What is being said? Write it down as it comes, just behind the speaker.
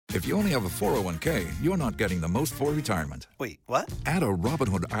If you only have a 401k, you're not getting the most for retirement. Wait, what? Add a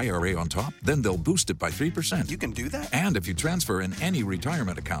Robinhood IRA on top, then they'll boost it by 3%. You can do that? And if you transfer in any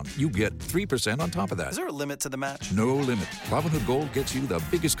retirement account, you get 3% on top of that. Is there a limit to the match? No limit. Robinhood Gold gets you the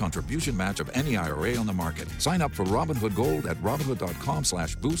biggest contribution match of any IRA on the market. Sign up for Robinhood Gold at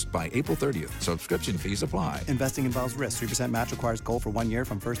Robinhood.com/boost by April 30th. Subscription fees apply. Investing involves risk. 3% match requires gold for 1 year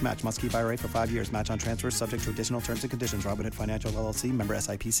from first match. Must keep IRA for 5 years. Match on transfers subject to additional terms and conditions. Robinhood Financial LLC, member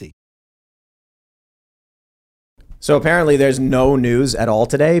SIPC. So apparently there's no news at all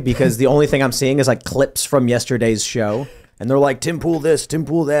today because the only thing I'm seeing is like clips from yesterday's show. And they're like, Tim Pool this, Tim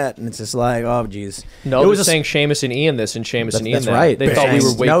Pool that. And it's just like, oh, geez. No, it was saying Sheamus and Ian this and Sheamus and Ian that's that. right. They thought we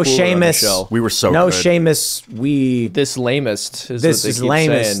were way no cooler Sheamus, on the show. We were so no good. Sheamus, we... This lamest is This what they is keep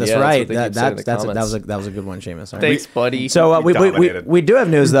lamest. saying. That's Yeah, right. That's what they keep saying in the comments. That was a good one, Sheamus. All right. Thanks, buddy. So we do have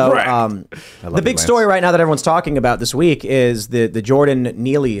news, though. The big Lance. story right now that everyone's talking about this week is the Jordan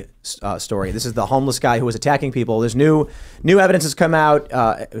Neely story. This is the homeless guy who was attacking people. There's new evidence has come out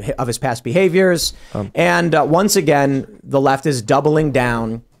of his past behaviors. And once again, the left is doubling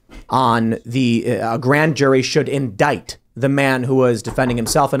down on the grand jury should indict the man who was defending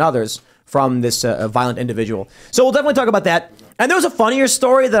himself and others from this violent individual. So we'll definitely talk about that. And there was a funnier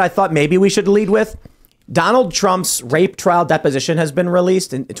story that I thought maybe we should lead with. Donald Trump's rape trial deposition has been released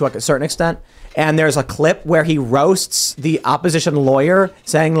to a certain extent. And there's a clip where he roasts the opposition lawyer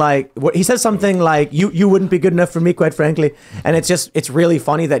saying he says something like, you wouldn't be good enough for me, quite frankly. And it's really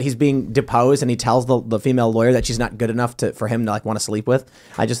funny that he's being deposed and he tells the female lawyer that she's not good enough for him to want to sleep with.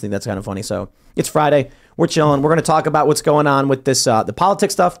 I just think that's kind of funny. So it's Friday. We're chilling. We're going to talk about what's going on with this, the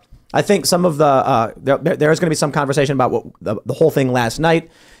politics stuff. I think some of there's going to be some conversation about what the whole thing last night,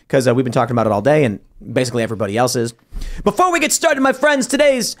 because we've been talking about it all day and basically everybody else is. Before we get started, my friends,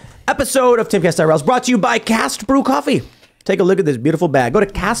 today's episode of Timcast IRL is brought to you by Cast Brew Coffee. Take a look at this beautiful bag. Go to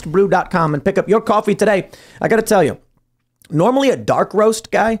castbrew.com and pick up your coffee today. I got to tell you, normally a dark roast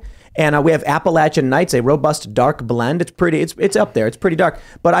guy, and we have Appalachian Nights, a robust dark blend. It's up there. It's pretty dark.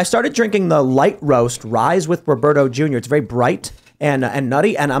 But I started drinking the light roast Rise with Roberto Jr. It's very bright and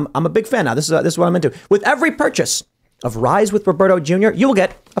nutty, and I'm a big fan now. This is what I'm into. With every purchase of Rise with Roberto Jr., you will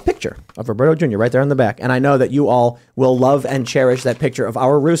get a picture of Roberto Jr. right there on the back. And I know that you all will love and cherish that picture of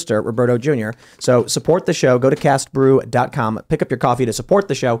our rooster, Roberto Jr. So support the show. Go to castbrew.com. Pick up your coffee to support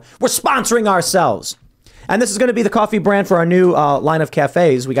the show. We're sponsoring ourselves. And this is going to be the coffee brand for our new line of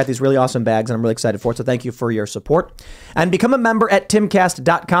cafes. We got these really awesome bags, and I'm really excited for it. So thank you for your support. And become a member at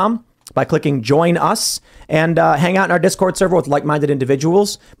timcast.com. by clicking join us and hang out in our Discord server with like-minded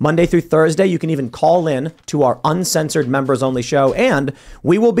individuals. Monday through Thursday, you can even call in to our uncensored members only show. And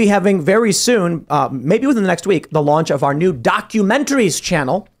we will be having very soon, maybe within the next week, the launch of our new documentaries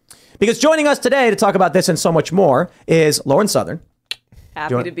channel. Because joining us today to talk about this and so much more is Lauren Southern.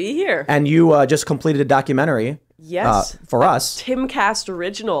 Happy to be here. And you just completed a documentary. Yes. For us. Timcast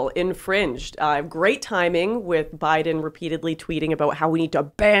original, Infringed. Great timing with Biden repeatedly tweeting about how we need to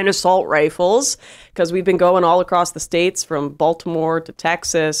ban assault rifles, because we've been going all across the states from Baltimore to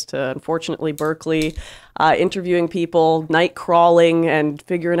Texas to, unfortunately, Berkeley, interviewing people, night crawling and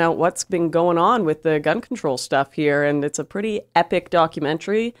figuring out what's been going on with the gun control stuff here. And it's a pretty epic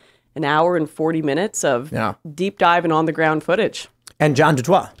documentary, an hour and 40 minutes of deep dive and on the ground footage. And John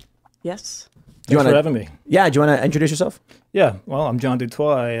Dutoit. Yes. Thanks for having me. Yeah, do you want to introduce yourself? Yeah, well, I'm John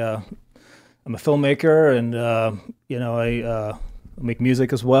Dutoit. I'm a filmmaker, and I make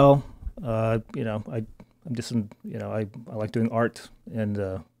music as well. I'm just, I like doing art,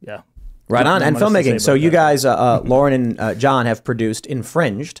 and yeah. Right on, and filmmaking. So you guys, Lauren and John, have produced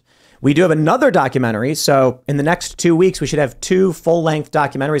Infringed. We do have another documentary. So in the next 2 weeks, we should have 2 full-length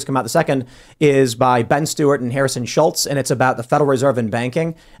documentaries come out. The second is by Ben Stewart and Harrison Schultz, and it's about the Federal Reserve and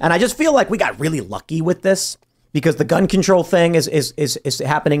banking. And I just feel like we got really lucky with this because the gun control thing is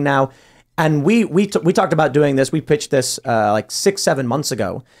happening now. And we talked about doing this. We pitched this like 6-7 months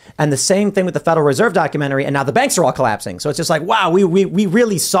ago. And the same thing with the Federal Reserve documentary. And now the banks are all collapsing. So it's just like, wow, we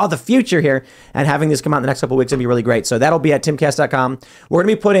really saw the future here. And having this come out in the next couple of weeks is going to be really great. So that'll be at timcast.com. We're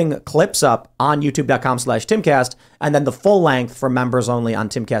going to be putting clips up on youtube.com/timcast. And then the full length for members only on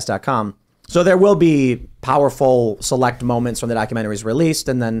timcast.com. So there will be powerful select moments from the documentaries released.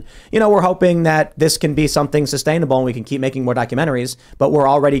 And then, we're hoping that this can be something sustainable and we can keep making more documentaries. But we're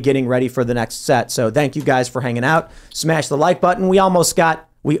already getting ready for the next set. So thank you guys for hanging out. Smash the like button. We almost got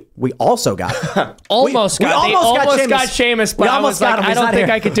We also got almost got Sheamus, but I was like, I don't think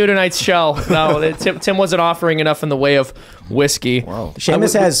I could do tonight's show. No, Tim wasn't offering enough in the way of whiskey. Wow.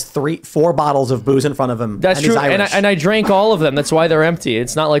 Sheamus has 4 bottles of booze in front of him. That's true, and I drank all of them. That's why they're empty.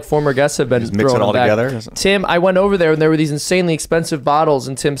 It's not like former guests have been mix it all together. Tim, I went over there and there were these insanely expensive bottles,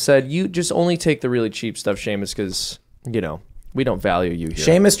 and Tim said, "You just only take the really cheap stuff, Sheamus, because we don't value you here."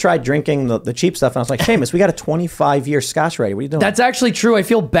 Sheamus tried drinking the cheap stuff, and I was like, Sheamus, we got a 25-year Scotch ready. What are you doing? That's actually true. I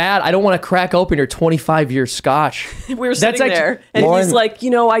feel bad. I don't want to crack open your 25-year Scotch. We were sitting there, and he's like,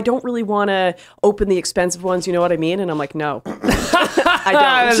 I don't really want to open the expensive ones, you know what I mean? And I'm like, no,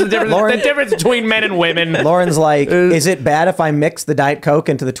 I don't. The difference between men and women. Lauren's like, is it bad if I mix the Diet Coke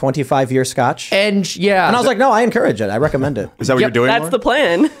into the 25-year Scotch? And I was like, no, I encourage it. I recommend it. Is that what you're doing, That's Lauren? the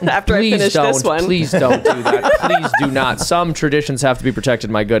plan after I finish this one. Please don't do that. Please do not. Some traditions have to be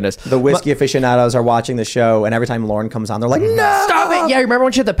protected, my goodness. The whiskey aficionados are watching the show, and every time Lauren comes on, they're like, no! Stop it! Yeah, remember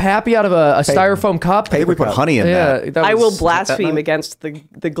when she had the pappy out of a styrofoam cup? I think we put honey in that. I will blaspheme against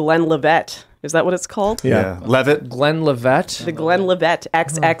the Glenlivet. Is that what it's called? Yeah. Levitt. Glenlivet? The Glenlivet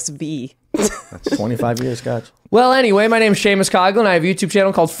XXV. That's 25 years Scotch. Well, anyway, my name's Seamus Coughlin. I have a YouTube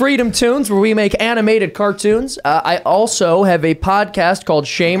channel called Freedom Tunes where we make animated cartoons. I also have a podcast called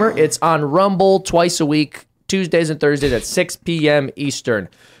Shamer. It's on Rumble twice a week, Tuesdays and Thursdays at 6 p.m. Eastern.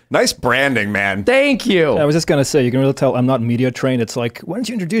 Nice branding, man. Thank you. I was just going to say, you can really tell I'm not media trained. It's like, why don't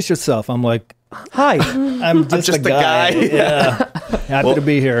you introduce yourself? I'm like, hi, I'm just a guy. Yeah. Happy to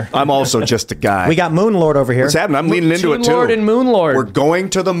be here. I'm also just a guy. We got Moon Lord over here. What's happening? I'm leaning into it, too. Lord and Moon Lord. We're going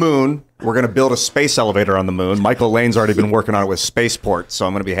to the moon. We're going to build a space elevator on the moon. Michael Lane's already been working on it with Spaceport, so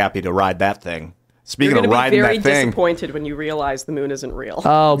I'm going to be happy to ride that thing. Speaking of riding that thing, you're going to be very disappointed when you realize the moon isn't real.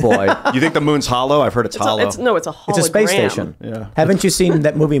 Oh boy! You think the moon's hollow? I've heard it's hollow. It's a hologram. It's a space station. Yeah. Haven't you seen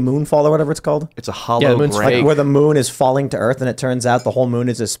that movie Moonfall or whatever it's called? It's a hologram. moon's fake. Where the moon is falling to Earth, and it turns out the whole moon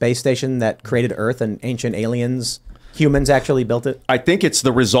is a space station that created Earth, and ancient aliens, humans actually built it. I think it's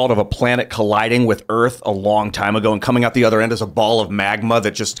the result of a planet colliding with Earth a long time ago, and coming out the other end is a ball of magma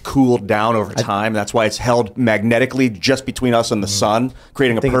that just cooled down over time. That's why it's held magnetically just between us and the sun,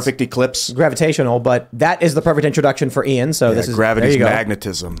 creating a perfect eclipse. Gravitational, but that is the perfect introduction for Ian. So this is gravity's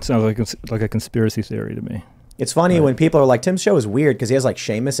magnetism. Sounds like a conspiracy theory to me. It's funny when people are like, Tim's show is weird because he has like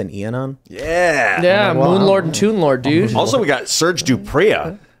Seamus and Ian on. Yeah. Yeah, like, wow. Moon Lord and Toon Lord, dude. Also, we got Serge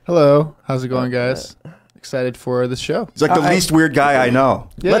Dupria. Hello. How's it going, guys? Excited for this show. He's like the least weird guy I know.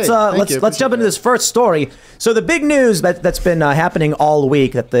 Yay, let's jump into this first story. So the big news that's been happening all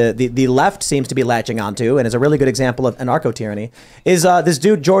week that the left seems to be latching onto, and is a really good example of anarcho-tyranny, is this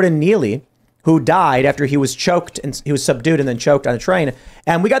dude Jordan Neely, who died after he was choked and he was subdued and then choked on a train.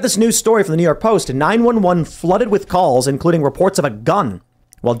 And we got this news story from the New York Post. 911 flooded with calls, including reports of a gun,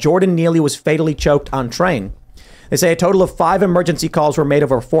 while Jordan Neely was fatally choked on train. They say a total of 5 emergency calls were made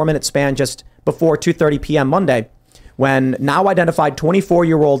over a 4-minute span just before 2:30 p.m. Monday, when now identified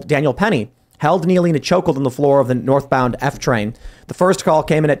 24-year-old Daniel Penny held Neely in a chokehold on the floor of the northbound F train. The first call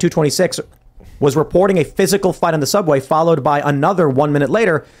came in at 2:26, was reporting a physical fight on the subway, followed by another 1 minute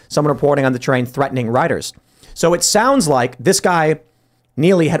later, someone reporting on the train threatening riders. So it sounds like this guy,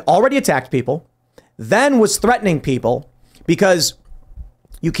 Neely, had already attacked people, then was threatening people, because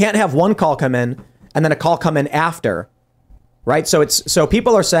you can't have one call come in and then a call come in after, right? So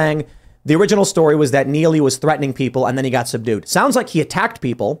people are saying the original story was that Neely was threatening people and then he got subdued. Sounds like he attacked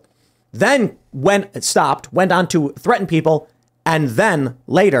people, then went on to threaten people, and then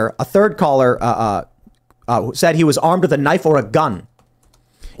later a third caller said he was armed with a knife or a gun.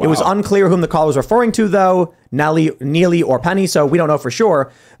 Wow. It was unclear whom the caller was referring to, though, Neely or Penny, so we don't know for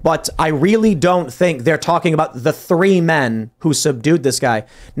sure. But I really don't think they're talking about the 3 men who subdued this guy.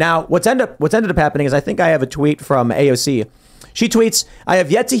 Now, what's ended up happening is I think I have a tweet from AOC. She tweets, "I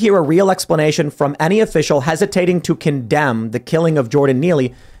have yet to hear a real explanation from any official hesitating to condemn the killing of Jordan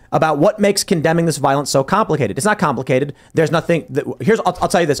Neely about what makes condemning this violence so complicated. It's not complicated. There's nothing. I'll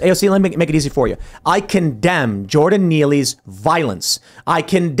tell you this. AOC, let me make it easy for you. I condemn Jordan Neely's violence. I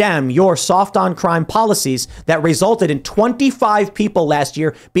condemn your soft on crime policies that resulted in 25 people last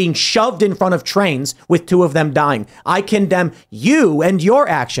year being shoved in front of trains with 2 of them dying. I condemn you and your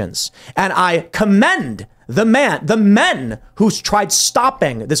actions. And I commend the men who tried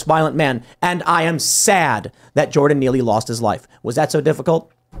stopping this violent man. And I am sad that Jordan Neely lost his life. Was that so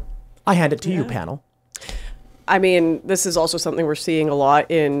difficult? I hand it to you, panel. I mean, this is also something we're seeing a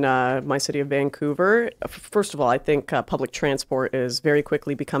lot in my city of Vancouver. First of all, I think public transport is very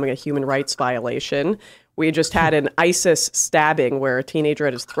quickly becoming a human rights violation. We just had an ISIS stabbing where a teenager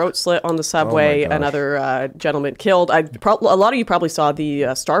had his throat slit on the subway, another gentleman killed. A lot of you probably saw the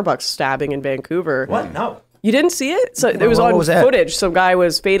Starbucks stabbing in Vancouver. What? No. You didn't see it? So it was What on was that? footage. Some guy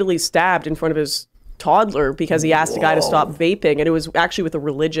was fatally stabbed in front of his toddler because he asked a guy to stop vaping, and it was actually with a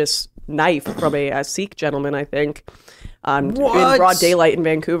religious knife from a Sikh gentleman, I think, in broad daylight in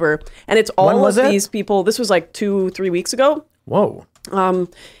Vancouver. And it's all was of it? these people. This was like 2-3 weeks ago. Whoa.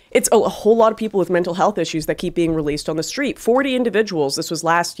 It's a whole lot of people with mental health issues that keep being released on the street. 40 individuals, this was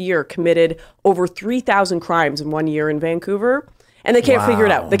last year, committed over 3,000 crimes in 1 year in Vancouver, and they can't figure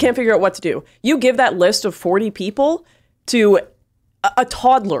it out. They can't figure out what to do. You give that list of 40 people to a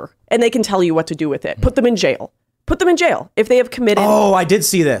toddler, and they can tell you what to do with it. Put them in jail. Put them in jail if they have committed. Oh, I did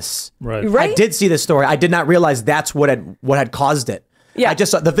see this. Right. I did see this story. I did not realize that's what had caused it. Yeah. I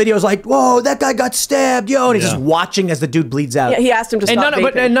just saw the video's like, whoa, that guy got stabbed, yo, and he's just watching as the dude bleeds out. Yeah, he asked him to stop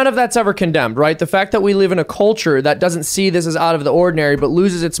vaping. And none of that's ever condemned, right? The fact that we live in a culture that doesn't see this as out of the ordinary, but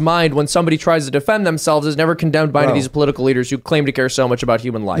loses its mind when somebody tries to defend themselves, is never condemned by any of these political leaders who claim to care so much about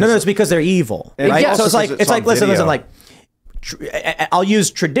human life. No, it's because they're evil. Right? Yeah, so it's like, listen, like, I'll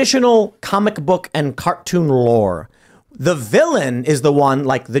use traditional comic book and cartoon lore. The villain is the one,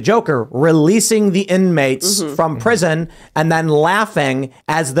 like the Joker, releasing the inmates from prison and then laughing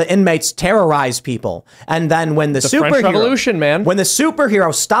as the inmates terrorize people. And then when the French superhero, Revolution, man. when the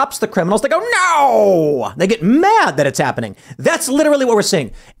superhero stops the criminals, they go, no! They get mad that it's happening. That's literally what we're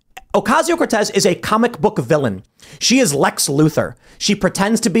seeing. Ocasio-Cortez is a comic book villain. She is Lex Luthor. She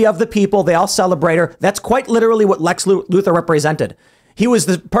pretends to be of the people. They all celebrate her. That's quite literally what Lex Luthor represented. He was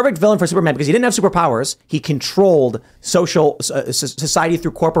the perfect villain for Superman because he didn't have superpowers. He controlled society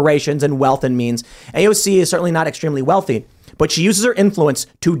through corporations and wealth and means. AOC is certainly not extremely wealthy, but she uses her influence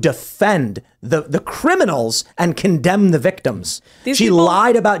to defend the criminals and condemn the victims. She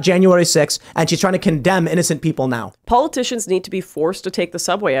lied about January 6th, and she's trying to condemn innocent people now. Politicians need to be forced to take the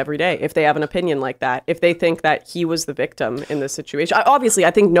subway every day if they have an opinion like that, if they think that he was the victim in this situation. Obviously,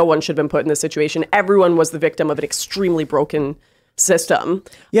 I think no one should have been put in this situation. Everyone was the victim of an extremely broken system.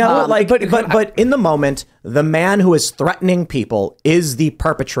 Yeah, but in the moment, the man who is threatening people is the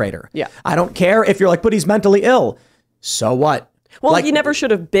perpetrator. Yeah. I don't care if you're like, but he's mentally ill. So what? Well, he never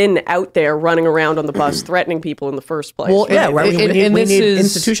should have been out there running around on the bus threatening people in the first place. Well, Yeah, and- we need and this is-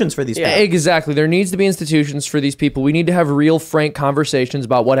 institutions for these people. Exactly. There needs to be institutions for these people. We need to have real, frank conversations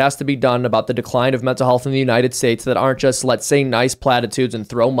about what has to be done about the decline of mental health in the United States that aren't just, let's say, nice platitudes and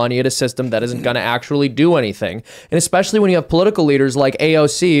throw money at a system that isn't going to actually do anything. And especially when you have political leaders like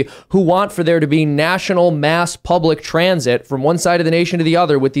AOC who want for there to be national mass public transit from one side of the nation to the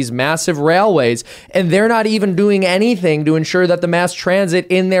other with these massive railways, and they're not even doing anything to ensure that the mass transit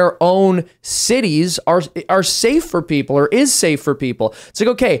in their own cities are safe for people or is safe for people. It's like,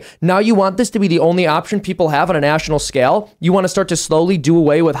 okay, now you want this to be the only option people have on a national scale. You want to start to slowly do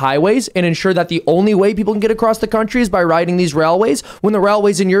away with highways and ensure that the only way people can get across the country is by riding these railways when the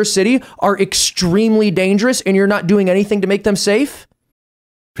railways in your city are extremely dangerous and you're not doing anything to make them safe?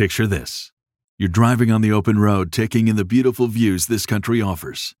 Picture this. You're driving on the open road, taking in the beautiful views this country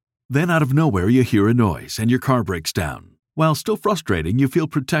offers. Then out of nowhere, you hear a noise and your car breaks down. While still frustrating, you feel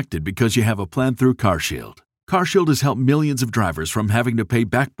protected because you have a plan through CarShield. CarShield has helped millions of drivers from having to pay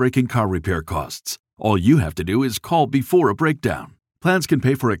back-breaking car repair costs. All you have to do is call before a breakdown. Plans can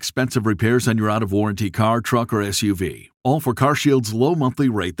pay for expensive repairs on your out-of-warranty car, truck, or SUV. All for CarShield's low monthly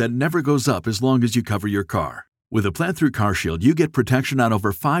rate that never goes up as long as you cover your car. With a plan through CarShield, you get protection on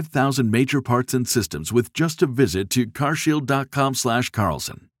over 5,000 major parts and systems with just a visit to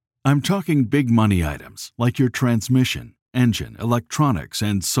carshield.com/Carlson. I'm talking big money items like your transmission, engine, electronics,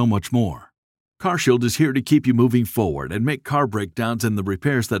 and so much more. CarShield is here to keep you moving forward and make car breakdowns and the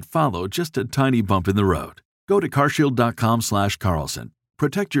repairs that follow just a tiny bump in the road. Go to carshield.com/Carlson.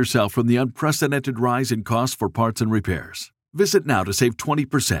 Protect yourself from the unprecedented rise in costs for parts and repairs. Visit now to save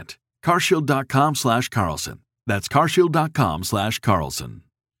 20%. carshield.com/Carlson. That's carshield.com/Carlson.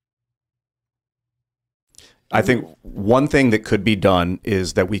 I think one thing that could be done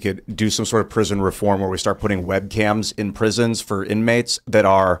is that we could do some sort of prison reform where we start putting webcams in prisons for inmates that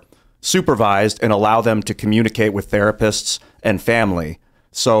are supervised and allow them to communicate with therapists and family.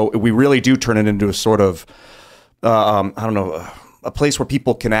 So we really do turn it into a sort of, a place where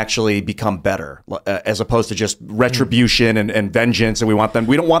people can actually become better, as opposed to just retribution and vengeance. And we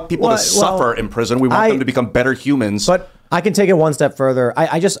don't want people to suffer in prison. We want them to become better humans. But I can take it one step further.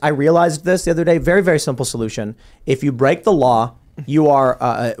 I realized this the other day. Very, very simple solution. If you break the law, you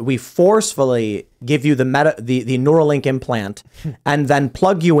are we forcefully give you the Neuralink implant and then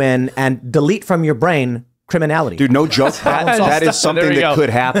plug you in and delete from your brain criminality. Dude, no joke. That is something that could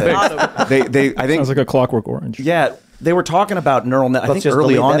happen. I think Sounds like a Clockwork Orange. Yeah, they were talking about neural net. I think just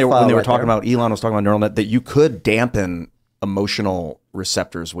early delete on that when file they were right talking there. about Elon was talking about neural net that you could dampen emotional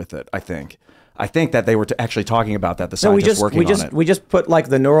receptors with it. I think. I think that they were actually talking about that. The No, scientists working on it. we just put like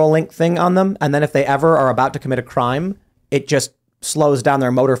the Neuralink thing on them, and then if they ever are about to commit a crime, it just slows down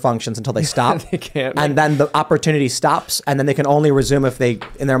their motor functions until they stop. They can't. And then the opportunity stops, and then they can only resume if they,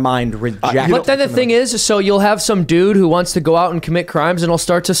 in their mind, reject. But then the thing is, so you'll have some dude who wants to go out and commit crimes, and he'll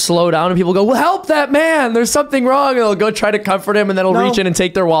start to slow down, and people go, "Well, help that man! There's something wrong." And they'll go try to comfort him, and then he'll reach in and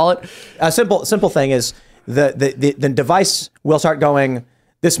take their wallet. A simple thing is the device will start going,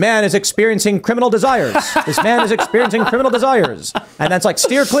 this man is experiencing criminal desires. This man is experiencing criminal desires. And that's like,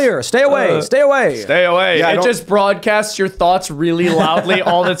 steer clear, stay away, stay away. Stay away. Yeah, it just broadcasts your thoughts really loudly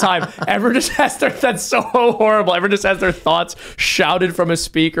all the time. Everyone just has that's so horrible. Everyone just has their thoughts shouted from a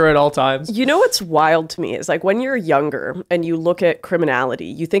speaker at all times. You know what's wild to me is like when you're younger and you look at criminality,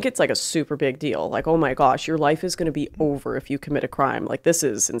 you think it's like a super big deal. Like, oh my gosh, your life is going to be over if you commit a crime. Like, this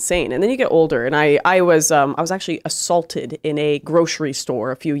is insane. And then you get older, and I was actually assaulted in a grocery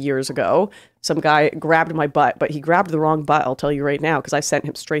store a few years ago. Some guy grabbed my butt, but he grabbed the wrong butt, I'll tell you right now, because I sent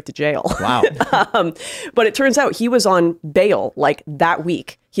him straight to jail. Wow. But it turns out he was on bail like that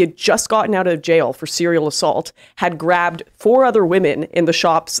week. He had just gotten out of jail for serial assault, had grabbed 4 other women in the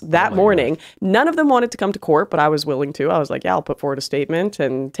shops that morning. Gosh. None of them wanted to come to court, but I was willing to. I was like, yeah, I'll put forward a statement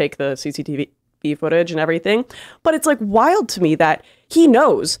and take the CCTV footage and everything. But it's like wild to me that he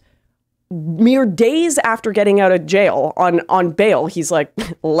knows mere days after getting out of jail on bail, he's like,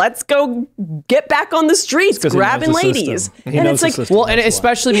 let's go get back on the streets, grabbing ladies. And it's like, well, and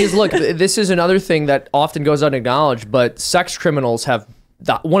especially because look, this is another thing that often goes unacknowledged, but sex criminals have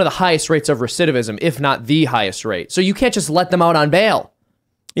one of the highest rates of recidivism, if not the highest rate. So you can't just let them out on bail.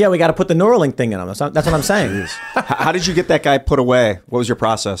 Yeah, we got to put the Neuralink thing in them. That's what I'm saying. How did you get that guy put away? What was your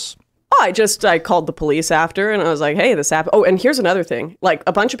process? I called the police after, and I was like, hey, this happened. Oh, and here's another thing. Like,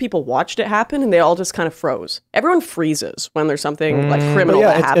 a bunch of people watched it happen, and they all just kind of froze. Everyone freezes when there's something like criminal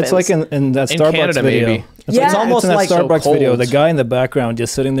that happens. It's like in that Starbucks Canada, video. maybe. It's almost like so Starbucks video. The guy in the background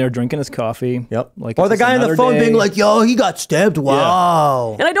just sitting there drinking his coffee. Yep. Like, or the guy on the phone being like, yo, he got stabbed.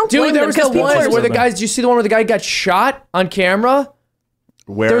 Wow. And I don't Dude, blame there them, was because the one people where the guys, did you see the one where the guy got shot on camera?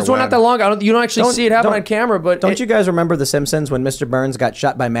 There was one not that long. You don't actually see it happen on camera, but don't you guys remember The Simpsons when Mr. Burns got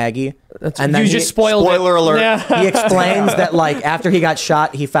shot by Maggie? And then you just spoiled spoiler alert. Yeah. He explains that like after he got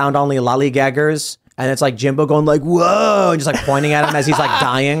shot, he found only lollygaggers. And it's like Jimbo going like, whoa, and just like pointing at him as he's like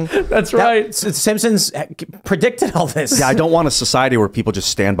dying. That's right. Simpsons predicted all this. Yeah, I don't want a society where people just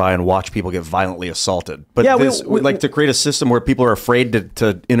stand by and watch people get violently assaulted. But yeah, we'd like to create a system where people are afraid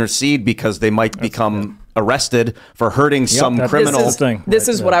to intercede because they might become arrested for hurting some criminal. This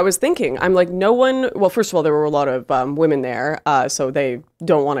is what I was thinking. I'm like, no one, well, first of all, there were a lot of women there, so they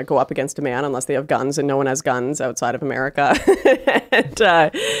don't want to go up against a man unless they have guns, and no one has guns outside of America.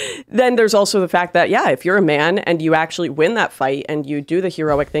 And then there's also the fact that, yeah, if you're a man and you actually win that fight and you do the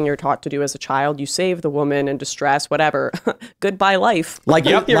heroic thing you're taught to do as a child, you save the woman in distress, whatever, goodbye life. Like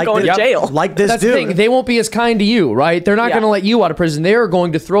you're going to jail. Like this That's dude. the thing. They won't be as kind to you, right? They're not going to let you out of prison. They're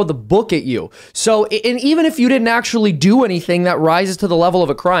going to throw the book at you. So, and even if you didn't actually do anything that rises to the level of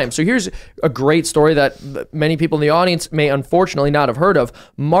a crime. So here's a great story that many people in the audience may unfortunately not have heard of.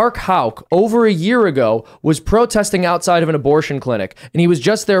 Mark Houck, over a year ago, was protesting outside of an abortion clinic, and he was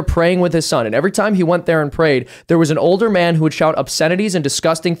just there praying with his son. And every time he went there and prayed, there was an older man who would shout obscenities and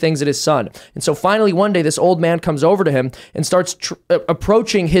disgusting things at his son. And so finally one day, this old man comes over to him and starts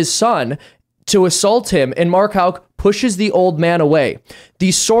approaching his son to assault him, and Mark Houck pushes the old man away. The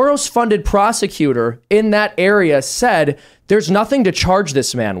Soros-funded prosecutor in that area said, there's nothing to charge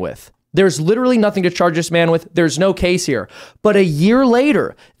this man with. There's literally nothing to charge this man with. There's no case here. But a year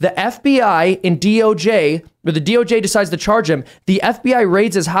later, the FBI and DOJ, or the DOJ decides to charge him, the FBI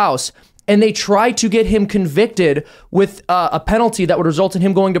raids his house, and they try to get him convicted with a penalty that would result in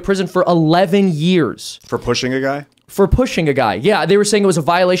him going to prison for 11 years. For pushing a guy? For pushing a guy. Yeah, they were saying it was a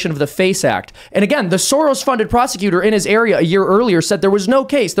violation of the FACE Act. And again, the Soros-funded prosecutor in his area a year earlier said there was no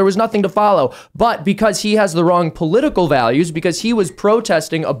case, there was nothing to follow. But because he has the wrong political values, because he was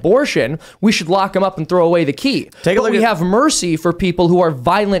protesting abortion, we should lock him up and throw away the key. But we have mercy for people who are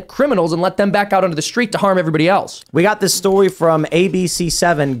violent criminals and let them back out onto the street to harm everybody else. We got this story from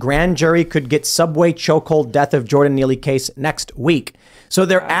ABC7. Grand jury could get subway chokehold death of Jordan Neely case next week. So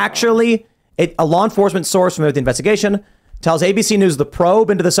they're actually... A law enforcement source familiar with the investigation tells ABC News the probe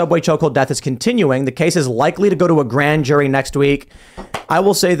into the subway chokehold death is continuing. The case is likely to go to a grand jury next week. I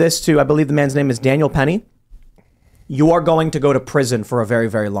will say this too. I believe the man's name is Daniel Penny. You are going to go to prison for a very,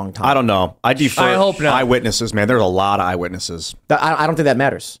 very long time. I don't know. I defer. I hope not. Eyewitnesses, man. There's a lot of eyewitnesses. I don't think that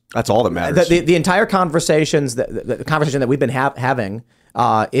matters. That's all that matters. The entire conversations, the conversation that we've been having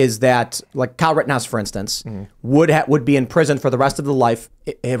is that, like Kyle Rittenhouse, for instance, would be in prison for the rest of his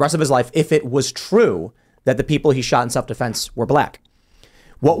life if it was true that the people he shot in self-defense were black.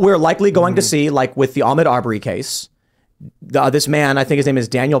 What we're likely going to see, like with the Ahmaud Arbery case, this man, I think his name is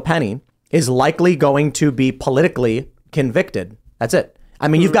Daniel Penny, is likely going to be politically convicted. That's it. I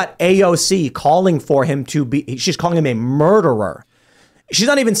mean, you've got AOC calling for him to be, she's calling him a murderer. She's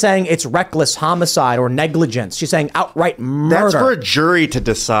not even saying it's reckless homicide or negligence. She's saying outright murder. That's for a jury to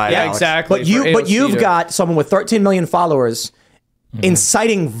decide. Yeah, Alex. exactly. But you've got someone with 13 million followers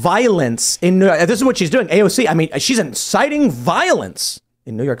inciting violence in New York. This is what she's doing. AOC, I mean, she's inciting violence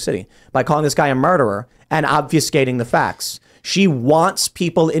in New York City by calling this guy a murderer and obfuscating the facts. She wants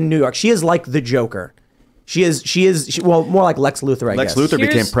people in New York. She is like the Joker. She is more like Lex Luthor, I guess. Lex Luthor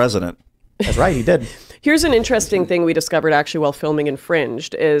became president. That's right, he did. Here's an interesting thing we discovered actually while filming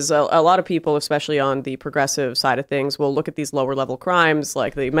Infringed is a lot of people, especially on the progressive side of things, will look at these lower level crimes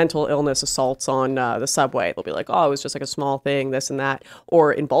like the mental illness assaults on the subway. They'll be like, oh, it was just like a small thing, this and that.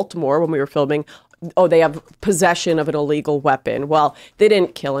 Or in Baltimore when we were filming, oh, they have possession of an illegal weapon. Well, they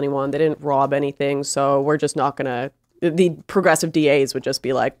didn't kill anyone. They didn't rob anything. So we're just not going to. The progressive DAs would just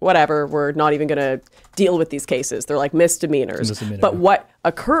be like, whatever, we're not even going to deal with these cases. They're like misdemeanors. But what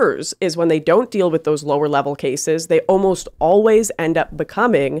occurs is when they don't deal with those lower level cases, they almost always end up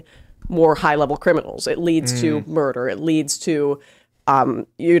becoming more high level criminals. It leads to murder. It leads to,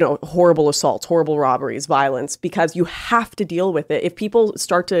 horrible assaults, horrible robberies, violence, because you have to deal with it. If people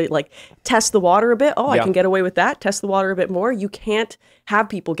start to like test the water a bit, I can get away with that. Test the water a bit more. You can't have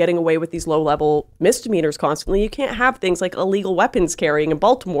people getting away with these low level misdemeanors constantly. You can't have things like illegal weapons carrying in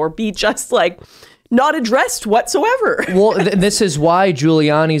Baltimore be just like not addressed whatsoever. Well, this is why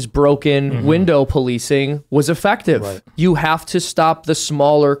Giuliani's broken window policing was effective. Right. You have to stop the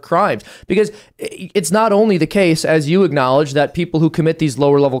smaller crimes because it's not only the case, as you acknowledge, that people who commit these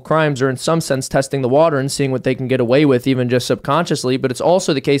lower level crimes are in some sense testing the water and seeing what they can get away with, even just subconsciously. But it's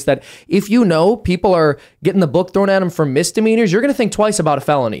also the case that if you know people are getting the book thrown at them for misdemeanors, you're going to think twice about a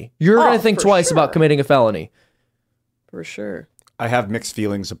felony. You're going to think twice about committing a felony. For sure. I have mixed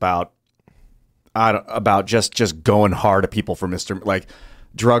feelings about just going hard at people for like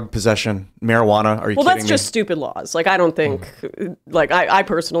drug possession, marijuana. Are you kidding me? Well, that's just stupid laws. Like, I don't think, like, I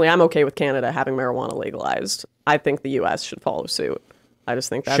personally, I'm okay with Canada having marijuana legalized. I think the U.S. should follow suit. I just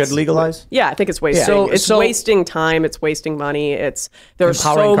think that's... Should legalize? Yeah, I think it's wasting. It's wasting time. It's wasting money. There's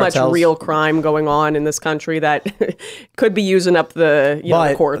so much real crime going on in this country that could be using up the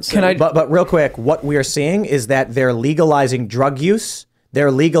courts. But real quick, what we're seeing is that they're legalizing drug use. They're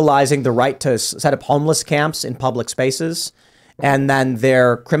legalizing the right to set up homeless camps in public spaces, and then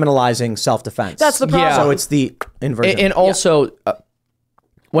they're criminalizing self-defense. That's the problem. Yeah. So it's the inversion. And also,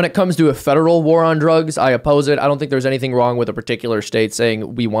 when it comes to a federal war on drugs, I oppose it. I don't think there's anything wrong with a particular state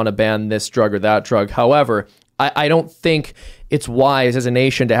saying we want to ban this drug or that drug. However, I don't think it's wise as a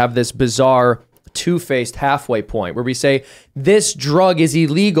nation to have this bizarre two-faced halfway point where we say this drug is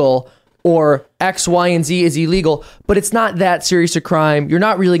illegal or X, Y, and Z is illegal, but it's not that serious a crime. You're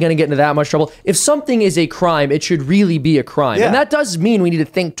not really going to get into that much trouble. If something is a crime, it should really be a crime. Yeah. And that does mean we need to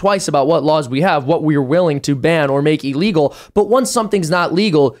think twice about what laws we have, what we're willing to ban or make illegal. But once something's not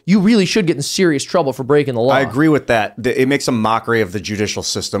legal, you really should get in serious trouble for breaking the law. I agree with that. It makes a mockery of the judicial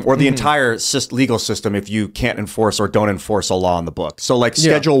system or the entire legal system if you can't enforce or don't enforce a law in the book. So like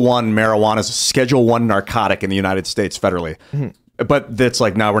Schedule 1 marijuana is a Schedule 1 narcotic in the United States federally. But that's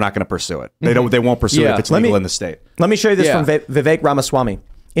like, no, we're not going to pursue it. They won't pursue it if it's legal in the state. Let me show you this from Vivek Ramaswamy.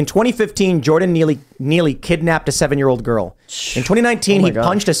 In 2015, Jordan Neely kidnapped a 7-year-old girl. In 2019, he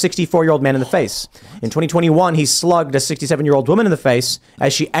punched a 64-year-old man in the face. In 2021, he slugged a 67-year-old woman in the face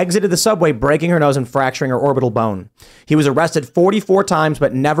as she exited the subway, breaking her nose and fracturing her orbital bone. He was arrested 44 times,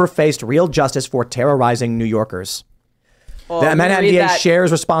 but never faced real justice for terrorizing New Yorkers. The Manhattan DA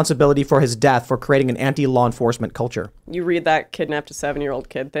shares responsibility for his death for creating an anti-law enforcement culture. You read that kidnapped a 7-year-old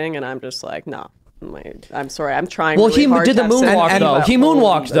kid thing, and I'm just like, no. I'm sorry. I'm trying. Well, really hard he did the moonwalk though. He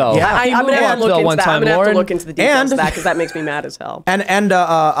moonwalked though. Yeah, I'm gonna have to look into that. I'm gonna have to look into the details of that because that makes me mad as hell.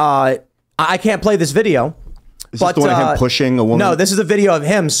 I can't play this video. Is this the one of him pushing a woman? No, this is a video of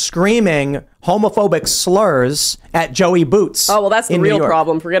him screaming homophobic slurs at Joey Boots. Oh well, that's the real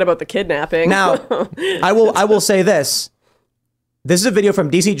problem. Forget about the kidnapping. Now, I will say this. This is a video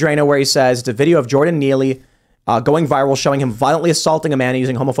from DC Drano where he says it's a video of Jordan Neely going viral, showing him violently assaulting a man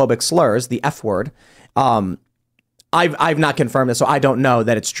using homophobic slurs, the F word. I've not confirmed this, so I don't know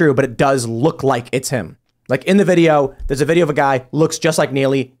that it's true, but it does look like it's him. Like in the video, there's a video of a guy, looks just like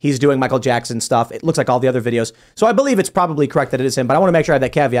Neely. He's doing Michael Jackson stuff. It looks like all the other videos. So I believe it's probably correct that it is him, but I want to make sure I have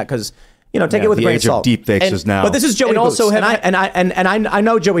that caveat because take it with a the grain age of salt. of deep fakes is now. But this is Joey And Boots, also and I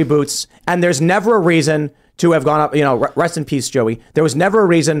know Joey Boots, and there's never a reason to have gone up, rest in peace, Joey. There was never a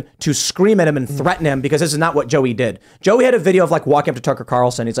reason to scream at him and threaten him, because this is not what Joey did. Joey had a video of like walking up to Tucker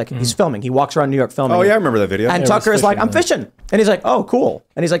Carlson. He's like, he's filming. He walks around New York filming. Oh yeah, I remember that video. And Tucker is like, I'm fishing. And he's like, oh, cool.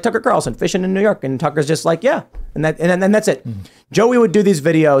 And he's like, Tucker Carlson, fishing in New York. And Tucker's just like, yeah. And then that's it. Joey would do these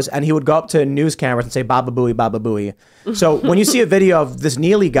videos, and he would go up to news cameras and say, Baba Booey, Baba Booey. So when you see a video of this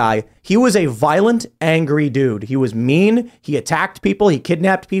Neely guy, he was a violent, angry dude. He was mean. He attacked people. He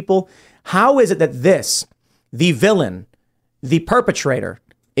kidnapped people. How is it that this, the villain, the perpetrator,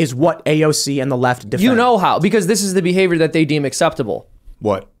 is what AOC and the left defend? You know how, because this is the behavior that they deem acceptable.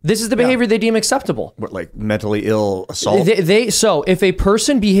 What? This is the behavior they deem acceptable. What, like mentally ill assault? So if a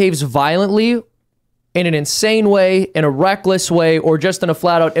person behaves violently in an insane way, in a reckless way, or just in a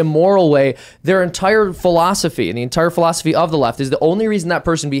flat out immoral way, their entire philosophy and the entire philosophy of the left is the only reason that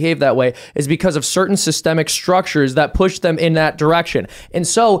person behaved that way is because of certain systemic structures that push them in that direction. And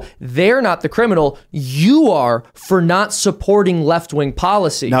so they're not the criminal. You are for not supporting left-wing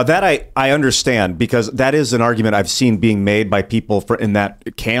policy. Now that I understand, because that is an argument I've seen being made by people in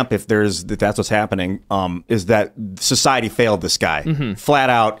that camp. If that's what's happening, is that society failed this guy flat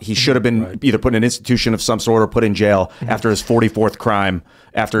out. He should have been either put in an institution of some sort or put in jail after his 44th crime,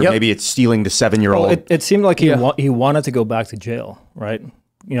 after maybe it's stealing the 7-year-old. Well, it seemed like he wanted to go back to jail, right?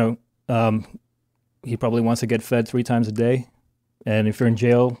 He probably wants to get fed 3 times a day, and if you're in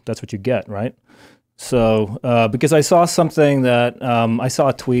jail, that's what you get, right? So, because I saw something that I saw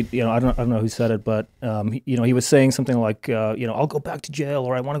a tweet, I don't know who said it, but he was saying something like, I'll go back to jail,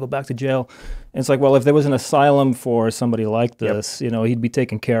 or I want to go back to jail. And it's like, well, if there was an asylum for somebody like this, he'd be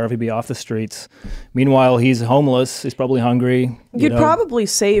taken care of, he'd be off the streets. Meanwhile, he's homeless, he's probably hungry. You'd probably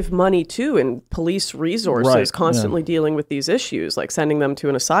save money too in police resources constantly dealing with these issues, like sending them to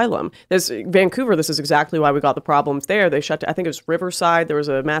an asylum. There's Vancouver, this is exactly why we got the problems there. They shut, I think it was Riverside, there was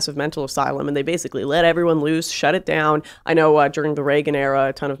a massive mental asylum, and they basically let everyone loose, shut it down. I know during the Reagan era,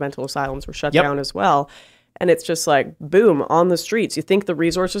 a ton of mental asylums were shut down as well. And it's just like, boom, on the streets. You think the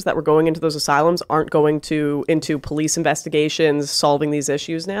resources that were going into those asylums aren't going into police investigations, solving these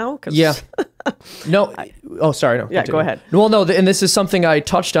issues now? Yeah. No. Oh, sorry. No. Yeah, continue. go ahead. Well, no, and this is something I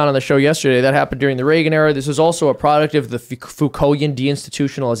touched on the show yesterday that happened during the Reagan era. This was also a product of the Foucauldian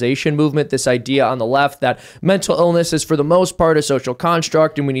deinstitutionalization movement, this idea on the left that mental illness is for the most part a social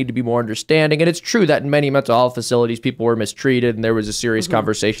construct and we need to be more understanding. And it's true that in many mental health facilities, people were mistreated and there was a serious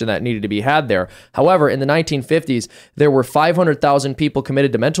conversation that needed to be had there. However, in the 1950s, there were 500,000 people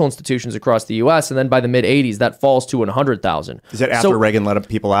committed to mental institutions across the U.S. And then by the mid-'80s, that falls to 100,000. Is that after Reagan let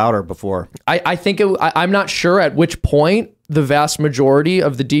people out or before? I think I'm not sure at which point the vast majority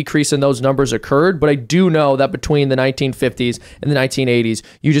of the decrease in those numbers occurred, but I do know that between the 1950s and the 1980s,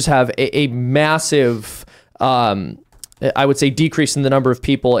 you just have a massive, I would say, decrease in the number of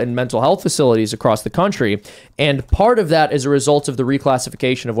people in mental health facilities across the country. And part of that is a result of the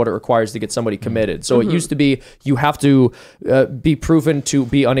reclassification of what it requires to get somebody committed. So it used to be you have to be proven to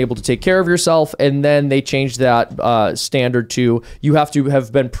be unable to take care of yourself. And then they changed that standard to you have to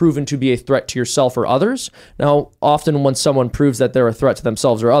have been proven to be a threat to yourself or others. Now, often when someone proves that they're a threat to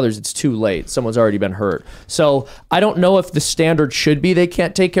themselves or others, it's too late. Someone's already been hurt. So I don't know if the standard should be they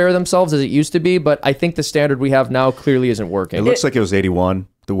can't take care of themselves as it used to be, but I think the standard we have now clearly isn't working. It looks like it was 81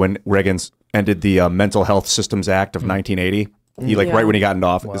 when Reagan's ended the Mental Health Systems Act of 1980. He right when he got into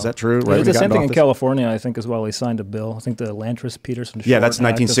office. Wow. Is that true? Right. The same thing in California, I think, as well. He signed a bill. I think the Lantris-Peterson. Yeah, that's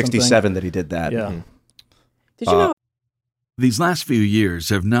 1967 that he did that. Yeah. Did you know? These last few years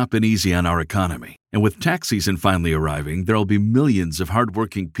have not been easy on our economy. And with tax season finally arriving, there'll be millions of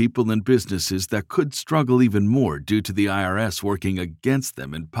hardworking people and businesses that could struggle even more due to the IRS working against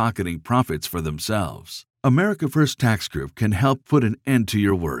them and pocketing profits for themselves. America First Tax Group can help put an end to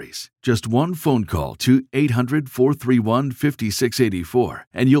your worries. Just one phone call to 800-431-5684,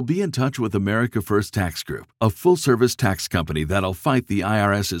 and you'll be in touch with America First Tax Group, a full-service tax company that'll fight the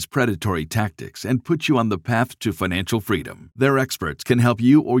IRS's predatory tactics and put you on the path to financial freedom. Their experts can help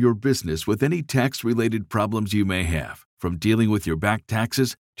you or your business with any tax-related problems you may have, from dealing with your back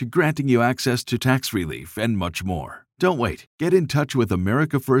taxes to granting you access to tax relief and much more. Don't wait. Get in touch with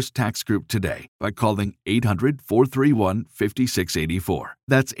America First Tax Group today by calling 800-431-5684.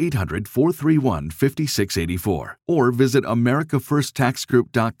 That's 800-431-5684. Or visit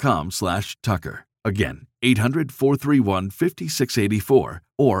americafirsttaxgroup.com/Tucker. Again, 800-431-5684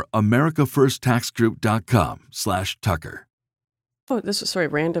 or americafirsttaxgroup.com/Tucker. Oh, this is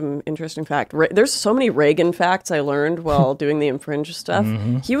random interesting fact. There's so many Reagan facts I learned while doing the Infringe stuff.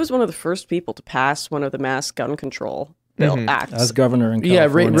 He was one of the first people to pass one of the mass gun control bill acts. As governor in Yeah,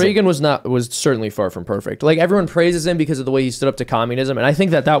 California. Reagan was certainly far from perfect. Like everyone praises him because of the way he stood up to communism, and I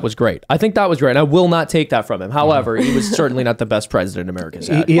think that was great. I think that was great. And I will not take that from him. However, he was certainly not the best president America's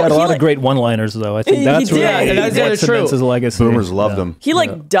had. He had a lot of great one-liners, though. I think that's did. really Yeah, that's what true. cements his legacy. Boomers loved him. He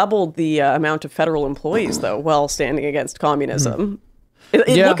doubled the amount of federal employees, though, while standing against communism.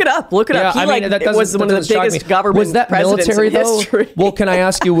 Yeah. Look it up. Look it up. He I mean, that it was one of the biggest government Was that presidents military in though? history. Well, can I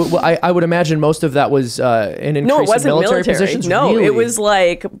ask you? I would imagine most of that was an increase No, it wasn't in military military. positions. No, Really? it was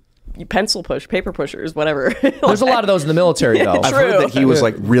like pencil push, paper pushers, whatever. There's a lot of those in the military, though. I've heard that he was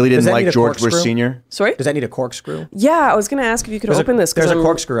like really Does didn't that like need a George Bush corkscrew? Senior. Sorry? Does that need a corkscrew? Yeah, I was going to ask if you could There's a- open this because there's a I'm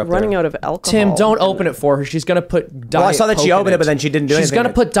corkscrew up there. running out of alcohol. Tim, don't open it for her. She's gonna put Diet Well, I saw that she Coke opened in it, but then she didn't do She's anything gonna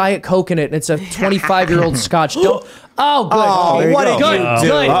with it. put Diet Coke in it, and it's a 25-year-old Scotch. Don't. Oh, good. Oh, there you what go. did you Good, do?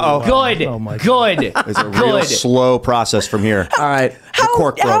 good, Uh-oh. good, Oh my good. It's a real slow process from here. All right. The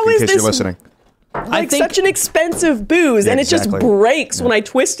cork broke, how in is case this- you're listening. Like think- such an expensive booze, Yeah, and it just exactly. breaks when I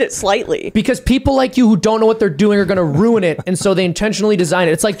twist it slightly. Because people like you who don't know what they're doing are going to ruin it, and so they intentionally design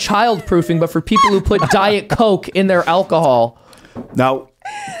it. It's like child-proofing, but for people who put Diet Coke in their alcohol. Now,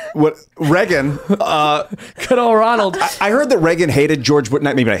 what Reagan? Good old Ronald. I heard that Reagan hated George Bush.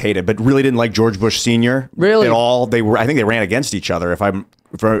 Not maybe not hated, but really didn't like George Bush Senior. Really? At all. I think they ran against each other. If I'm.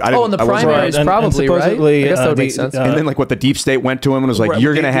 Oh, in the primaries, And probably, right? supposedly, I guess that would the- make sense. And then like what the deep state went to him and was like,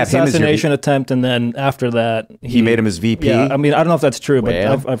 "You're going to have him as your." assassination attempt, and then after that, He made him his VP. Yeah, I mean, I don't know if that's true, but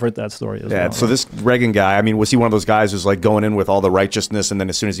Well. I've heard that story as Yeah, well. so this Reagan guy, I mean, was he one of those guys who's like going in with all the righteousness, and then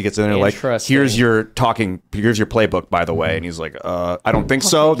as soon as he gets in there, like, Interesting. here's your playbook, by the way, and he's like, I don't think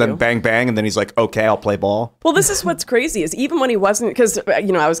so. Then bang, bang, and then he's like, okay, I'll play ball. Well, this is what's crazy is even when he wasn't, because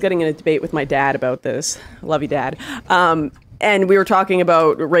I was getting in a debate with my dad about this. Love you, Dad. And we were talking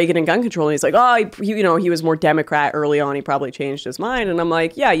about Reagan and gun control, and he's like, he was more Democrat early on. He probably changed his mind. And I'm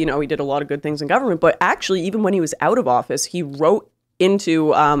like, yeah, he did a lot of good things in government. But actually, even when he was out of office, he wrote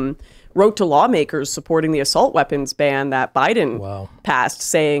to lawmakers supporting the assault weapons ban that Biden passed,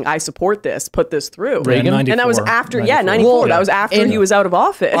 saying, I support this, put this through. Reagan? And that was after, 94. 94. Well, that was after and- he was out of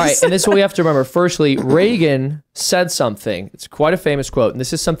office. All right, and this is what we have to remember. Firstly, Reagan said something. It's quite a famous quote, and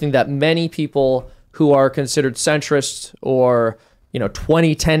this is something that many people who are considered centrist or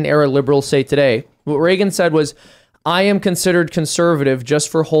 2010 era liberals say today. What Reagan said was, I am considered conservative just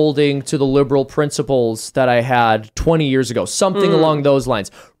for holding to the liberal principles that I had 20 years ago, something along those lines.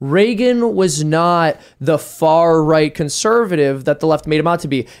 Reagan was not the far right conservative that the left made him out to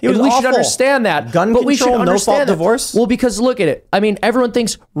be. was And we should awful. understand that. Gun but we should control, understand no-fault that. divorce. Well, because look at it. I mean, everyone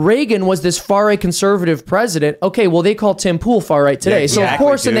thinks Reagan was this far right conservative president. Okay, well, they call Tim Pool far right today. Yeah, So of exactly,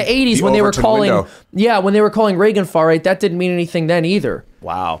 course, in dude. the 80s The when they were Overton calling, window. when they were calling Reagan far right, that didn't mean anything then either.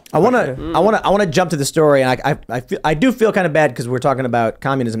 Wow. I want to jump to the story, and I do feel kind of bad because we're talking about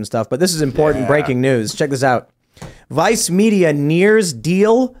communism and stuff, but this is important breaking news. Check this out. Vice Media nears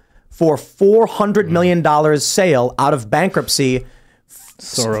deal for $400 million sale out of bankruptcy.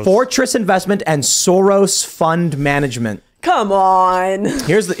 Soros. Fortress Investment and Soros Fund Management. Come on.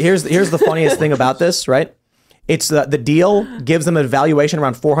 Here's the funniest thing about this, right? It's the deal gives them a valuation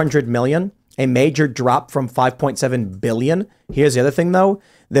around $400 million, a major drop from $5.7 billion. Here's the other thing, though.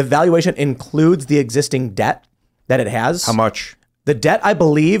 The valuation includes the existing debt that it has. How much? The debt, I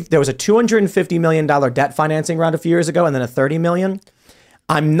believe, there was a $250 million debt financing round a few years ago, and then a $30 million.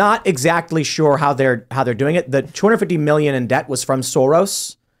 I'm not exactly sure how they're doing it. The $250 million in debt was from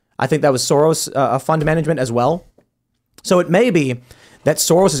Soros. I think that was Soros fund management as well. So it may be that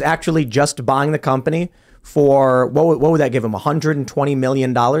Soros is actually just buying the company for what would that give him? $120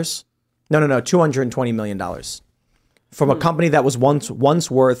 million? No, $220 million from a company that was once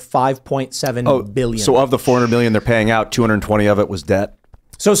worth $5.7 billion. So of the $400 million they're paying out, 220 of it was debt.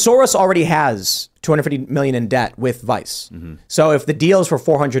 So Soros already has $250 million in debt with Vice. Mm-hmm. So if the deal is for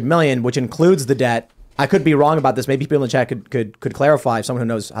 $400 million, which includes the debt, I could be wrong about this. Maybe people in the chat could clarify, if someone who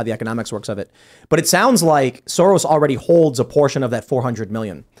knows how the economics works of it. But it sounds like Soros already holds a portion of that $400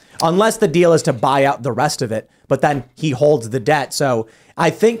 million, unless the deal is to buy out the rest of it. But then he holds the debt. So I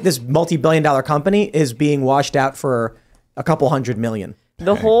think this multi-billion-dollar company is being washed out for a couple $100 million.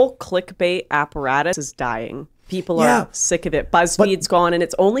 The whole clickbait apparatus is dying. People Yeah. are sick of it. BuzzFeed's gone, and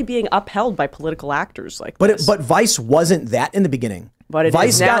it's only being upheld by political actors like this. But Vice wasn't that in the beginning. But it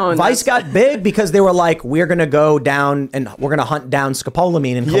Vice is now, and Vice got big because they were like, we're gonna go down and we're gonna hunt down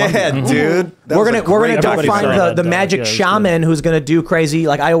scopolamine in Colombia. Yeah, dude. That We're was gonna a go great Everybody find saw the that, magic yeah, shaman who's gonna do crazy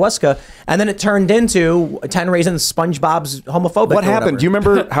like ayahuasca, and then it turned into 10 Reasons SpongeBob's homophobic. What or happened? whatever. Do you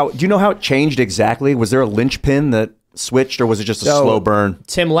remember do you know how it changed exactly? Was there a linchpin that switched, or was it just a slow burn?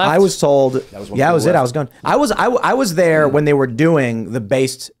 Tim left. I was told. when Yeah, that was Paul it. I left. was gone. I was there when they were doing the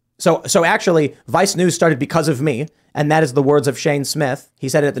based So actually, Vice News started because of me, and that is the words of Shane Smith. He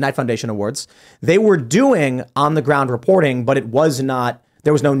said it at the Knight Foundation Awards. They were doing on-the-ground reporting, but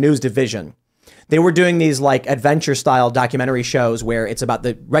there was no news division. They were doing these like adventure-style documentary shows where it's about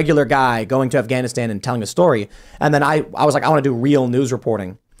the regular guy going to Afghanistan and telling a story. And then I was like, I want to do real news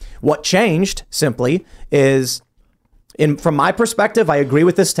reporting. What changed, simply, is... From my perspective, I agree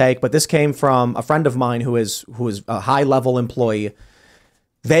with this take, but this came from a friend of mine who is a high-level employee.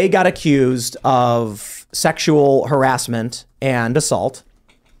 They got accused of sexual harassment and assault.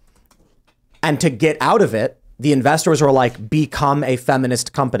 And to get out of it, the investors were like, become a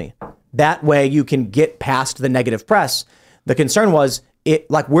feminist company. That way you can get past the negative press. The concern was,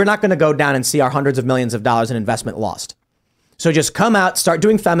 we're not going to go down and see our hundreds of millions of dollars in investment lost. So just come out, start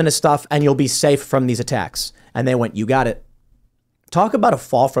doing feminist stuff, and you'll be safe from these attacks. And they went, you got it. Talk about a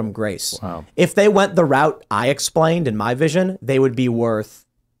fall from grace. Wow. If they went the route I explained in my vision, they would be worth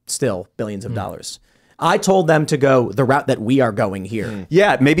still billions of dollars. I told them to go the route that we are going here.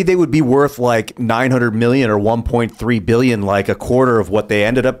 Yeah, maybe they would be worth like 900 million or 1.3 billion, like a quarter of what they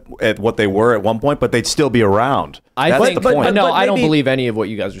ended up at, what they were at one point, but they'd still be around. I That's think, the point. no, I don't believe any of what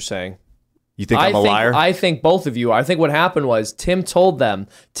you guys are saying. You think I'm a liar? I think both of you are. I think what happened was Tim told them,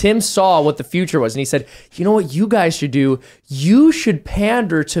 Tim saw what the future was, and he said, you know what you guys should do? You should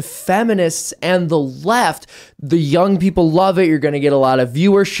pander to feminists and the left. The young people love it. You're going to get a lot of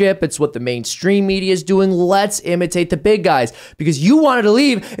viewership. It's what the mainstream media is doing. Let's imitate the big guys, because you wanted to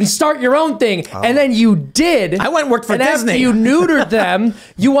leave and start your own thing. And then you did. I went and worked for and Disney. After you neutered them,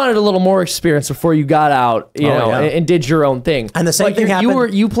 you wanted a little more experience before you got out, and did your own thing. And the same thing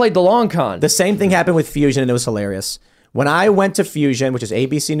happened. You played the long con. The same thing happened with Fusion, and it was hilarious. When I went to Fusion, which is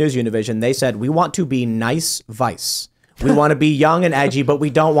ABC News Univision, they said, we want to be nice Vice. We want to be young and edgy, but we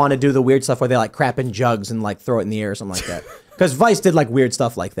don't want to do the weird stuff where they like crap in jugs and like throw it in the air or something like that. Because Vice did like weird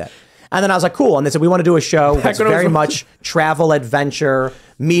stuff like that. And then I was like, cool. And they said, we want to do a show that's very much travel adventure,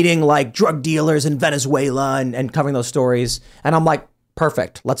 meeting like drug dealers in Venezuela and covering those stories. And I'm like,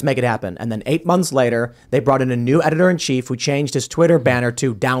 perfect. Let's make it happen. And then 8 months later, they brought in a new editor-in-chief who changed his Twitter banner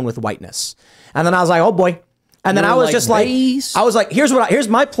to "Down with Whiteness." And then I was like, oh boy. And then I was just like, here's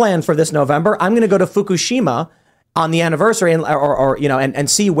my plan for this November. I'm going to go to Fukushima on the anniversary and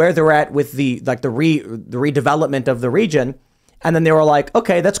see where they're at with the redevelopment of the region. And then they were like,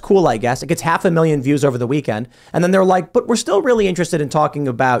 okay, that's cool, I guess. It gets 500,000 views over the weekend. And then they're like, but we're still really interested in talking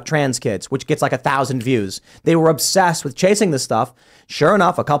about trans kids, which gets like 1,000 views. They were obsessed with chasing this stuff. Sure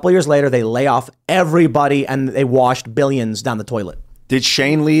enough, a couple years later, they lay off everybody and they washed billions down the toilet. Did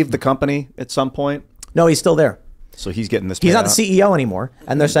Shane leave the company at some point? No, he's still there. So he's getting this. He's not payout. the CEO anymore.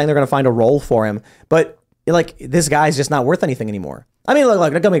 And they're saying they're going to find a role for him. But like, this guy's just not worth anything anymore. I mean,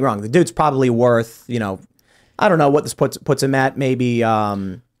 look, don't get me wrong. The dude's probably worth, I don't know what this puts him at. Maybe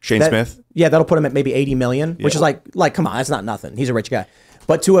Shane Smith. Yeah, that'll put him at maybe 80 million, which is like, come on, that's not nothing. He's a rich guy.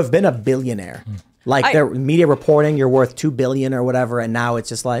 But to have been a billionaire, their media reporting, you're worth 2 billion or whatever, and now it's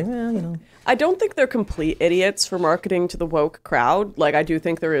just like, I don't think they're complete idiots for marketing to the woke crowd. Like, I do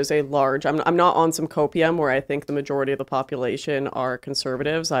think there is a large. I'm not on some copium where I think the majority of the population are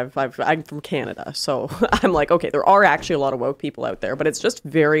conservatives. I'm from Canada, so I'm like, okay, there are actually a lot of woke people out there, but it's just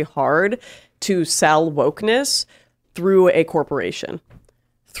very hard to sell wokeness through a corporation,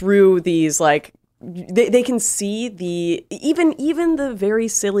 through these like. They can see the even the very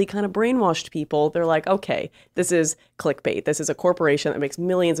silly kind of brainwashed people. They're like, okay, this is clickbait. This is a corporation that makes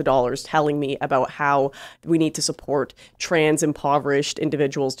millions of dollars telling me about how we need to support trans impoverished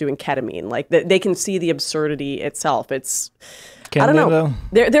individuals doing ketamine. Like they can see the absurdity itself. I don't know.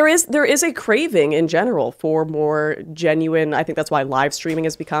 There is a craving in general for more genuine. I think that's why live streaming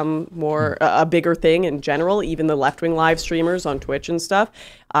has become more a bigger thing in general. Even the left-wing live streamers on Twitch and stuff.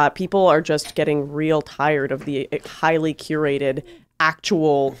 People are just getting real tired of the highly curated,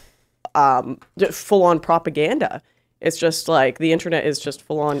 actual, full-on propaganda. It's just like the internet is just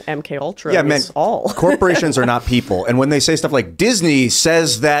full-on MK Ultra. Yeah, man. All Corporations are not people, and when they say stuff like Disney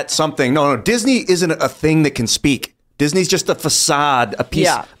says that something, no, Disney isn't a thing that can speak. Disney's just a facade, a piece,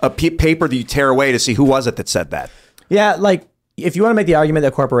 paper that you tear away to see who was it that said that. Yeah, like if you want to make the argument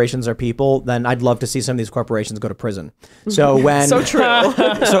that corporations are people, then I'd love to see some of these corporations go to prison. So when so true.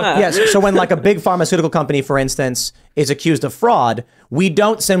 So when like a big pharmaceutical company, for instance, is accused of fraud, we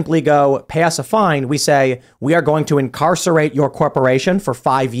don't simply go pay us a fine. We say we are going to incarcerate your corporation for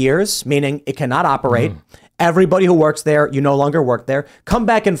 5 years, meaning it cannot operate. Everybody who works there, you no longer work there. Come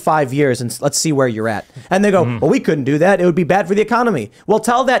back in 5 years and let's see where you're at. And they go, well, we couldn't do that. It would be bad for the economy. Well,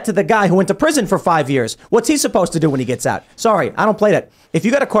 tell that to the guy who went to prison for 5 years. What's he supposed to do when he gets out? Sorry, I don't play that. If you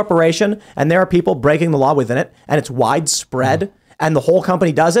got a corporation and there are people breaking the law within it and it's widespread and the whole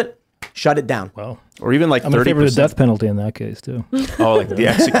company does it, shut it down. Well, or even like I'm in 30%. favor of the death penalty in that case too. Oh, like the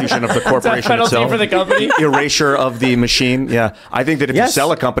execution of the corporation penalty itself. for the company. Erasure of the machine. Yeah. I think that if you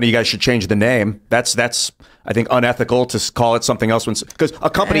sell a company, you guys should change the name. That's I think unethical to call it something else because a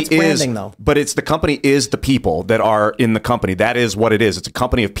company it's branding, though. But it's the company is the people that are in the company. That is what it is. It's a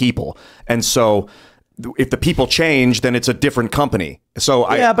company of people. And so if the people change, then it's a different company. So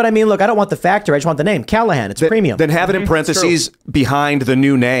but I mean, look, I don't want the factory. I just want the name Callahan. It's premium. Then have it in parentheses behind the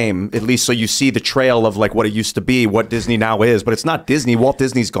new name, at least so you see the trail of like what it used to be, what Disney now is. But it's not Disney. Walt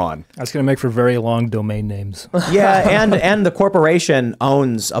Disney's gone. That's going to make for very long domain names. Yeah, and the corporation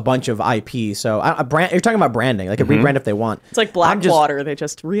owns a bunch of IP. So you're talking about branding. They can rebrand if they want. It's like Blackwater. They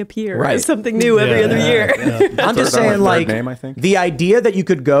just reappear as something new every other year. I'm just saying, like, name, I think. The idea that you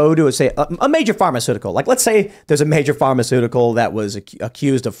could go to, say, a major pharmaceutical. Like, let's say there's a major pharmaceutical that was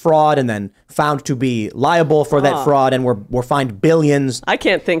accused of fraud and then found to be liable for that fraud and were fined billions. I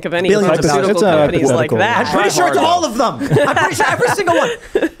can't think of any Billions of pharmaceutical dollars. companies like that. I'm pretty sure it's all of them. I'm pretty sure every single one.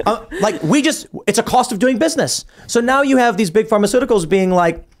 It's a cost of doing business. So now you have these big pharmaceuticals being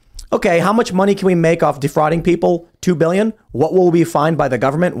like, okay, how much money can we make off defrauding people? $2 billion. What will we be fined by the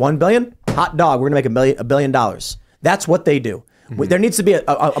government? $1 billion. Hot dog. We're gonna make $1 billion. That's what they do. There needs to be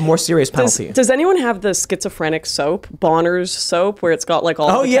a more serious penalty. Does anyone have the schizophrenic soap, Bonner's soap, where it's got like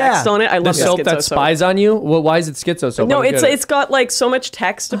all the text on it? I love the soap that spies on you. Well, why is it schizo soap? No, it's got like so much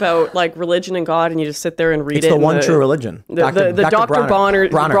text about like religion and God, and you just sit there and read it's it. It's the one true religion. The Dr.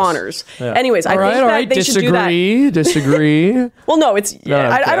 Bronner's. Yeah. Anyways, I think that they should do that. Disagree. Well, no, it's.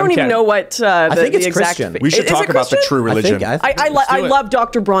 I don't even know what. I think it's exact. Christian. We should talk about the true religion. I love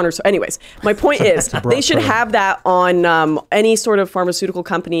Dr. Bronner. So, anyways, my point is they should have that on any sort of pharmaceutical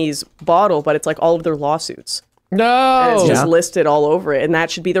company's bottle, but it's like all of their lawsuits. No, and it's just listed all over it, and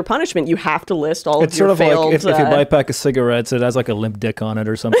that should be their punishment. You have to list all of your failed. It's sort of like if you buy a pack of cigarettes, it has like a limp dick on it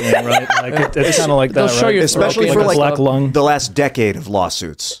or something, right? Like it's kind of like that, show right? you especially like for a like black lung. the last decade of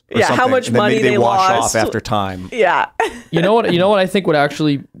lawsuits. Or how something. much And then money they wash lost off after time. Yeah. You know what I think would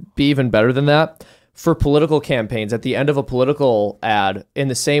actually be even better than that? For political campaigns, at the end of a political ad, in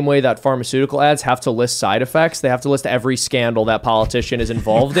the same way that pharmaceutical ads have to list side effects, they have to list every scandal that politician is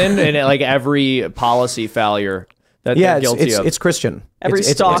involved in and like every policy failure that they're guilty of. It's Christian. Every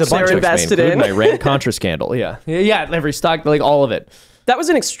stock they're invested in. My Iran-Contra scandal, yeah, every stock, like all of it. That was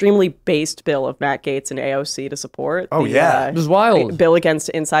an extremely based bill of Matt Gaetz and AOC to support. It was wild. Bill against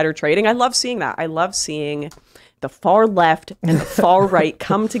insider trading. I love seeing that. I love seeing the far left and the far right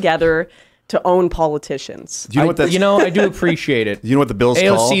come together to own politicians. Do you know what that's? I do appreciate it. You know what the bill's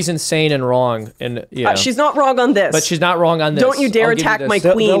called? AOC's insane and wrong, and she's not wrong on this. But she's not wrong on this. Don't you dare attack my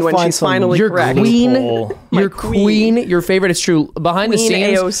queen when she's finally correct. Your queen, your favorite is true. Behind Queen the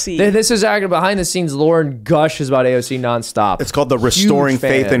scenes, AOC. This is actually behind the scenes. Lauren gushes about AOC nonstop. It's called the Restoring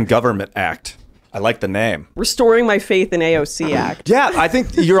Faith in Government Act. I like the name. Restoring My Faith in AOC Act. Yeah, I think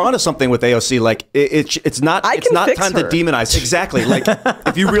you're onto something with AOC. Like it's not time to demonize. Exactly. Like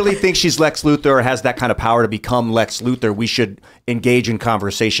if you really think she's Lex Luthor or has that kind of power to become Lex Luthor, we should engage in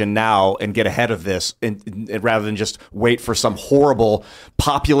conversation now and get ahead of this, and rather than just wait for some horrible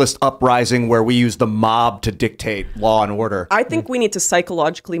populist uprising where we use the mob to dictate law and order. I think we need to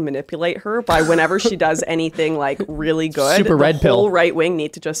psychologically manipulate her by whenever she does anything like really good. Super red pill. The whole right wing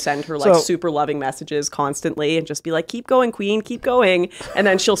need to just send her like super loving messages constantly and just be like, keep going, queen, keep going. And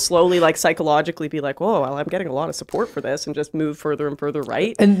then she'll slowly like psychologically be like, whoa, well, I'm getting a lot of support for this, and just move further and further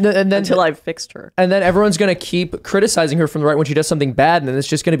right and then, until I've fixed her. And then everyone's going to keep criticizing her from the right when she does something bad, and then it's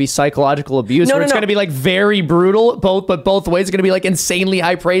just going to be psychological abuse where it's going to be like very brutal, both ways. It's going to be like insanely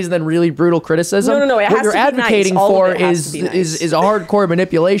high praise and then really brutal criticism. No. What you're advocating for is hardcore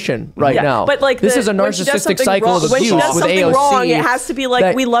manipulation now. But like this is a narcissistic cycle of abuse when she does with something AOC. Wrong, it has to be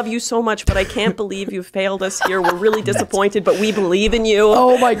like, we love you so much, but I can't believe you failed us here. We're really disappointed, but we believe in you.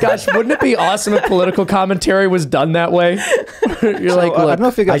 Oh my gosh, wouldn't it be awesome if political commentary was done that way? You're like, look, I don't know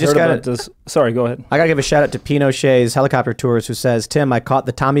if you guys heard about this. Sorry, go ahead. I gotta give a shout out to Pinochet's Helicopter Tours, who says, Tim, I caught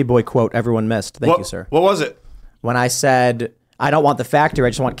the Tommy Boy quote everyone missed. Thank you, sir. What was it? When I said, I don't want the factory, I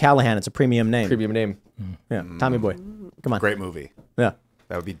just want Callahan. It's a premium name. Premium name. Yeah, Tommy Boy. Come on. Great movie. Yeah.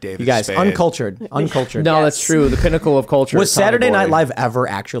 That would be David You guys, Spade. uncultured. No, that's true. The pinnacle of culture. Was Saturday Night Live ever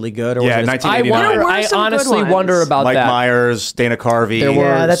actually good? Or Yeah, was it 1989. I honestly wonder about Mike that. Myers, Dana Carvey. There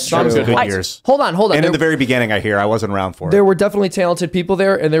were that's some true. good years. Hold on. And in the very beginning, I wasn't around for it. There were definitely talented people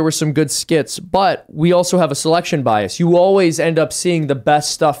there, and there were some good skits, but we also have a selection bias. You always end up seeing the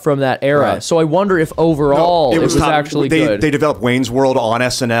best stuff from that era. Right. So I wonder if overall it was actually good. They developed Wayne's World on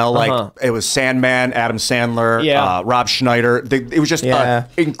SNL. Like it was Sandman, Adam Sandler, Rob Schneider. It was just an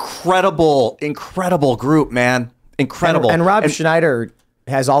incredible group, man. incredible. And Rob Schneider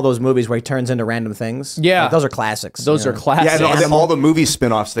has all those movies where he turns into random things. Yeah. Like, those are classics. Those are classics. Yeah, all the movie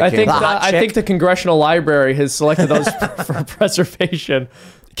spin-offs that I came think out. I think the Congressional Library has selected those for preservation.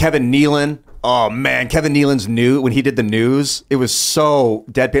 Kevin Nealon. Oh man, Kevin Nealon's new when he did the news, it was so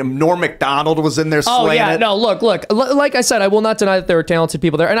deadpan. Norm Macdonald was in there slaying it. No, look. Like I said, I will not deny that there were talented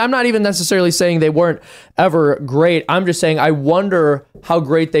people there, and I'm not even necessarily saying they weren't ever great. I'm just saying I wonder how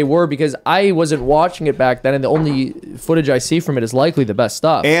great they were because I wasn't watching it back then, and the only footage I see from it is likely the best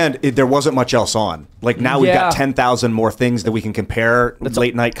stuff. And there wasn't much else on. Like now we've got 10,000 more things that we can compare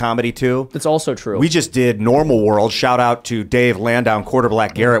late night comedy to. That's also true. We just did Normal World. Shout out to Dave Landau and Quarter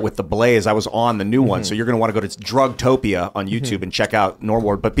Black Garrett with The Blaze. I was on the new one, so you're going to want to go to Drugtopia on YouTube and check out Normal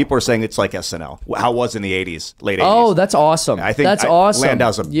World. But people are saying it's like SNL. How it was in the 80s, late 80s. Oh, that's awesome. I think that's awesome.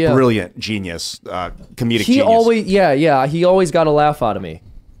 Landau's a brilliant genius, comedic he genius. He always got a laugh out of me.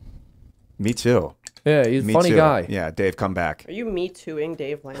 Me too. Yeah, he's a funny too. guy. Yeah, Dave, come back. Are you Me Tooing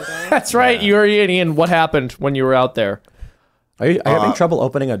Dave Landau? That's right. You were Ian. What happened when you were out there? Are you having trouble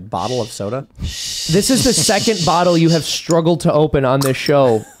opening a bottle of soda? This is the second bottle you have struggled to open on this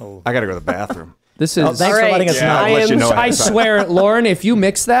show. I got to go to the bathroom. This is. Thanks for letting us know. I swear, Lauren, if you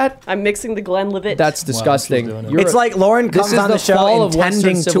mix that, I'm mixing the Glenlivet. that's disgusting. It's like Lauren comes is on the the show fall of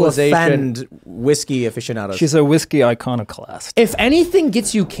intending Western to civilization. offend whiskey aficionados. She's a whiskey iconoclast. If anything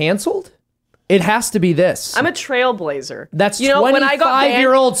gets you canceled, it has to be this. I'm a trailblazer. That's when I got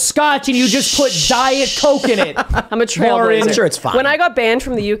 25-year-old Scotch and you just put Diet Coke in it. I'm a trailblazer. I'm sure it's fine. When I got banned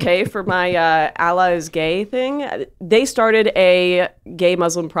from the UK for my Allah is gay thing, they started a gay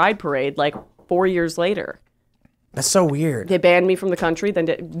Muslim pride parade like 4 years later. That's so weird. They banned me from the country. Then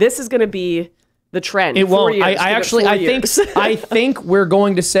this is going to be the trend. It 4 won't. years. I think we're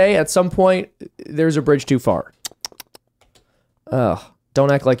going to say at some point there's a bridge too far. Ugh. Don't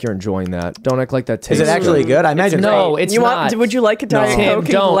act like you're enjoying that. Don't act like that tastes Is it actually good? I imagine No, great. it's not. Would you like a Diet Tim, Coke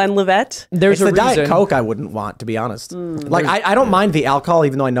and don't. Glenlivet? It's There's the a reason. Diet Coke I wouldn't want, to be honest. Like, I don't mind the alcohol,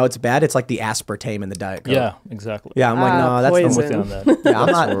 even though I know it's bad. It's like the aspartame in the Diet Coke. Yeah, exactly. Yeah, I'm like, no, that's poison. I'm with you on that. Yeah,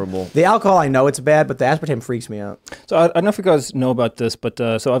 I'm not. horrible. The alcohol, I know it's bad, but the aspartame freaks me out. So I don't know if you guys know about this, but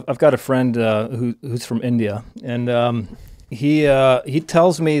so I've got a friend who's from India, and he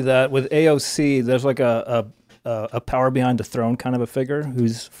tells me that with AOC, there's like a power behind the throne kind of a figure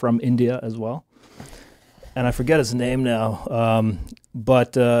who's from India as well, and I forget his name now.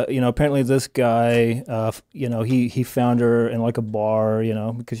 But apparently this guy, he found her in like a bar,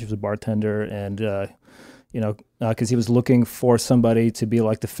 because she was a bartender, and because he was looking for somebody to be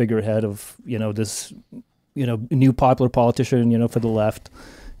like the figurehead of this new popular politician, for the left.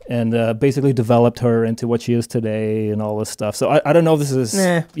 And basically developed her into what she is today and all this stuff. So I don't know if this is,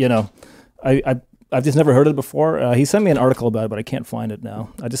 I've just never heard of it before. He sent me an article about it, but I can't find it now.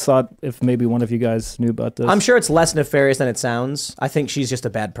 I just thought if maybe one of you guys knew about this. I'm sure it's less nefarious than it sounds. I think she's just a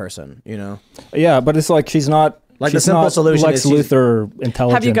bad person, Yeah, but it's like she's not. Like she's the simple not solution Lex is Luthor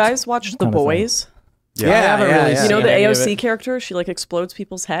intelligent. Have you guys watched The kind of thing. Boys? Yeah. You know seen the any of AOC it. character? She like explodes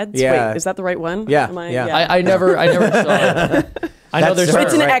people's heads. Yeah. Wait, is that the right one? Yeah, Am yeah. I never saw it. I know there's.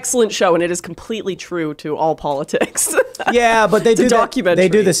 It's an excellent show, and it is completely true to all politics. Yeah, but they It's a do documentary. They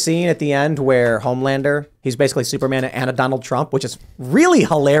do the scene at the end where Homelander, he's basically Superman and a Donald Trump, which is really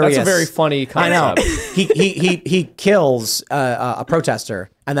hilarious. That's a very funny I know. concept. he kills a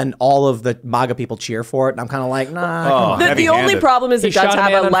protester, and then all of the MAGA people cheer for it, and I'm kind of like, nah. come on. The only problem is He it does shot a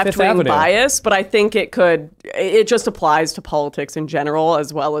have man a on Fifth left-wing Avenue. bias, but I think it just applies to politics in general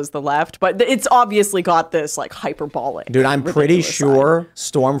as well as the left. But it's obviously got this like hyperbolic. Dude, I'm pretty ridiculous sure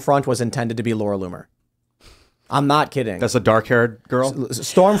Stormfront was intended to be Laura Loomer. I'm not kidding. That's a dark-haired girl?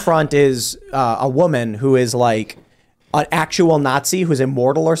 Stormfront is a woman who is like an actual Nazi who's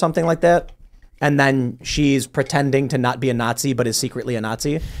immortal or something like that. And then she's pretending to not be a Nazi, but is secretly a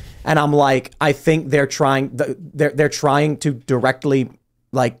Nazi. And I'm like, I think they're trying to directly,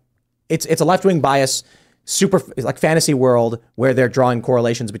 like, it's a left-wing bias, super like fantasy world where they're drawing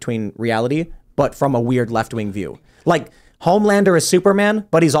correlations between reality, but from a weird left-wing view. Like, Homelander is Superman,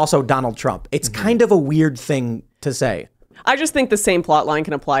 but he's also Donald Trump. It's kind of a weird thing to say. I just think the same plot line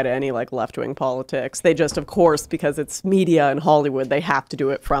can apply to any like left-wing politics. They just, of course, because it's media and Hollywood, they have to do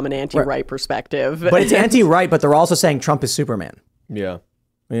it from an anti-right perspective. But it's anti-right, but they're also saying Trump is Superman. Yeah.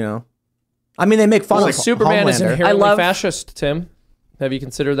 I mean, they make fun of Superman is Homelander. inherently fascist, Tim. Have you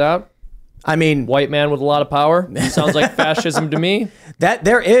considered that? I mean, White man with a lot of power? Sounds like fascism to me. that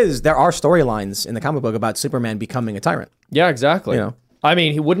there are storylines in the comic book about Superman becoming a tyrant. Yeah, exactly. You know. I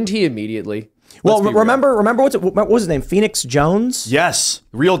mean, wouldn't he immediately? Well, Let's be real. remember what was his name? Phoenix Jones? Yes.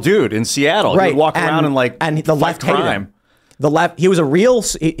 Real dude in Seattle. Right. He would walk around and the fight left hated him. crime. The left, he was a real,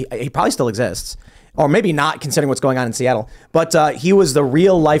 he probably still exists. or maybe not considering what's going on in Seattle, but he was the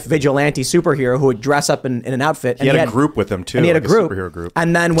real life vigilante superhero who would dress up in an outfit. He had a group with him too. And he had like a group. superhero group.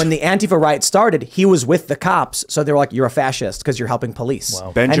 And then when the Antifa riot started, he was with the cops. So they were like, "You're a fascist because you're helping police."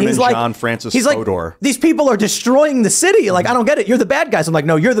 Wow. Benjamin and he's like, John Francis he's like, Fodor. "These people are destroying the city. Like, I don't get it. You're the bad guys." I'm like,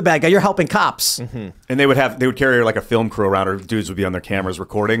 "No, you're the bad guy. You're helping cops." Mm-hmm. And they would carry like a film crew around, or dudes would be on their cameras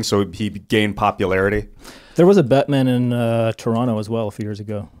recording, so he gained popularity. There was a Batman in Toronto as well a few years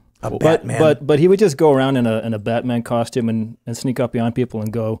ago. Batman. But he would just go around in a Batman costume and sneak up behind people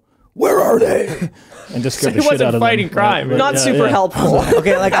and go, "Where are they?" And just scare the shit out of them. fighting crime. Right? Not super helpful.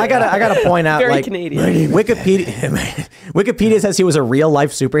 Okay, like I gotta point out, Very like Canadian. Wikipedia says he was a real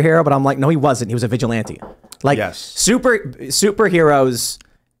life superhero, but I'm like, no, he wasn't. He was a vigilante. Like Yes. superheroes.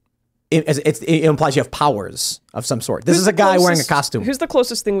 It implies you have powers of some sort. This is a guy wearing a costume. Who's the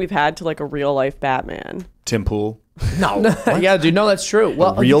closest thing we've had to like a real life Batman? Tim Pool. No, Yeah, dude, no, that's true.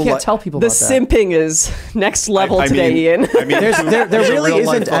 Well, real you can't li- tell people The about that. simping is next level I today, mean, Ian. I mean, there really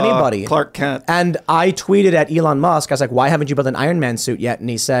isn't anybody. Clark Kent. And I tweeted at Elon Musk. I was like, "Why haven't you built an Iron Man suit yet?" And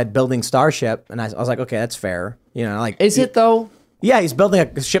he said, "Building Starship." And I was like, "Okay, that's fair." You know, like Is it though? Yeah, he's building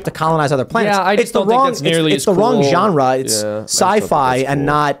a ship to colonize other planets. Yeah, I just don't think that's nearly it's as the wrong cool. genre. It's Yeah, I sci-fi just don't think that's and cool.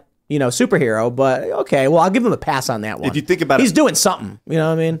 not superhero. But okay, well, I'll give him a pass on that one. If you think about he's it- doing something. You know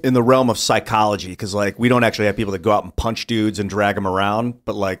what I mean? In the realm of psychology, because like we don't actually have people that go out and punch dudes and drag them around,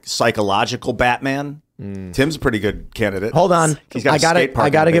 but like psychological Batman, Tim's a pretty good candidate. Hold on, He's got I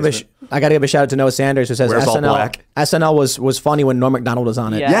gotta give a shout out to Noah Sanders who says Wears all black. SNL was funny when Norm Macdonald was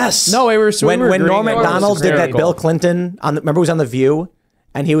on it. Yeah. Yes. No, we were When agreeing Norm that it was Macdonald did that hysterical. Bill Clinton remember he was on The View.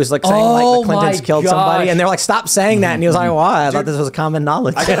 And he was like saying like Oh the Clintons my killed somebody, gosh. and they're like, "Stop saying that." And he was like, "Why? I thought this was common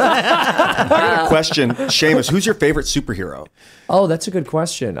knowledge." I got a question, Seamus. Who's your favorite superhero? Oh, that's a good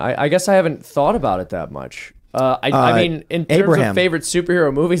question. I guess I haven't thought about it that much. I mean, in terms Abraham. of favorite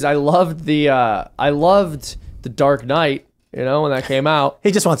superhero movies, I loved the Dark Knight. You know, when that came out.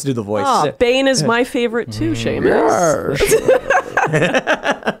 He just wants to do the voice. Oh, Bane is my favorite too, Seamus.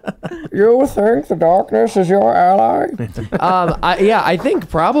 You think the darkness is your ally? I think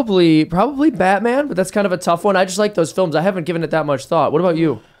probably Batman, but that's kind of a tough one. I just like those films. I haven't given it that much thought. What about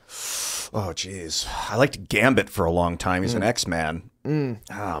you? Oh, geez. I liked Gambit for a long time. He's an X-Man.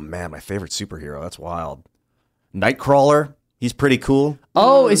 Oh, man, my favorite superhero. That's wild. Nightcrawler. He's pretty cool.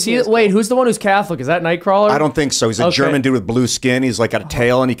 Oh, is he? Wait, who's the one who's Catholic? Is that Nightcrawler? I don't think so. He's a Okay. German dude with blue skin. He's like got a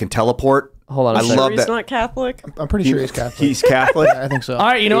tail and he can teleport. Hold on a I second. love He's that. not Catholic. I'm pretty sure he's Catholic. He's Catholic. I think so. All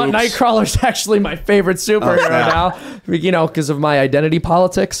right, you know what? Oops. Nightcrawler's actually my favorite superhero snap. now. You know, because of my identity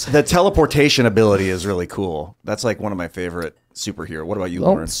politics. The teleportation ability is really cool. That's like one of my favorite superhero. What about you, Oh,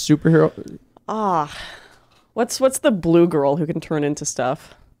 Lauren? superhero. What's the blue girl who can turn into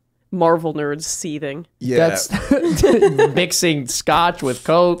stuff? Marvel nerds seething. Yeah, That's mixing scotch with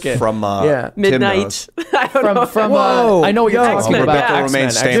Coke and from yeah. Tim Midnight. knows. I don't know. From Whoa, I know what you're yo. talking X-Men, about. Rebecca Romaine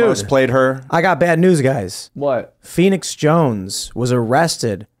X-Men, Stamos played her. I got bad news, guys. What? Phoenix Jones was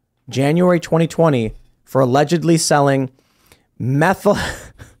arrested January 2020 for allegedly selling methyl.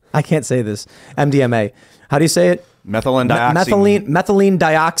 I can't say this. MDMA. How do you say it? Methylene dioxide. Methylene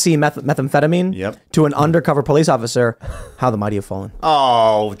methamphetamine. Yep. To an undercover police officer. How the mighty have fallen.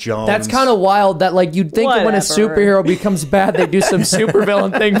 Oh, Jones. That's kind of wild. That like you'd think that when a Whatever. superhero becomes bad, they do some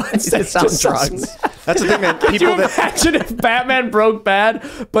supervillain thing, but instead it's just drugs. That's the thing, man. Could you People that imagine if Batman broke bad,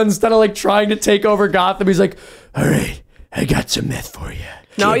 but instead of like trying to take over Gotham, he's like, "All right, I got some meth for you."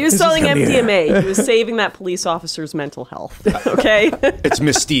 No, he was selling come here. MDMA. He was saving that police officer's mental health. Okay? it's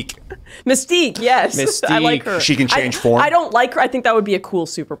Mystique. Mystique, yes. Mystique. I like her. She can change form. I don't like her. I think that would be a cool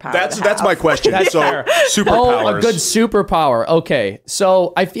superpower. That's my question. That's so fair. superpowers. Oh, a good superpower. Okay,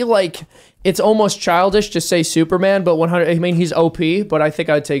 so I feel like it's almost childish to say Superman, but 100. I mean, he's OP, but I think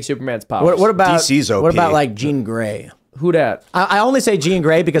I'd take Superman's powers. What about DC's OP. What about like Jean Grey? Who dat? I only say Jean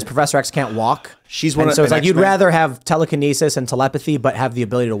Grey because Professor X can't walk. She's one And of so it's an like you'd X-Men. rather have telekinesis and telepathy, but have the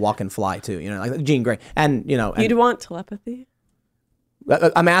ability to walk and fly too. You know, like Jean Grey. And you know, You'd want telepathy?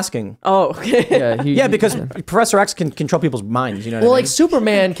 I'm asking. Oh, okay. Yeah, because Professor X can control people's minds. You know. Well, what I like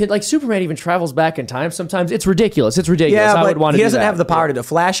Superman Superman even travels back in time sometimes. It's ridiculous. It's ridiculous. yeah, I would but want to he do doesn't that. have the power to. The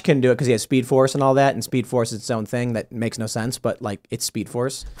Flash can do it because he has Speed Force and all that, and Speed Force is its own thing that makes no sense. But like, it's Speed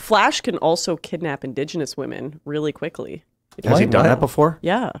Force. Flash can also kidnap indigenous women really quickly. Has he done that before?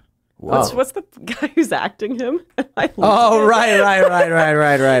 Yeah. What's the guy who's acting him? I love Oh, it.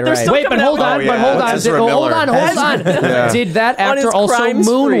 right. still Wait, but coming hold out on, with- but hold that's on, Ezra hold on, Miller. hold on. Did that On his actor also crime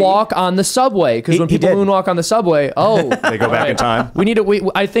spree. moonwalk on the subway? Because when He people did. moonwalk on the subway, They go back in time. we need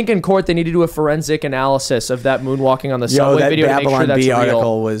to. I think in court they need to do a forensic analysis of that moonwalking on the Yo, subway that video to make Babylon sure that's B real.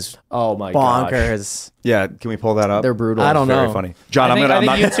 article was Oh my gosh. bonkers. Yeah, can we pull that up? They're brutal. I don't Very know. funny. John, I I'm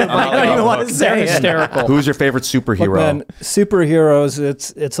think YouTube not might I don't gonna even want look. to They're say it. hysterical. Who's your favorite superhero? Man, superheroes,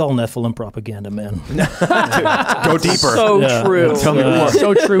 it's all Nephilim propaganda, man. Go deeper. So Yeah, true. it's, Tell me more.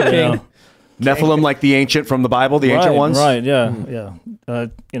 So true, King. Nephilim, like the ancient from the Bible, the ancient ones? Right, yeah.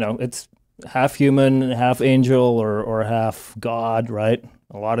 It's half human, half angel, or half God, right?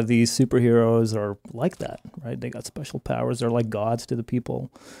 A lot of these superheroes are like that, right? They got special powers. They're like gods to the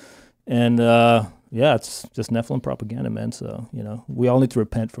people. And, it's just Nephilim propaganda, man. So, we all need to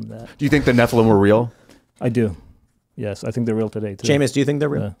repent from that. Do you think the Nephilim were real? I do. Yes, I think they're real today, too. Seamus, do you think they're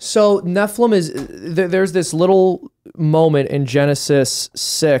real? Yeah. So Nephilim is there's this little moment in Genesis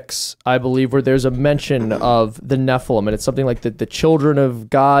 6, I believe, where there's a mention of the Nephilim, and it's something like the children of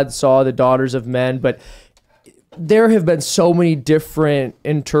God saw the daughters of men, but there have been so many different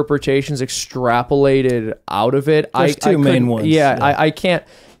interpretations extrapolated out of it. There's two main ones. Yeah, I can't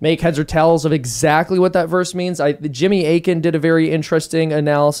make heads or tails of exactly what that verse means. Jimmy Akin did a very interesting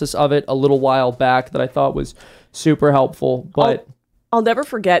analysis of it a little while back that I thought was super helpful, but I'll never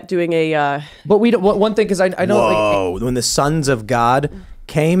forget doing a. but we don't. One thing, because I know. Whoa! When the sons of God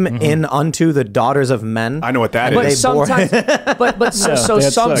came in unto the daughters of men. I know what that But is. sometimes, but so they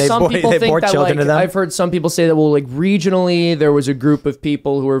had some sex. some people They think bore that, children like, to them? I've heard some people say that, well, like, regionally there was a group of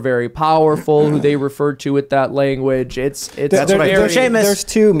people who were very powerful who they referred to with that language. It's That's what I very, heard. Seamus, There's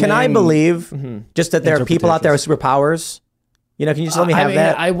two can I main believe just that there are people out there with superpowers? Can you just let me have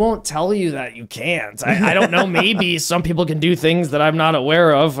that? I won't tell you that you can't. I don't know. Maybe some people can do things that I'm not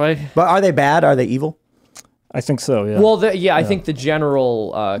aware of. But are they bad? Are they evil? I think so, yeah. Well, I think the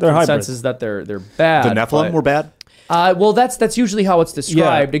general They're consensus hybrids. is that they're bad. The Nephilim were bad? Well, that's usually how it's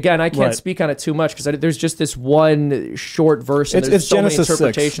described. Yeah, Again, I can't right. speak on it too much because there's just this one short verse, and It's there's so Genesis many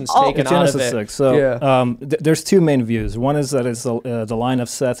interpretations 6. taken out of Genesis it. 6. So yeah. there's two main views. One is that it's the line of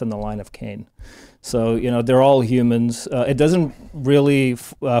Seth and the line of Cain. So they're all humans. It doesn't really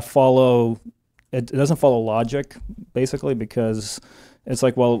follow. It doesn't follow logic, basically, because it's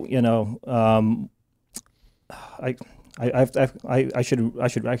like, well, I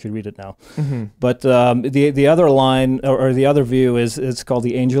should actually read it now. But the other line or the other view is called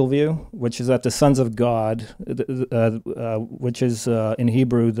the angel view, which is that the sons of God, which is in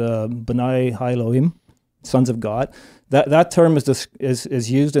Hebrew the B'nai Elohim, sons of God. That term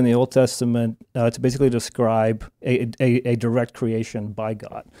is used in the Old Testament to basically describe a direct creation by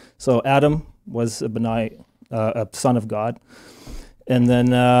God. So Adam was a son of God, and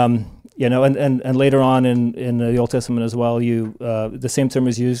then and later on in the Old Testament as well, the same term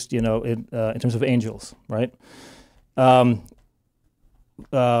is used in terms of angels, right?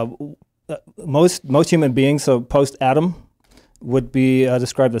 Most human beings, so post Adam, would be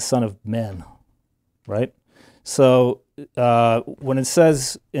described as son of man, right? So when it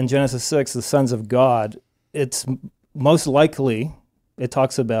says in Genesis 6, the sons of God, it's most likely it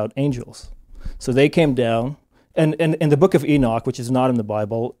talks about angels. So they came down, and in the book of Enoch, which is not in the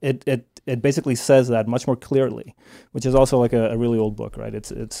Bible, it basically says that much more clearly, which is also like a really old book, right?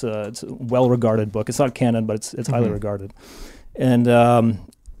 It's a well-regarded book. It's not canon, but it's highly regarded. And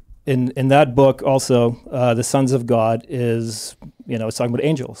in that book also, the sons of God is, it's talking about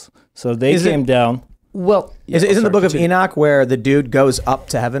angels. So they came down. Well, Isn't the book of Enoch where the dude goes up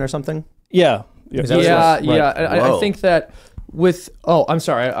to heaven or something? Yeah. Is that what it yeah, was? yeah. Right. I think that with. Oh, I'm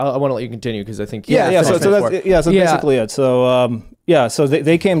sorry. I want to let you continue because I think. So that's basically it. So so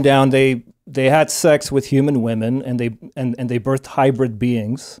they came down. They had sex with human women, and they birthed hybrid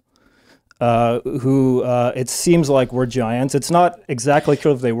beings, who it seems like were giants. It's not exactly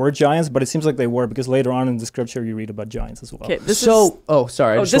clear if they were giants, but it seems like they were because later on in the scripture you read about giants as well. Okay,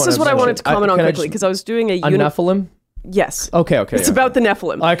 Sorry. this is what I wanted to comment on quickly because I was doing a Nephilim. Yes. Okay. It's about the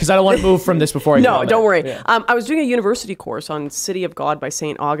Nephilim. Because I don't want to move from this before I No, get don't worry. Yeah. I was doing a university course on City of God by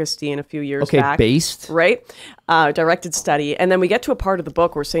St. Augustine a few years back. Based? Right? Directed study. And then we get to a part of the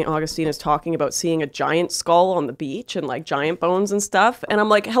book where St. Augustine is talking about seeing a giant skull on the beach and like giant bones and stuff. And I'm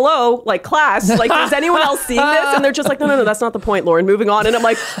like, hello, like class, like is anyone else seeing this? And they're just like, no, that's not the point, Lauren. Moving on. And I'm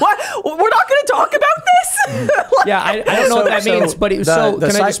like, what? We're not going to talk about this? Yeah, I don't know what that means, but can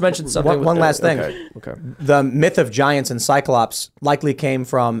I just mention something? One last thing. Okay. The myth of giants and Cyclops likely came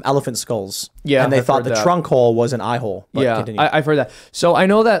from elephant skulls. Yeah, and they I've thought heard the that. trunk hole was an eye hole. But Yeah, continue. I've heard that. So I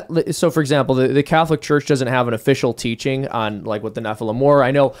know that. So for example, the Catholic Church doesn't have an official teaching on like what the Nephilim were.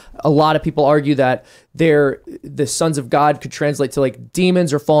 I know a lot of people argue that the sons of God could translate to like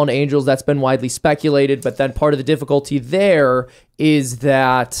demons or fallen angels. That's been widely speculated. But then part of the difficulty there is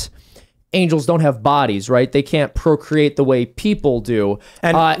that angels don't have bodies, right? They can't procreate the way people do.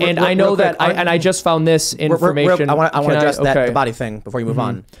 And I know that, I just found this information. I want to address the body thing before you move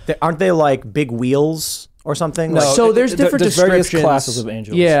on. Aren't they like big wheels or something? No, so there's different descriptions. Various classes of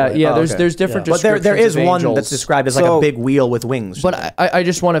angels. Yeah, right? yeah. There's different descriptions. But there is of one angels. that's described as like a big wheel with wings. But I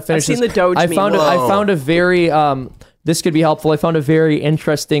just want to finish. I've seen the Doge I meme. found a very this could be helpful. I found a very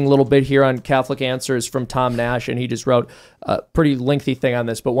interesting little bit here on Catholic Answers from Tom Nash, and he just wrote a pretty lengthy thing on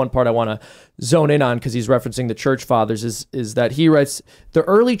this, but one part I want to zone in on because he's referencing the church fathers is that he writes, the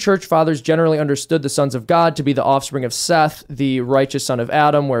early church fathers generally understood the sons of God to be the offspring of Seth, the righteous son of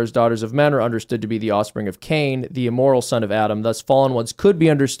Adam, whereas daughters of men are understood to be the offspring of Cain, the immoral son of Adam. Thus, fallen ones could be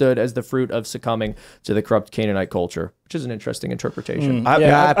understood as the fruit of succumbing to the corrupt Canaanite culture, which is an interesting interpretation. I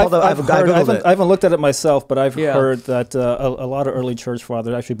haven't looked at it myself, but I've heard that a lot of early church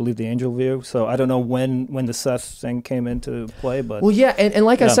fathers actually believe the angel view. So I don't know when the Seth thing came into play, but well, yeah, and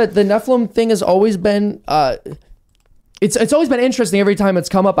like I said, the Nephilim thing has always been it's always been interesting every time it's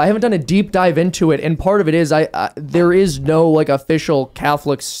come up. I haven't done a deep dive into it, and part of it is there is no like official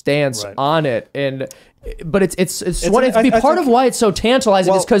Catholic stance on it, but it's part of why it's so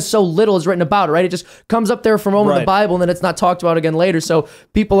tantalizing is because so little is written about it, right? It just comes up there for a moment in the Bible, and then it's not talked about again later. So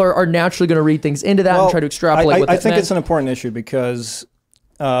people are naturally going to read things into that and try to extrapolate what that I think meant. it's an important issue because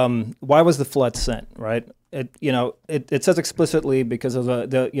why was the flood sent, right? It says explicitly because of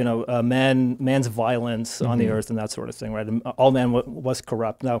man's violence on the earth and that sort of thing, right? And all man was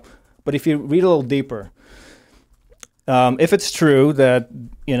corrupt. Now, but if you read a little deeper, if it's true that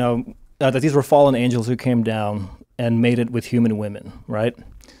that these were fallen angels who came down and mated with human women, right?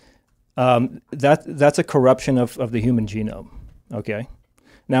 That's a corruption of the human genome. Okay.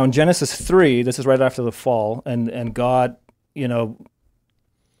 Now in Genesis 3, this is right after the fall, and God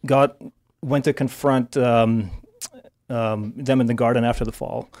went to confront them in the garden after the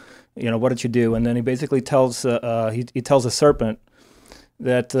fall. What did you do? And then he basically tells he tells the serpent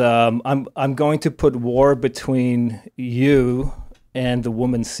that I'm going to put war between you and the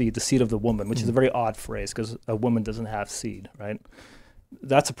woman's seed, the seed of the woman, which is a very odd phrase because a woman doesn't have seed, right?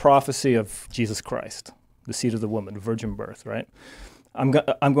 That's a prophecy of Jesus Christ, the seed of the woman, virgin birth, right? I'm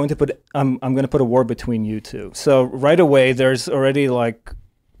going to put a war between you two. So right away, there's already like.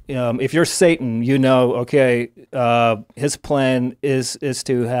 If you're Satan, okay, his plan is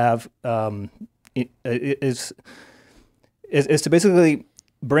to have is to basically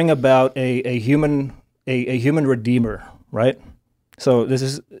bring about a human redeemer, right? So this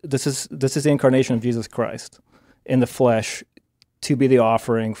is the incarnation of Jesus Christ in the flesh to be the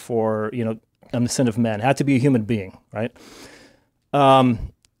offering for the sin of man. It had to be a human being, right?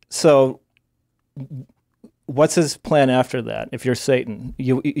 So. What's his plan after that? If you're Satan,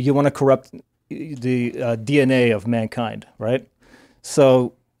 you want to corrupt the DNA of mankind, right?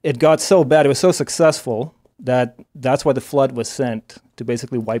 So it got so bad, it was so successful that's why the flood was sent to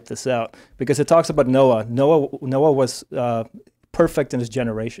basically wipe this out. Because it talks about Noah. Noah was perfect in his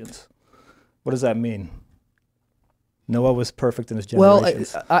generations. What does that mean? Noah was perfect in his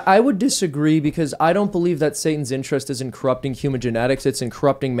generations. Well, I would disagree because I don't believe that Satan's interest is in corrupting human genetics. It's in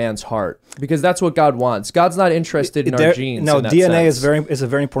corrupting man's heart because that's what God wants. God's not interested in our genes. No, in that DNA sense. is a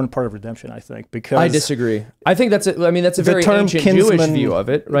very important part of redemption, I think. Because I disagree. I think that's a very ancient Jewish view of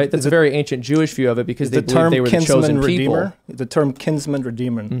it, right? That's a very ancient Jewish view of it because they believe they were the chosen people. The term kinsman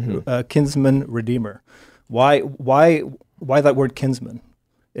redeemer, kinsman redeemer. Why that word kinsman?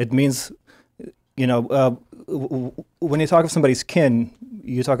 It means, when you talk of somebody's kin,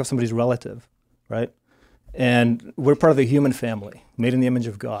 you talk of somebody's relative, right? And we're part of the human family, made in the image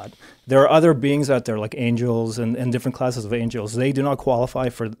of God. There are other beings out there like angels and different classes of angels. They do not qualify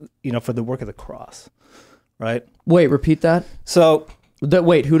for the work of the cross, right? Wait, repeat that. So.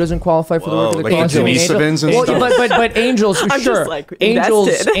 Who doesn't qualify for the work of the like cross? Denisovans and stuff? But angels, I'm sure. just like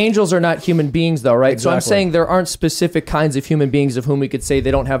Angels are not human beings, though, right? Exactly. So I'm saying there aren't specific kinds of human beings of whom we could say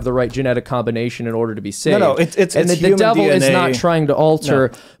they don't have the right genetic combination in order to be saved. No, it's the devil DNA. is not trying to alter.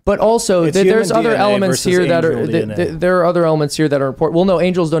 No. But also, there's other DNA elements here that are. DNA. There are other elements here that are important. Well, no,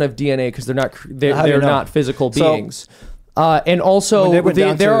 angels don't have DNA because they're not. They're not physical beings. And also,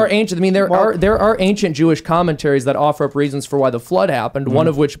 there are ancient Jewish commentaries that offer up reasons for why the flood happened. One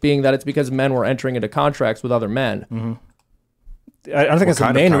of which being that it's because men were entering into contracts with other men. I don't think it's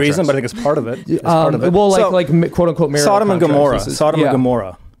the main reason, but I think it's part of it. Like quote unquote marital Sodom and Gomorrah. contracts. Sodom and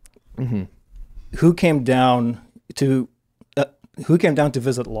Gomorrah. Who came down to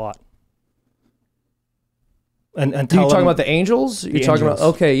visit Lot? And Are you talking about the angels? You're talking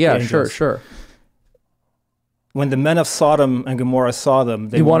about sure. When the men of Sodom and Gomorrah saw them,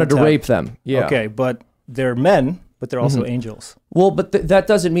 they wanted to rape them. Yeah. Okay, but they're men, but they're also angels. Well, but that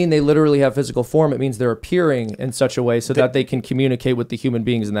doesn't mean they literally have physical form. It means they're appearing in such a way so that they can communicate with the human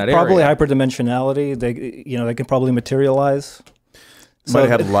beings in that area. Probably hyperdimensionality. They can probably materialize. Might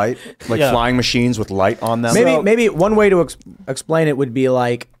have light, like flying machines with light on them. Maybe one way to explain it would be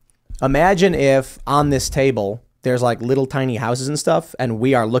like, imagine if on this table there's like little tiny houses and stuff, and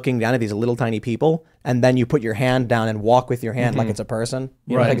we are looking down at these little tiny people, and then you put your hand down and walk with your hand like it's a person.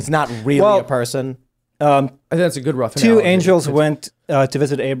 You know, like it's not really a person. I think that's a good rough Two analogy. angels went to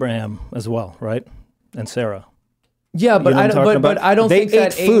visit Abraham as well, right? And Sarah. Yeah, but I don't think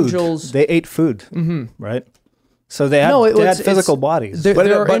that angels... They ate food, right? So they had physical bodies.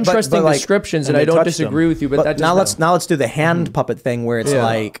 There are interesting descriptions, and I don't disagree with you. But now let's do the hand puppet thing, where it's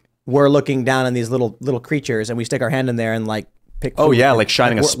like we're looking down on these little creatures, and we stick our hand in there and like pick. Oh food. yeah, like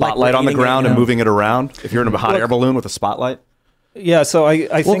shining a spotlight on the ground and moving it around. If you're in a hot air balloon with a spotlight. Yeah, so I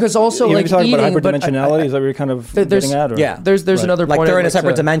think because also you're like talking eating, about hyperdimensionality. Is that what you're kind of getting at? Or? Yeah, there's another point. Like they're in a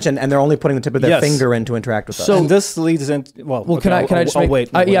separate dimension, and they're only putting the tip of their finger in to interact with us. So this leads into can I just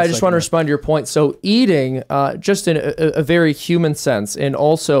wait? I just want to respond to your point. So eating, just in a very human sense, and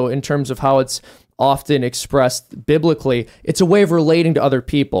also in terms of how it's often expressed biblically, it's a way of relating to other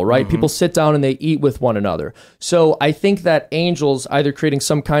people, right? People sit down and they eat with one another. So I think that angels either creating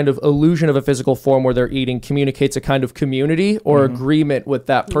some kind of illusion of a physical form where they're eating communicates a kind of community or agreement with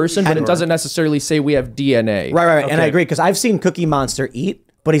that person, but it doesn't necessarily say we have DNA. Right. Okay. And I agree, because I've seen Cookie Monster eat,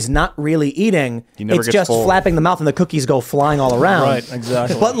 but he's not really eating. It's just flapping the mouth and the cookies go flying all around. Right,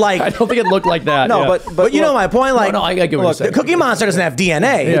 exactly. But like, I don't think it looked like that. No, but you know my point. Like, I get what you're saying. The Cookie Monster doesn't have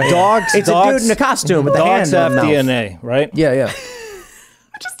DNA. Dogs, it's a dude in a costume with the hand dogs have in the mouth. DNA, right? Yeah.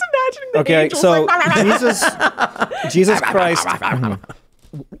 Just imagining the angels so Jesus Christ,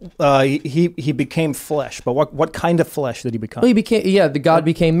 he became flesh. But what kind of flesh did he become? Well, he became the God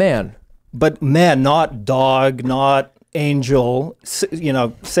became man. But man, not dog, not angel. Say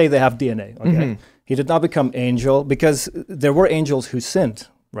they have DNA. Okay, he did not become angel because there were angels who sinned,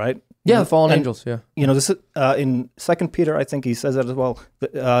 right? Yeah, the fallen angels. Yeah, this is in 2 Peter. I think he says that as well.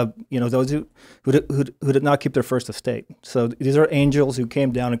 Those who did not keep their first estate. So these are angels who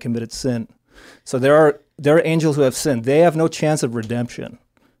came down and committed sin. So there are angels who have sinned. They have no chance of redemption.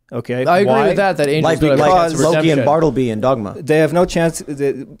 Okay, I agree with that. That angels like Loki and Bartleby in Dogma. They have no chance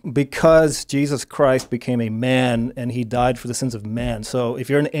because Jesus Christ became a man and he died for the sins of man. So if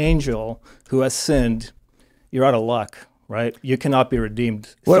you're an angel who has sinned, you're out of luck. Right, you cannot be redeemed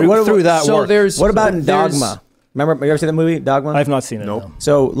through that work. What about in Dogma? Remember, you ever seen the movie Dogma? I've not seen it. Nope. No.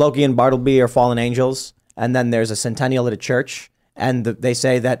 So Loki and Bartleby are fallen angels, and then there's a centennial at a church, and they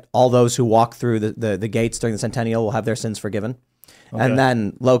say that all those who walk through the gates during the centennial will have their sins forgiven. Okay. And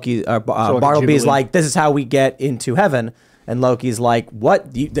then Bartleby's like, "This is how we get into heaven." And Loki's like,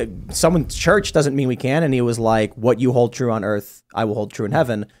 "What? Someone's church doesn't mean we can." And he was like, "What you hold true on earth, I will hold true in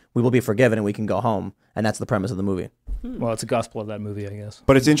heaven. We will be forgiven, and we can go home." And that's the premise of the movie. Well, it's a gospel of that movie, I guess.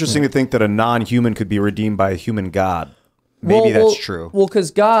 But it's interesting to think that a non-human could be redeemed by a human God. Maybe that's true. Well,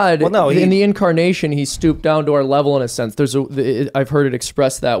 because God, in the incarnation, he stooped down to our level in a sense. I've heard it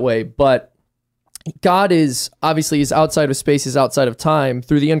expressed that way, but God is outside of space, he's outside of time.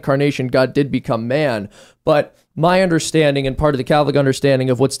 Through the incarnation, God did become man. But my understanding and part of the Catholic understanding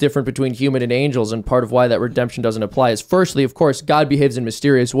of what's different between human and angels and part of why that redemption doesn't apply is, firstly, of course, God behaves in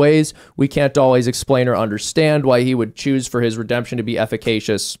mysterious ways. We can't always explain or understand why he would choose for his redemption to be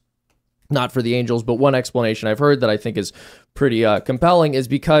efficacious, not for the angels. But one explanation I've heard that I think is pretty compelling is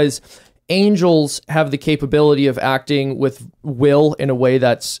because angels have the capability of acting with will in a way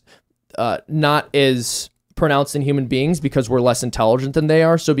that's not as pronounced in human beings because we're less intelligent than they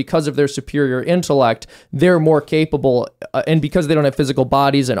are. So because of their superior intellect, they're more capable, and because they don't have physical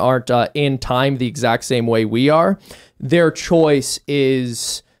bodies and aren't in time the exact same way we are, their choice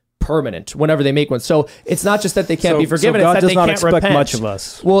is permanent whenever they make one. So it's not just that they can't be forgiven, God it's that they does not can't expect repent. much of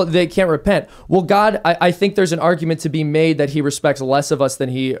us. Well, they can't repent. Well, God, I think there's an argument to be made that he respects less of us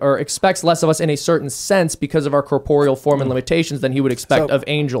or expects less of us in a certain sense because of our corporeal form and limitations than he would expect of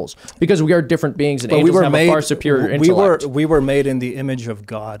angels, because we are different beings and angels have a far superior intellect. We were made in the image of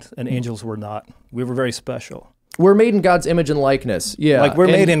God and angels were not. We were very special. We're made in God's image and likeness. Yeah. Like we're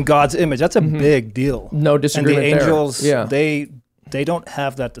made in God's image. That's a big deal. No disagreement and the there. angels, they don't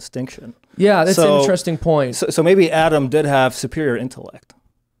have that distinction. Yeah, that's an interesting point. So maybe Adam did have superior intellect.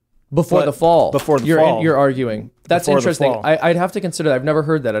 Before the fall. Before the fall. You're arguing. That's Before interesting. the fall. I'd have to consider that. I've never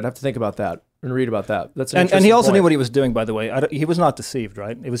heard that. I'd have to think about that. and read about that. That's and he also knew what he was doing, by the way. He was not deceived,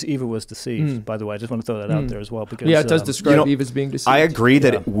 right? It was Eve who was deceived, by the way. I just want to throw that out there as well. Because, it does describe Eve as being deceived. I agree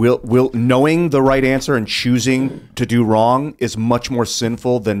that it will knowing the right answer and choosing to do wrong is much more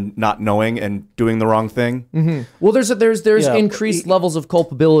sinful than not knowing and doing the wrong thing. Well, there's increased levels of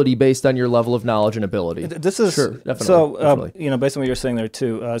culpability based on your level of knowledge and ability. This is sure, definitely. So definitely. Based on what you're saying there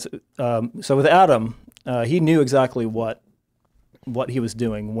too. So with Adam, he knew exactly what he was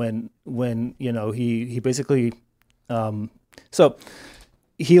doing when he basically so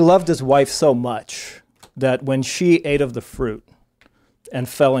he loved his wife so much that when she ate of the fruit and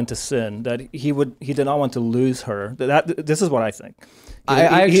fell into sin, that he did not want to lose her. This is what I think. I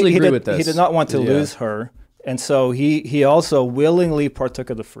actually agree with this. He did not want to lose her, and so he also willingly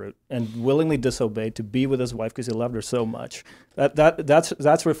partook of the fruit and willingly disobeyed to be with his wife because he loved her so much. That's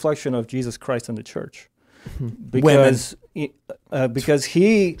a reflection of Jesus Christ and the church. Because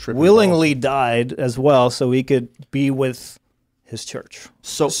he willingly died as well, so he could be with his church.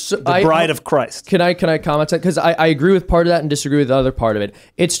 So the bride of Christ. Can I comment? Because I agree with part of that and disagree with the other part of it.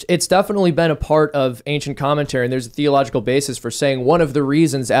 It's definitely been a part of ancient commentary, and there's a theological basis for saying one of the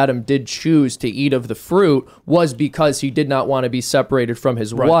reasons Adam did choose to eat of the fruit was because he did not want to be separated from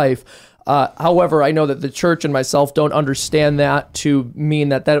his wife. However, I know that the church and myself don't understand that to mean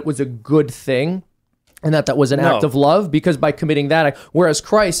that it was a good thing. And that was an act of love, because by committing that, whereas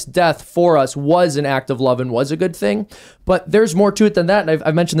Christ's death for us was an act of love and was a good thing, but there's more to it than that. And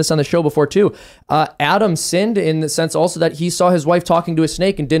I've mentioned this on the show before too. Adam sinned in the sense also that he saw his wife talking to a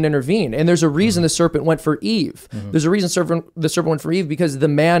snake and didn't intervene. And there's a reason the serpent went for Eve. There's a reason the serpent went for Eve, because the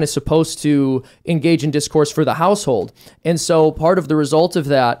man is supposed to engage in discourse for the household. And so part of the result of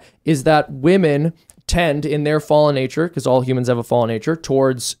that is that women tend in their fallen nature, because all humans have a fallen nature,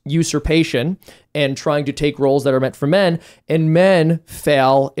 towards usurpation and trying to take roles that are meant for men, and men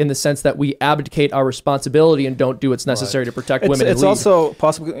fail in the sense that we abdicate our responsibility and don't do what's necessary to protect women. It's also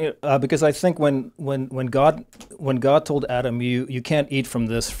possible because I think when God told Adam, you can't eat from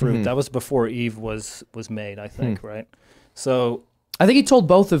this fruit, that was before Eve was made, I think, right? So I think he told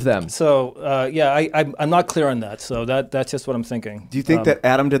both of them. So I'm not clear on that. So that's just what I'm thinking. Do you think that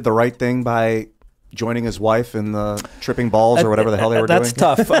Adam did the right thing by joining his wife in the tripping balls or whatever the hell they were doing? That's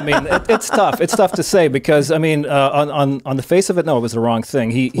tough. I mean, it's tough. It's tough to say because, I mean, on the face of it, no, it was the wrong thing.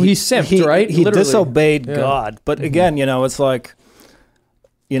 He simped, right? He disobeyed God. But again, it's like,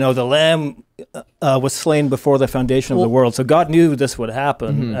 the lamb was slain before the foundation of the world. So God knew this would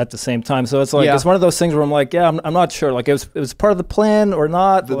happen at the same time. So it's like, it's one of those things where I'm like, I'm not sure. Like it was part of the plan or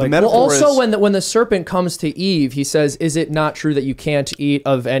not. When the serpent comes to Eve, he says, is it not true that you can't eat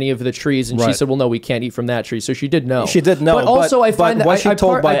of any of the trees? And she said, well, no, we can't eat from that tree. So she did know. She did know. But also I find that... Was she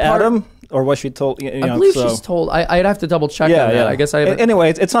told by Adam? Or was she told... I believe she's told. I'd have to double check on that. I guess I haven't... Anyway,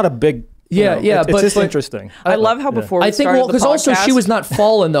 it's not a big... it's just interesting. I love how before we started because also she was not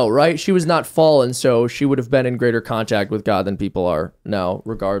fallen though, right? She was not fallen, so she would have been in greater contact with God than people are now,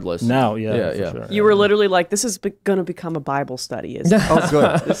 regardless. Now, Sure. You were literally like, "This is going to become a Bible study." Isn't it? Oh,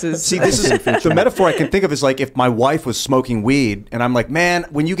 good. This is the metaphor I can think of is like if my wife was smoking weed, and I'm like, man,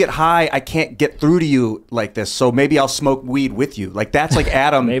 when you get high, I can't get through to you like this, so maybe I'll smoke weed with you. Like that's like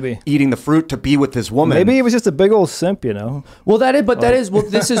Adam eating the fruit to be with his woman. Maybe he was just a big old simp, Well,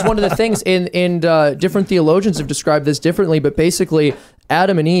 this is one of the things in different theologians have described this differently, but basically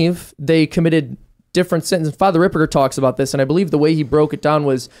Adam and Eve, they committed different sins. And Father Ripperger talks about this, and I believe the way he broke it down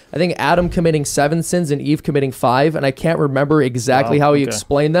was, I think Adam committing 7 sins and Eve committing 5, and I can't remember exactly how he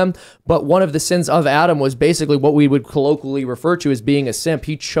explained them, but one of the sins of Adam was basically what we would colloquially refer to as being a simp.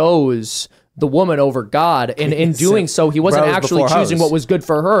 He chose the woman over God, and in doing so, he wasn't actually choosing what was good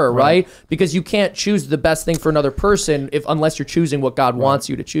for her, right? Because you can't choose the best thing for another person unless you're choosing what God wants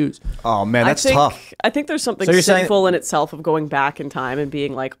you to choose. Oh man, that's tough. I think there's something sinful in itself of going back in time and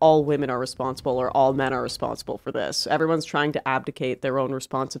being like, all women are responsible or all men are responsible for this. Everyone's trying to abdicate their own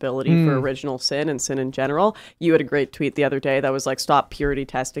responsibility for original sin and sin in general. You had a great tweet the other day that was like, stop purity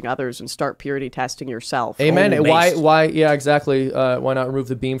testing others and start purity testing yourself. Amen. Why? Yeah, exactly. Why not remove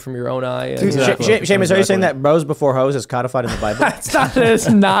the beam from your own eye? Seamus, are you saying that bros before hoes is codified in the Bible? That's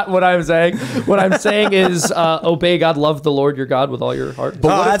not what I'm saying. What I'm saying is obey God, love the Lord your God with all your heart.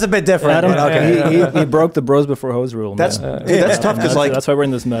 But that's a bit different. He broke the bros before hoes rule. That's tough because that's why we're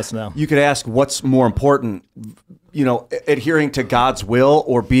in this mess now. You could ask what's more important, adhering to God's will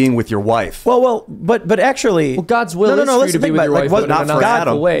or being with your wife. But actually, God's will is for you to be with your wife, but not for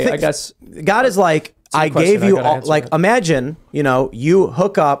Adam. I guess God is like, I gave you all, like imagine you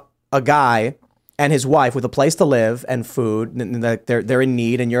hook up a guy and his wife with a place to live and food, and they're in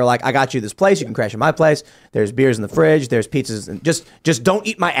need, and you're like, I got you this place, you can crash in my place. There's beers in the fridge, there's pizzas, and just don't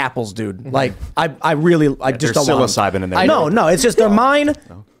eat my apples, dude. Like I just don't want psilocybin in there. No, it's just they're mine.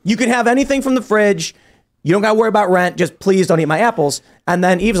 You can have anything from the fridge. You don't got to worry about rent. Just please don't eat my apples. And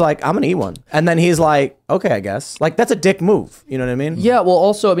then Eve's like, I'm going to eat one. And then he's like, okay, I guess. Like, that's a dick move. You know what I mean? Yeah, well,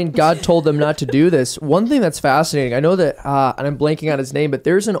 also, I mean, God told them not to do this. One thing that's fascinating, I know that, and I'm blanking on his name, but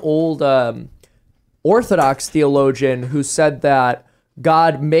there's an old Orthodox theologian who said that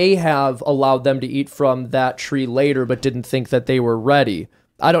God may have allowed them to eat from that tree later, but didn't think that they were ready.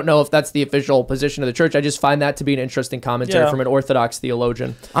 I don't know if that's the official position of the church. I just find that to be an interesting commentary from an Orthodox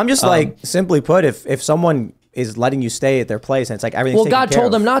theologian. I'm just like, simply put, if someone is letting you stay at their place and it's like everything's God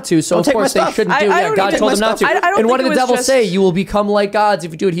told them not to, so of course they shouldn't do it. God told them not to. And what did the devil say? You will become like gods if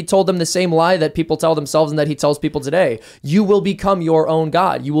you do it. He told them the same lie that people tell themselves and that he tells people today. You will become your own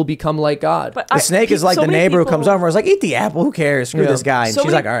God. You will become like God. But the snake is like the neighbor who comes over and is like, eat the apple, who cares? Screw this guy. And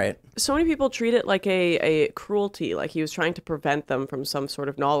she's like, all right. So many people treat it like a cruelty, like he was trying to prevent them from some sort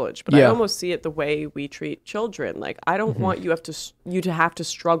of knowledge. But I almost see it the way we treat children. Like, I don't want you to have to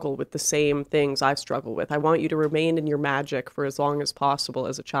struggle with the same things I've struggled with. I want you to remain in your magic for as long as possible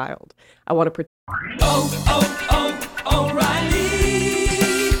as a child. I want to O'Reilly.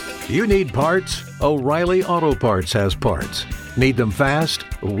 You need parts? O'Reilly Auto Parts has parts. Need them fast?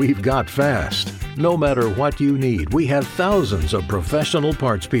 We've got fast. No matter what you need, we have thousands of professional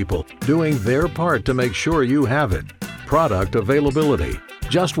parts people doing their part to make sure you have it. Product availability.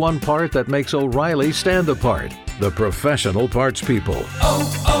 Just one part that makes O'Reilly stand apart. The professional parts people.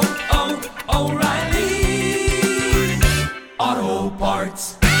 O'Reilly Auto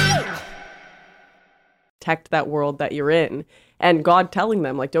Parts. Protect that world that you're in. And God telling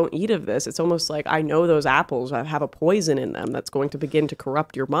them, like, don't eat of this. It's almost like, I know those apples have a poison in them that's going to begin to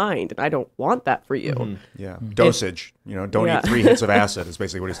corrupt your mind. And I don't want that for you. Yeah. Dosage. Don't eat 3 hits of acid is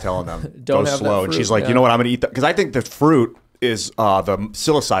basically what he's telling them. Don't Go have slow. that And fruit, she's like, you know what? I'm going to eat that. Because I think the fruit is the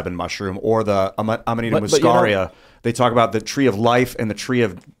psilocybin mushroom or the Amanita muscaria. They talk about the tree of life and the tree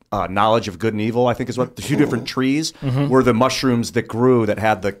of knowledge of good and evil, I think is what the two different trees were the mushrooms that grew that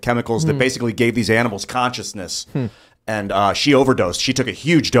had the chemicals that basically gave these animals consciousness. And she overdosed. She took a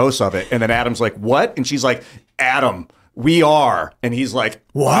huge dose of it. And then Adam's like, what? And she's like, Adam, we are. And he's like,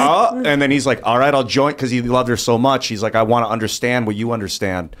 what? And then he's like, all right, I'll join. Because he loved her so much. He's like, I want to understand what you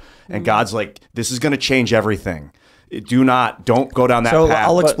understand. And God's like, this is going to change everything. Don't go down that path. So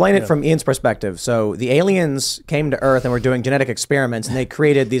I'll explain it from Ian's perspective. So the aliens came to Earth and were doing genetic experiments, and they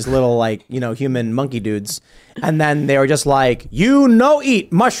created these little, human monkey dudes. And then they were just like,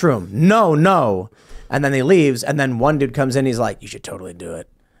 eat mushroom. No. And then he leaves, and then one dude comes in, he's like, you should totally do it.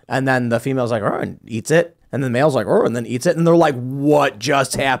 And then the female's like, oh, and eats it. And then the male's like, oh, and then eats it. And they're like, what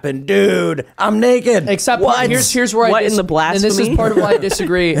just happened? Dude, I'm naked. Except here's where in the blasphemy? And this is part of why I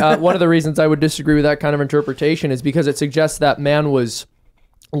disagree. One of the reasons I would disagree with that kind of interpretation is because it suggests that man was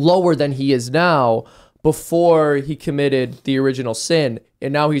lower than he is now before he committed the original sin,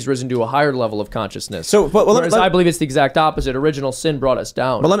 and now he's risen to a higher level of consciousness. Whereas I believe it's the exact opposite. Original sin brought us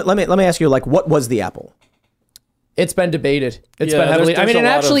down. But let me ask you, what was the apple? It's been debated. It's been heavily. I mean, it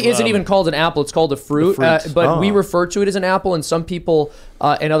actually isn't even called an apple. It's called a fruit. We refer to it as an apple, and some people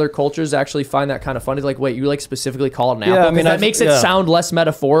in other cultures actually find that kind of funny. Like, wait, you specifically call it an apple? Yeah, I mean, that makes it sound less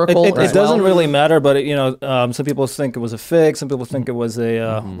metaphorical. It doesn't really matter, but some people think it was a fig. Some people think it was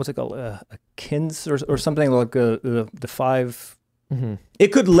a what's it called, a kins or something like the five.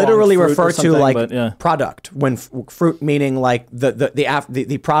 It could literally refer to product, when fruit meaning like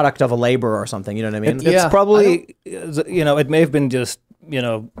the product of a labor or something. You know what I mean? It's probably it may have been just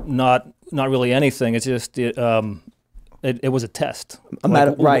not really anything. It's just it was a test.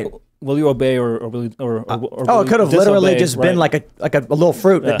 Right. Will you obey or will you, or it could have literally just been like a little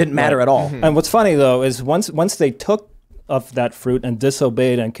fruit that didn't matter at all. And what's funny though is once they took of that fruit and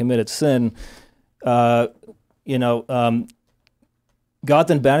disobeyed and committed sin, God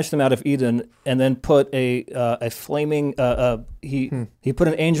then banished them out of Eden, and then put a flaming. He put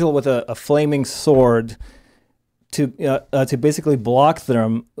an angel with a flaming sword to basically block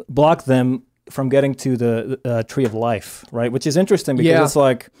them from getting to the tree of life, right? Which is interesting because it's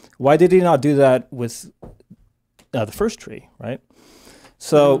like, why did he not do that with the first tree, right?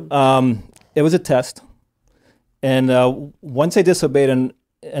 So it was a test, and once they disobeyed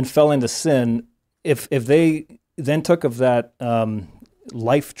and fell into sin, if they then took of that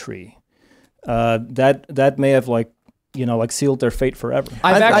life tree, that may have sealed their fate forever.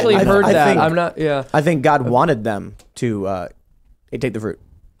 I've actually heard that. I'm not. Yeah. I think God wanted them to take the fruit.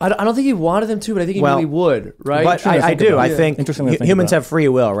 I don't think he wanted them to, but I think he knew he would, right? But I do. I think humans have free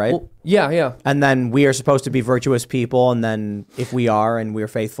will, right? Well, yeah. And then we are supposed to be virtuous people, and then if we are and we're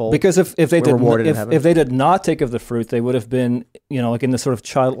faithful, because if they did rewarded in heaven. if they did not take of the fruit, they would have been like in this sort of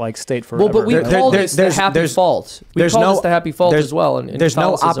childlike state forever. Well, but we call this the happy fault. We call this the happy fault as well. In there's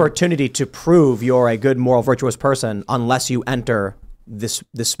no Catholicism. opportunity to prove you're a good, moral, virtuous person unless you enter this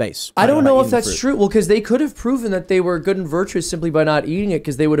space. I don't know if that's true. Well, because they could have proven that they were good and virtuous simply by not eating it,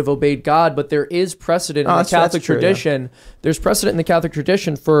 because they would have obeyed God. But there is precedent in the Catholic tradition. There's precedent in the Catholic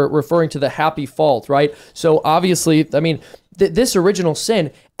tradition for referring to the happy fault, right? So obviously, I mean, this original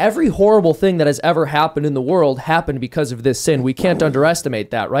sin, every horrible thing that has ever happened in the world happened because of this sin. We can't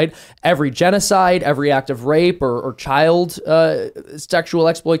underestimate that, right? Every genocide, every act of rape or child sexual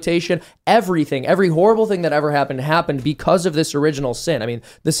exploitation, everything, every horrible thing that ever happened because of this original sin. I mean,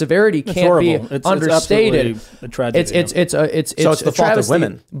 the severity can't be understated. It's a tragedy. It's the fault of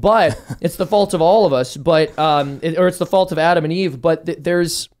women, but it's the fault of all of us. But or it's the fault of Adam and Eve. But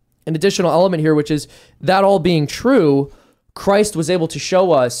there's an additional element here, which is that all being true, Christ was able to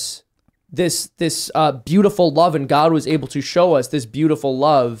show us this beautiful love, and God was able to show us this beautiful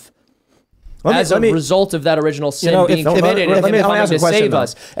love as a result of that original sin being committed and Him coming to save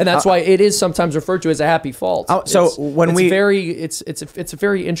us. And that's why it is sometimes referred to as a happy fault. It's a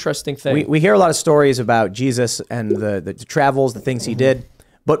very interesting thing. We hear a lot of stories about Jesus and the travels, the things He did,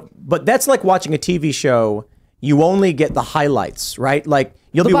 but that's like watching a TV show. You only get the highlights, right? Like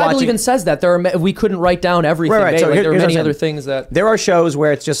the Bible even says that we couldn't write down everything. Right. So there are many other things that there are shows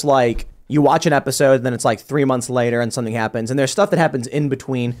where it's just like you watch an episode, and then it's like 3 months later, and something happens, and there's stuff that happens in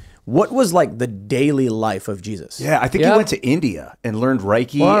between. What was like the daily life of Jesus? Yeah, I think he went to India and learned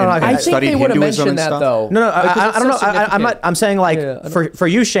Reiki I think studied they would have Hinduism mentioned that, stuff. though. No, I don't know. I'm saying like for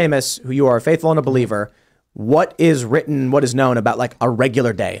you, Seamus, who you are faithful and a believer, what is written, what is known about like a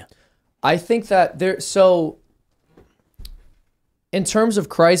regular day? I think that in terms of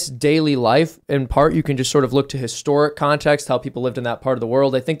Christ's daily life, in part, you can just sort of look to historic context, how people lived in that part of the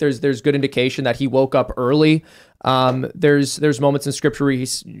world. I think there's good indication that he woke up early. There's moments in Scripture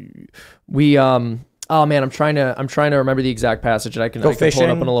where I'm trying to remember the exact passage, and I can pull it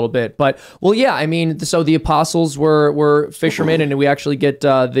up in a little bit. But I mean, so the apostles were fishermen, and we actually get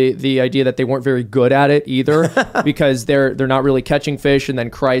the idea that they weren't very good at it either, because they're not really catching fish, and then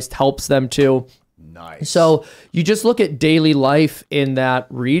Christ helps them to. Nice. So you just look at daily life in that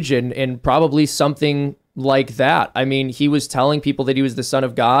region, and probably something like that. I mean, he was telling people that he was the Son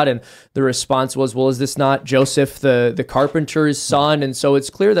of God, and the response was, well, is this not Joseph, the carpenter's son? And so it's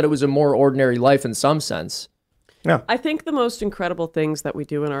clear that it was a more ordinary life in some sense. Yeah. I think the most incredible things that we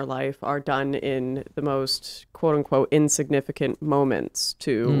do in our life are done in the most quote unquote insignificant moments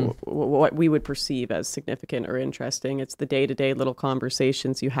to what we would perceive as significant or interesting. It's the day-to-day little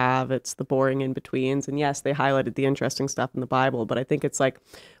conversations you have. It's the boring in-betweens. And yes, they highlighted the interesting stuff in the Bible, but I think it's like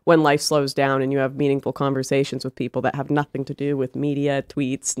when life slows down and you have meaningful conversations with people that have nothing to do with media,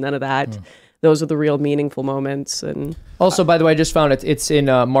 tweets, none of that. Those are the real meaningful moments. And also, by the way, I just found it's in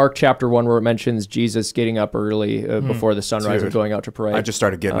Mark chapter 1 where it mentions Jesus getting up early before the sunrise and going out to pray. I just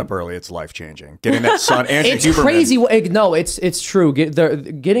started getting up early. It's life-changing. Getting that sun. Andrew It's Huberman. crazy. No, it's true.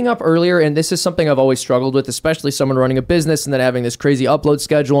 Getting up earlier, and this is something I've always struggled with, especially someone running a business and then having this crazy upload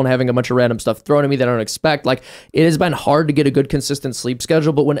schedule and having a bunch of random stuff thrown at me that I don't expect. Like, it has been hard to get a good, consistent sleep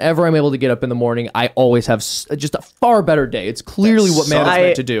schedule, but whenever I'm able to get up in the morning, I always have just a far better day. It's clearly what man is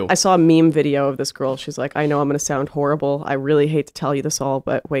meant to do. I saw a meme video of this girl. She's like, I know I'm going to sound horrible. I really hate to tell you this all,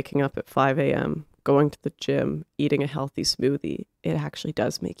 but waking up at 5 a.m., going to the gym, eating a healthy smoothie, it actually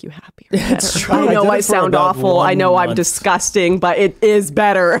does make you happier. It's true. I know I sound awful. I know I'm disgusting, but it is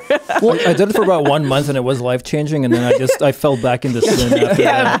better. Well, I did it for about 1 month, and it was life-changing, and then I fell back into sin after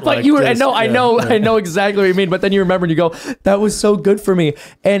that. But I know exactly what you mean, but then you remember and you go, that was so good for me.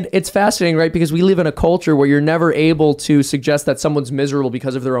 And it's fascinating, right? Because we live in a culture where you're never able to suggest that someone's miserable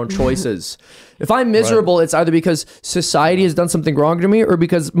because of their own choices. If I'm miserable, it's either because society has done something wrong to me or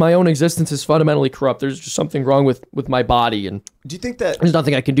because my own existence is fundamentally corrupt. There's just something wrong with my body, and do you think that there's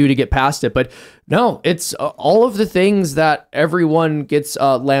nothing I can do to get past it? But no, it's all of the things that everyone gets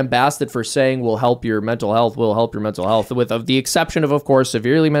lambasted for saying will help your mental health, with the exception of course,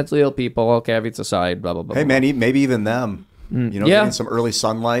 severely mentally ill people, caveats aside, blah, blah, blah. Hey, blah. man, maybe even them. Getting some early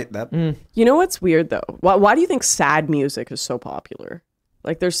sunlight. You know what's weird, though? Why do you think sad music is so popular?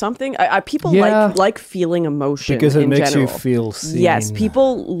 Like there's something people Yeah. like feeling emotion Because it in makes general. you feel seen. Yes,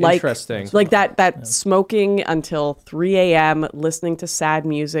 people like Interesting. like that smoking until 3 a.m. listening to sad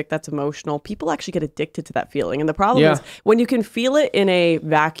music that's emotional. People actually get addicted to that feeling, and the problem Yeah. is when you can feel it in a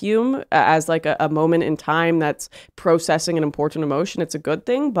vacuum as like a moment in time that's processing an important emotion, it's a good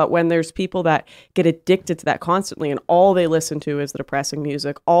thing. But when there's people that get addicted to that constantly, and all they listen to is the depressing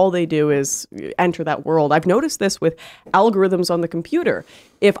music, all they do is enter that world. I've noticed this with algorithms on the computer.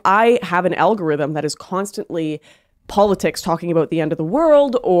 If I have an algorithm that is constantly politics talking about the end of the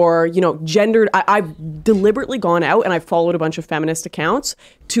world or, gendered, I've deliberately gone out and I've followed a bunch of feminist accounts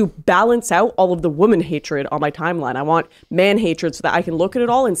to balance out all of the woman hatred on my timeline. I want man hatred so that I can look at it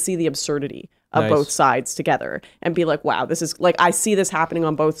all and see the absurdity of both sides together and be like, wow, this is like, I see this happening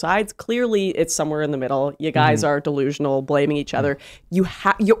on both sides. Clearly it's somewhere in the middle. You guys are delusional, blaming each other. You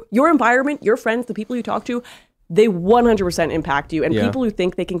have your environment, your friends, the people you talk to, they 100% impact you. And people who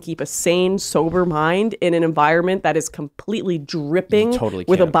think they can keep a sane, sober mind in an environment that is completely dripping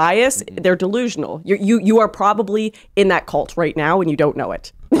with a bias, they're delusional. You are probably in that cult right now and you don't know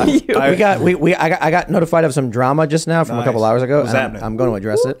it. I got notified of some drama just now from a couple hours ago. What's And happening? I'm going to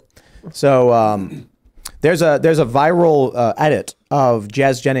address it. So there's a viral edit of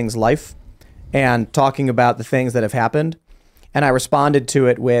Jazz Jennings' life and talking about the things that have happened. And I responded to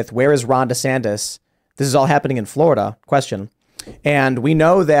it with, where is Ron DeSantis? This is all happening in Florida, question. And we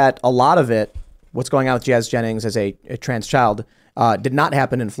know that a lot of it, what's going on with Jazz Jennings as a trans child, did not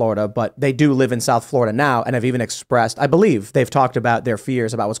happen in Florida, but they do live in South Florida now and have even expressed, I believe, they've talked about their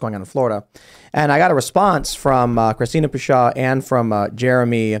fears about what's going on in Florida. And I got a response from Christina Pushaw and from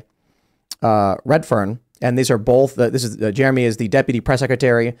Jeremy Redfern. And these are both, Jeremy is the deputy press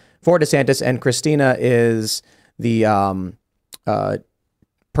secretary for DeSantis, and Christina is the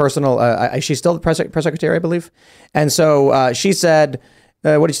personal, she's still the press secretary, I believe. And so she said,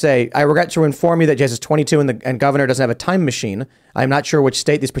 what did you say? I regret to inform you that Jazz is 22 and governor doesn't have a time machine. I'm not sure which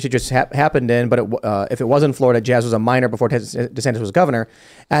state these procedures happened in, but if it was in Florida, Jazz was a minor before DeSantis was governor.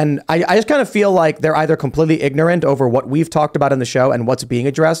 And I just kind of feel like they're either completely ignorant over what we've talked about in the show and what's being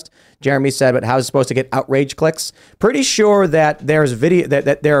addressed. Jeremy said, but how is it supposed to get outrage clicks? Pretty sure that there's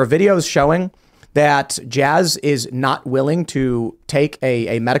that there are videos showing that Jazz is not willing to take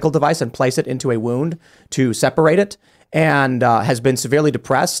a medical device and place it into a wound to separate it, and has been severely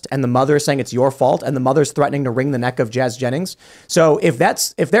depressed. And the mother is saying it's your fault, and the mother's threatening to wring the neck of Jazz Jennings. So if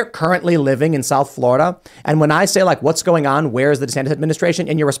they're currently living in South Florida, and when I say like, what's going on, where's the DeSantis administration,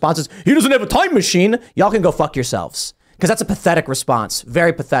 and your response is, he doesn't have a time machine, y'all can go fuck yourselves. Because that's a pathetic response.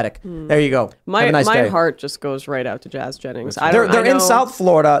 Very pathetic. There you go. My Have a nice day. heart just goes right out to Jazz Jennings. They're in South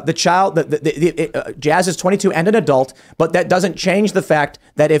Florida. The child, Jazz is 22 and an adult, but that doesn't change the fact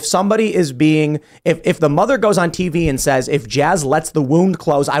that if somebody is if the mother goes on TV and says, if Jazz lets the wound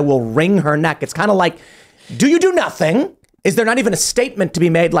close, I will wring her neck. It's kind of like, do you do nothing? Is there not even a statement to be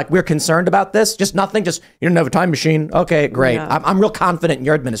made like, we're concerned about this? Just nothing? Just, you don't have a time machine? Okay, great. Yeah. I'm real confident in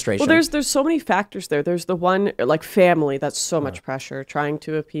your administration. Well, there's so many factors there. There's the one, like family, that's so much pressure, trying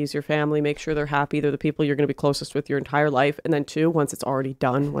to appease your family, make sure they're happy. They're the people you're going to be closest with your entire life. And then two, once it's already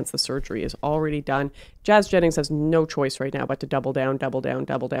done, once the surgery is already done, Jazz Jennings has no choice right now but to double down,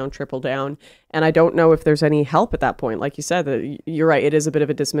 triple down. And I don't know if there's any help at that point. Like you said, you're right. It is a bit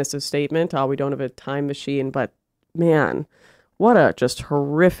of a dismissive statement. Oh, we don't have a time machine, but man, what a just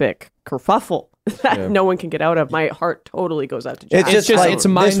horrific kerfuffle that no one can get out of. My heart totally goes out to Jazz. It's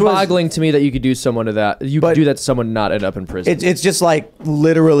mind-boggling to me that you could do someone to that. You could do that to someone and not end up in prison. It's just like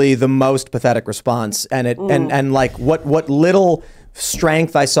literally the most pathetic response, and and like what little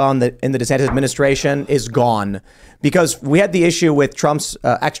strength I saw in the DeSantis administration is gone, because we had the issue with Trump's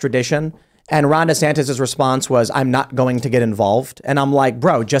extradition. And Ron DeSantis' response was, I'm not going to get involved. And I'm like,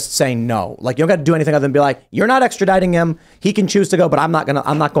 bro, just say no. Like, you don't got to do anything other than be like, you're not extraditing him. He can choose to go, but I'm not going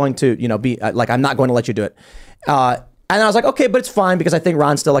to, be like, I'm not going to let you do it. And I was like, okay, but it's fine, because I think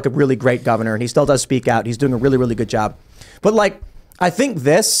Ron's still like a really great governor and he still does speak out. He's doing a really, really good job. But like, I think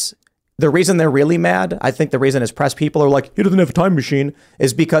the reason they're really mad, I think the reason his press people are like, he doesn't have a time machine,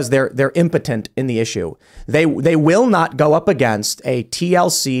 is because they're impotent in the issue. They will not go up against a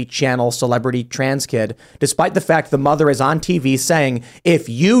TLC channel celebrity trans kid, despite the fact the mother is on TV saying, if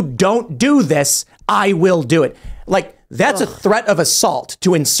you don't do this, I will do it. Like, that's a threat of assault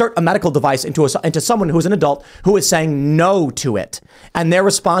to insert a medical device into someone who's an adult who is saying no to it. And their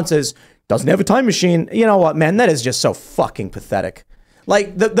response is, doesn't have a time machine. You know what, man, that is just so fucking pathetic.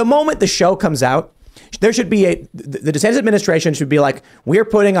 Like, the moment the show comes out, there should be the DeSantis administration should be like, we're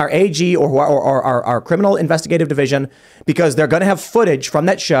putting our AG or our criminal investigative division, because they're going to have footage from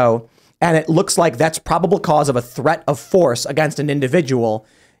that show and it looks like that's probable cause of a threat of force against an individual,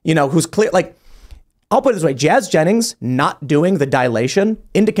 who's clear. Like, I'll put it this way: Jazz Jennings not doing the dilation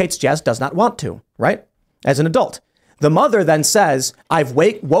indicates Jazz does not want to, right? As an adult. The mother then says, I've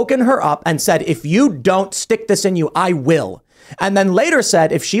woken her up and said, if you don't stick this in you, I will. And then later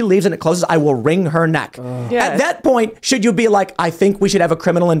said, if she leaves and it closes, I will wring her neck. At that point, should you be like, I think we should have a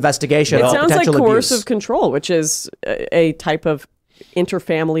criminal investigation? It sounds like coercive abuse. control, which is a type of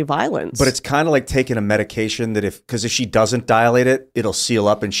interfamily violence. But it's kind of like taking a medication that because if she doesn't dilate it, it'll seal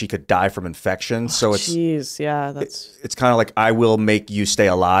up and she could die from infection. So it's it's kind of like, I will make you stay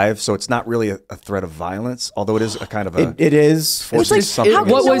alive. So it's not really a threat of violence, although it is a kind of a it is forcing something.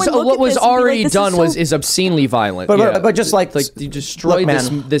 What was already done is obscenely violent. But just like you destroyed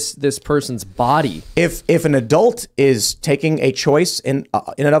this person's body. If an adult is taking a choice in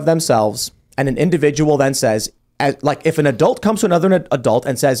and of themselves, and an individual then says, if an adult comes to another adult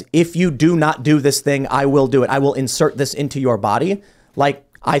and says, if you do not do this thing, I will do it. I will insert this into your body. Like,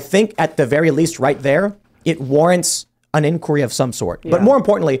 I think at the very least right there, it warrants an inquiry of some sort. But more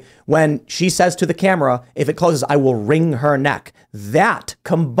importantly, when she says to the camera, if it closes, I will wring her neck. That,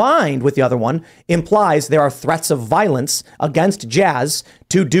 combined with the other one, implies there are threats of violence against Jazz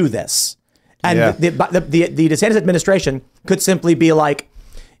to do this. And the DeSantis administration could simply be like,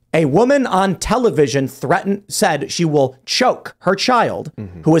 a woman on television said she will choke her child,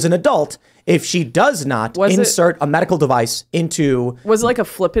 who is an adult, if she does not insert a medical device into... Was it like a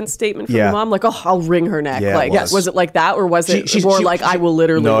flippant statement from the mom? Like, oh, I'll wring her neck. Yeah, was it like that? Or was it more like, I will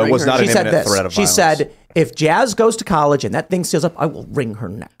literally wring her neck? No, it was not an imminent threat of violence. She said, if Jazz goes to college and that thing seals up, I will wring her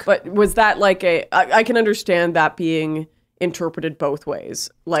neck. But was that like I can understand that being interpreted both ways.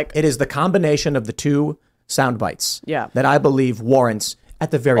 Like, it is the combination of the two sound bites that I believe warrants... At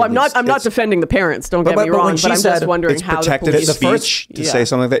the very least. I'm not defending the parents. Don't get me wrong, but I'm just wondering it's how protected the police speech to say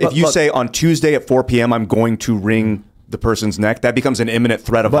something like that. If you say on Tuesday at 4 p.m. I'm going to wring the person's neck, that becomes an imminent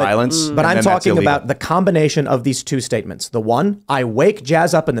threat of violence. But I'm talking about the combination of these two statements. The one, I wake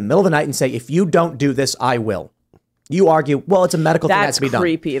Jazz up in the middle of the night and say, if you don't do this, I will. You argue, well, it's a medical thing that has to be done. That's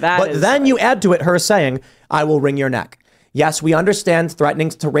creepy. But then you add to it her saying, I will wring your neck. Yes, we understand threatening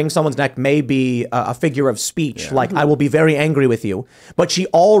to wring someone's neck may be a figure of speech, like I will be very angry with you. But she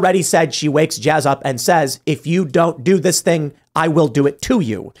already said she wakes Jazz up and says, if you don't do this thing, I will do it to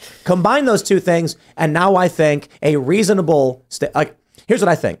you. Combine those two things, and now I think a reasonable... here's what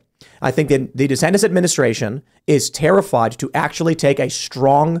I think. I think the DeSantis administration is terrified to actually take a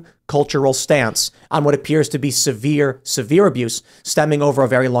strong cultural stance on what appears to be severe abuse stemming over a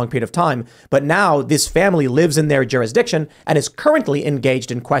very long period of time. But now this family lives in their jurisdiction and is currently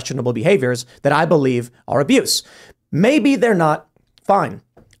engaged in questionable behaviors that I believe are abuse. Maybe they're not. Fine.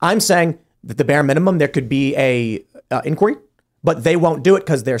 I'm saying that the bare minimum, there could be a inquiry, but they won't do it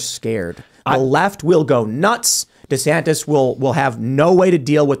because they're scared. The left will go nuts. DeSantis will have no way to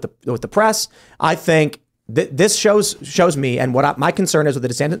deal with the press. I think this shows me, and my concern is with the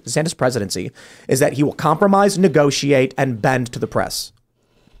DeSantis presidency, is that he will compromise, negotiate, and bend to the press.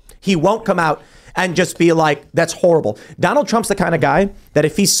 He won't come out and just be like, that's horrible. Donald Trump's the kind of guy that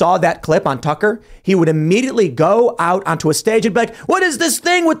if he saw that clip on Tucker, he would immediately go out onto a stage and be like, what is this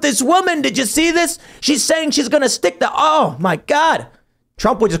thing with this woman? Did you see this? She's saying she's going to stick oh my God.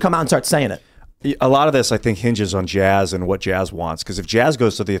 Trump would just come out and start saying it. A lot of this, I think, hinges on Jazz and what Jazz wants. Because if Jazz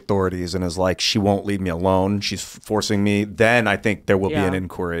goes to the authorities and is like, she won't leave me alone, she's forcing me, then I think there will be an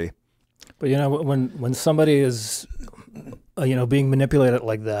inquiry. But, when somebody is, being manipulated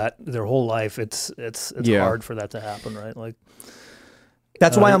like that their whole life, it's hard for that to happen, right? Like,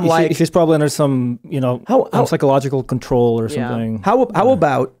 that's why I'm like... She's probably under some, psychological control or something. How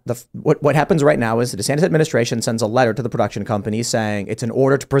about what happens right now is the DeSantis administration sends a letter to the production company saying it's in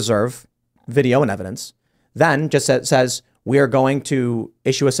order to preserve video and evidence, then just says, we are going to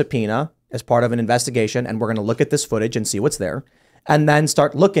issue a subpoena as part of an investigation, and we're going to look at this footage and see what's there, and then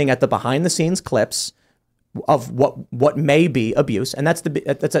start looking at the behind the scenes clips of what may be abuse. And that's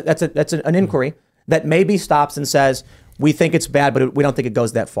an inquiry that maybe stops and says, we think it's bad, but we don't think it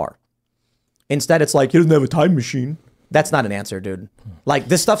goes that far. Instead, it's like, he doesn't have a time machine. That's not an answer, dude. Like,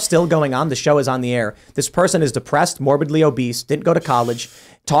 this stuff's still going on. The show is on the air. This person is depressed, morbidly obese, didn't go to college,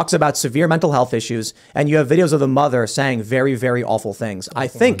 talks about severe mental health issues, and you have videos of the mother saying very, very awful things. I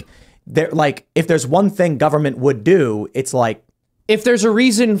think if there's one thing government would do, it's like, if there's a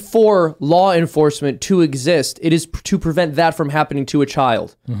reason for law enforcement to exist, it is to prevent that from happening to a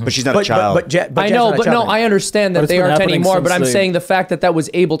child. But she's not a child. I understand that they aren't anymore. But I'm saying the fact that was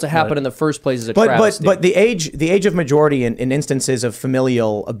able to happen in the first place is a travesty. But the age of majority in instances of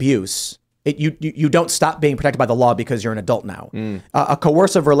familial abuse you don't stop being protected by the law because you're an adult now. A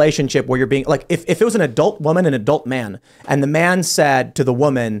coercive relationship where you're being like, if it was an adult woman and adult man, and the man said to the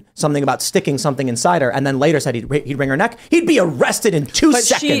woman something about sticking something inside her, and then later said he'd wring her neck, he'd be arrested in 2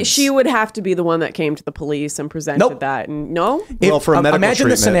 seconds. She would have to be the one that came to the police and presented that. And no? Well, for a medical imagine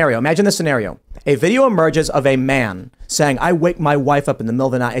treatment. Imagine the scenario. A video emerges of a man saying, I wake my wife up in the middle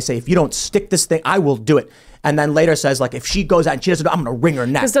of the night. I say, if you don't stick this thing, I will do it. And then later says, like, if she goes out and she doesn't, I'm going to wring her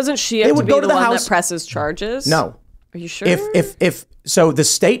neck. Because doesn't she have to be the one that presses charges? No. Are you sure? So the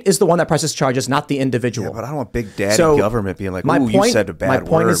state is the one that presses charges, not the individual. Yeah, but I don't want Big Daddy government being like, "Ooh, you said a bad word. My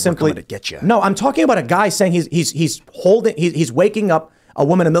point is simply, we're coming to get you." No, I'm talking about a guy saying he's waking up a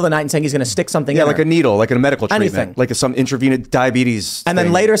woman in the middle of the night and saying he's going to stick something in like her. a needle, like in a medical treatment, Anything. like some intravenous diabetes. And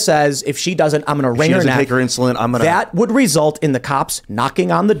then later says, if she doesn't, I'm going to wring her neck. She doesn't take her insulin, I'm going to. That would result in the cops knocking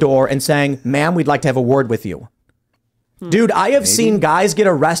on the door and saying, ma'am, we'd like to have a word with you. Dude, I have seen guys get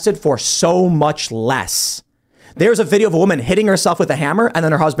arrested for so much less. There's a video of a woman hitting herself with a hammer and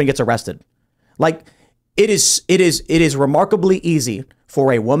then her husband gets arrested. Like, it is remarkably easy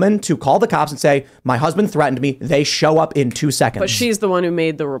for a woman to call the cops and say, my husband threatened me. They show up in 2 seconds. But she's the one who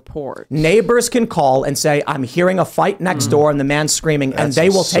made the report. Neighbors can call and say, I'm hearing a fight next door and the man's screaming, and they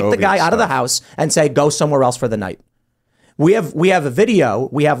will take the guy out of the house and say, go somewhere else for the night. We have a video.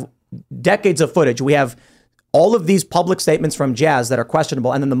 We have decades of footage. We have all of these public statements from Jazz that are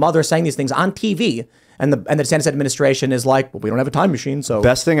questionable, and then the mother saying these things on TV, and the DeSantis administration is like, well, we don't have a time machine, so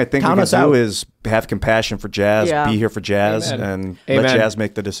best thing I think we can do is have compassion for Jazz, be here for Jazz, Amen. and let Jazz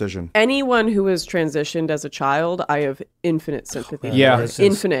make the decision. Anyone who has transitioned as a child, I have infinite sympathy. Yeah.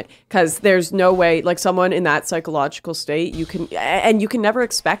 Infinite. Because there's no way, like someone in that psychological state, you can never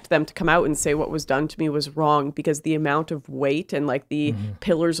expect them to come out and say what was done to me was wrong, because the amount of weight and like the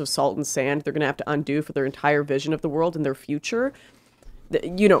pillars of salt and sand they're going to have to undo for their entire vision of the world and their future.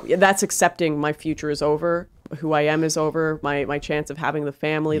 You know, that's accepting my future is over, who I am is over, my chance of having the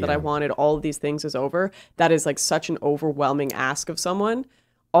family that I wanted, all of these things is over. That is like such an overwhelming ask of someone.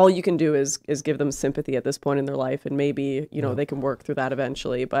 All you can do is give them sympathy at this point in their life, and maybe, you know, they can work through that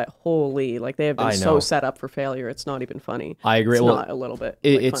eventually. But holy, like they have been so set up for failure. It's not even funny. I agree. It's Well, not a little bit.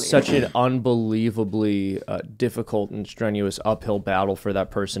 It's funny. such an unbelievably difficult and strenuous uphill battle for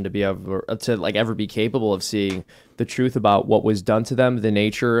that person to be able to like ever be capable of seeing the truth about what was done to them, the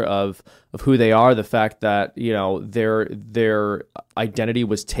nature of who they are, the fact that, you know, their identity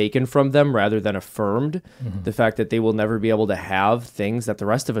was taken from them rather than affirmed, the fact that they will never be able to have things that the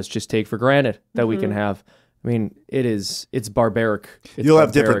rest of us just take for granted that we can have. I mean, it's barbaric. You'll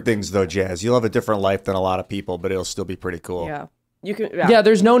have different things though, Jazz. You'll have a different life than a lot of people, but it'll still be pretty cool. Yeah. You can, yeah,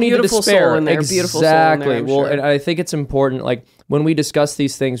 there's no need to Beautiful despair. soul in there. Exactly. Beautiful soul in there, I'm Well, sure. and I think it's important, like when we discuss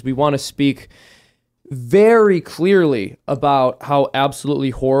these things, we want to speak very clearly about how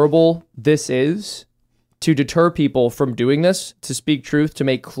absolutely horrible this is, to deter people from doing this, to speak truth, to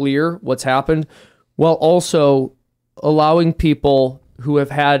make clear what's happened, while also allowing people who have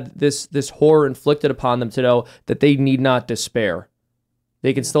had this horror inflicted upon them to know that they need not despair.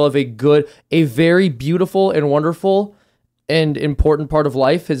 They can still have a very beautiful and wonderful and important part of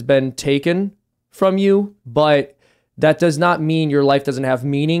life has been taken from you, but that does not mean your life doesn't have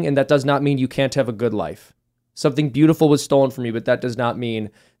meaning, and that does not mean you can't have a good life. Something beautiful was stolen from you, but that does not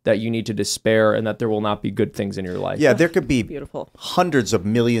mean that you need to despair and that there will not be good things in your life. Yeah, there could be Beautiful. hundreds of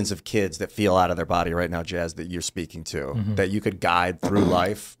millions of kids that feel out of their body right now, Jazz, that you're speaking to, that you could guide through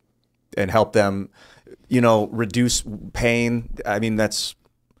life and help them, you know, reduce pain. I mean, that's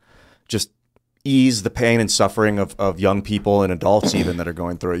just ease the pain and suffering of young people and adults even that are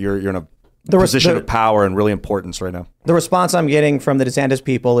going through it. You're in a position of power and really importance right now. The response I'm getting from the DeSantis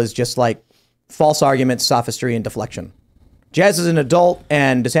people is just like false arguments, sophistry, and deflection. Jazz is an adult,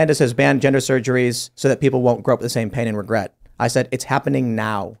 and DeSantis has banned gender surgeries so that people won't grow up with the same pain and regret. I said, it's happening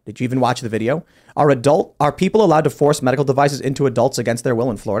now. Did you even watch the video? Are people allowed to force medical devices into adults against their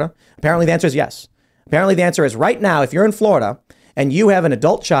will in Florida? Apparently the answer is yes. Apparently the answer is right now, if you're in Florida and you have an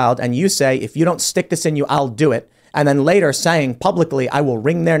adult child and you say, if you don't stick this in you, I'll do it. And then later saying publicly, I will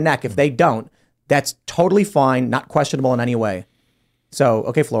wring their neck if they don't. That's totally fine, not questionable in any way. So,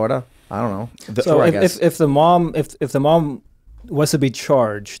 okay, Florida. I don't know. So if the mom was to be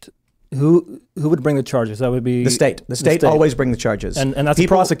charged, who would bring the charges? That would be the state. The state always bring the charges, and that's the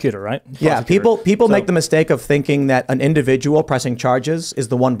prosecutor, right? Yeah, people make the mistake of thinking that an individual pressing charges is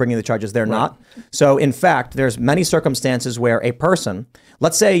the one bringing the charges. They're not. So in fact, there's many circumstances where a person,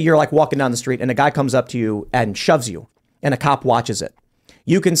 let's say you're like walking down the street and a guy comes up to you and shoves you, and a cop watches it.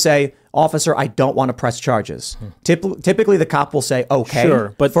 you can say, officer, I don't want to press charges. Typically, the cop will say, okay,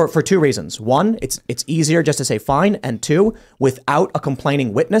 Sure, but for two reasons. One, it's easier just to say fine. And two, without a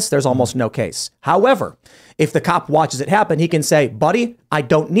complaining witness, there's almost no case. However, if the cop watches it happen, he can say, buddy, I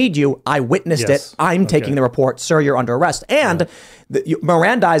don't need you. I witnessed Yes. it. I'm taking the report. Sir, you're under arrest. And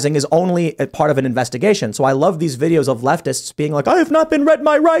Mirandizing is only a part of an investigation. So I love these videos of leftists being like, I have not been read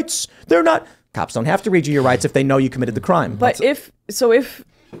my rights. They're not. Cops don't have to read you your rights if they know you committed the crime. But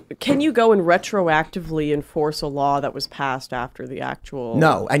can you go and retroactively enforce a law that was passed after the actual?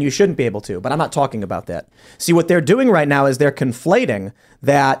 No, and you shouldn't be able to, but I'm not talking about that. See, what they're doing right now is they're conflating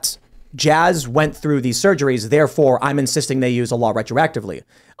that Jazz went through these surgeries, therefore I'm insisting they use a law retroactively.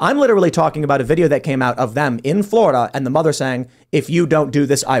 I'm literally talking about a video that came out of them in Florida and the mother saying, if you don't do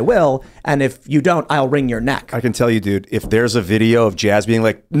this, I will. And if you don't, I'll wring your neck. I can tell you, dude, if there's a video of Jazz being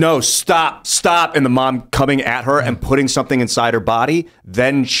like, no, stop, and the mom coming at her and putting something inside her body,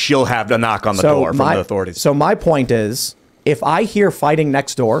 then she'll have a knock on the door from the authorities. So my point is, if I hear fighting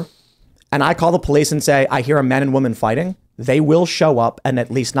next door and I call the police and say, I hear a man and woman fighting, they will show up and at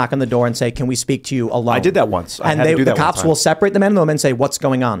least knock on the door and say, can we speak to you alone? I did that once. The cops will separate the man and the woman and say, what's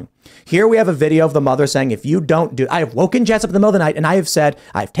going on? Here we have a video of the mother saying, if you don't do, I have woken Jess up in the middle of the night and I have said,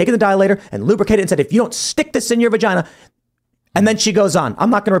 I've taken the dilator and lubricated and said, if you don't stick this in your vagina. And then she goes on.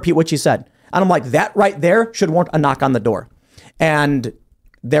 I'm not going to repeat what she said. And I'm like, that right there should warrant a knock on the door. And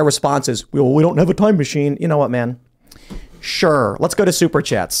their response is, well, we don't have a time machine. You know what, man? Sure. Let's go to Super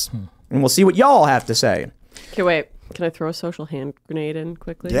Chats and we'll see what y'all have to say. Okay, wait. Can I throw a social hand grenade in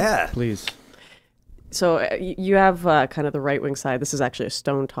quickly? Yeah. please. So you have kind of the right-wing side. This is actually a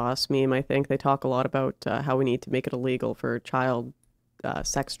stone toss meme, I think. They talk a lot about how we need to make it illegal for child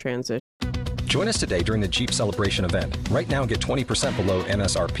sex transition. Join us today during the Jeep Celebration event. Right now, get 20% below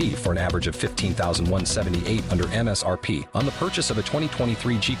MSRP for an average of $15,178 under MSRP on the purchase of a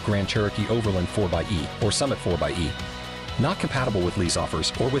 2023 Jeep Grand Cherokee Overland 4xE or Summit 4xE. Not compatible with lease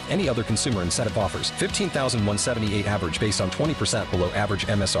offers or with any other consumer incentive offers. $15,178 average based on 20% below average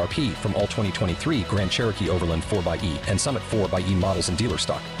MSRP from all 2023 Grand Cherokee Overland 4xE and Summit 4xE models in dealer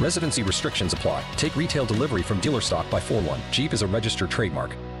stock. Residency restrictions apply. Take retail delivery from dealer stock by 4/1. Jeep is a registered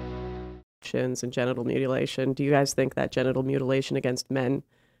trademark. And genital mutilation. Do you guys think that genital mutilation against men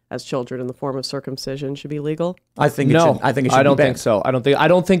as children in the form of circumcision should be legal? I think it should. I think it should. I don't be think so. I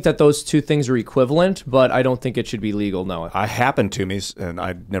don't think that those two things are equivalent, but I don't think it should be legal. No. I happened to me, and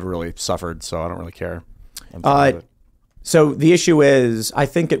I never really suffered, so I don't really care. So the issue is, I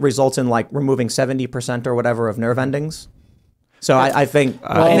think it results in like removing 70% or whatever of nerve endings. So I think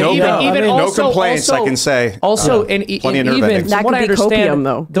no complaints. I can say also, plenty of That nerve endings. could what I be understand, copium,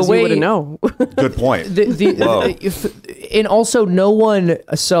 though. the way you wouldn't know. Good point. And also no one.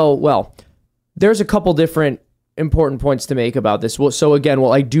 There's a couple different important points to make about this. So again,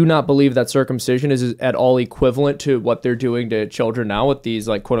 I do not believe that circumcision is at all equivalent to what they're doing to children now with these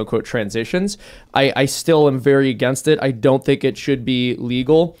like quote unquote transitions. I still am very against it. I don't think it should be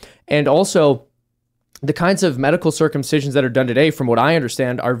legal. And also, the kinds of medical circumcisions that are done today, from what I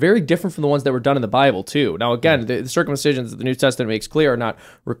understand, are very different from the ones that were done in the Bible, too. Now, again, the circumcisions that the New Testament makes clear are not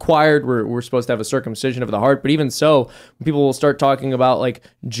required. We're supposed to have a circumcision of the heart. But even so, when people will start talking about, like,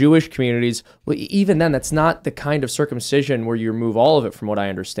 Jewish communities, well, even then, that's not the kind of circumcision where you remove all of it, from what I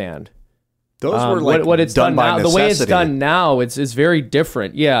understand. Those were like what it's done done by now. necessity. The way it's done now, it's very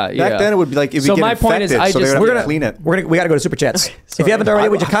different. Yeah, Back then, it would be like if you get my point infected, is, so they're we're gonna gonna clean it. We got to go to Super Chats. If you haven't already,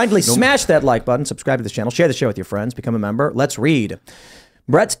 would you kindly smash that like button, subscribe to this channel, share the show with your friends, become a member. Let's read.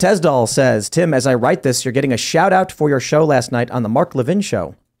 Brett Tesdall says, Tim, as I write this, you're getting a shout out for your show last night on the Mark Levin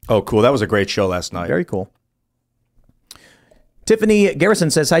Show. Oh, cool. That was a great show last night. Very cool. Tiffany Garrison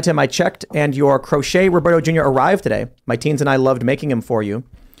says, hi, Tim. I checked and your crochet Roberto Jr. arrived today. My teens and I loved making him for you.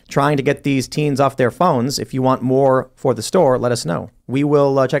 Trying to get these teens off their phones. If you want more for the store, let us know. We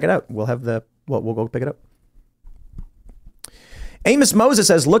will check it out. We'll go pick it up. Amos Moses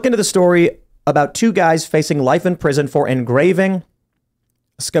says, look into the story about two guys facing life in prison for engraving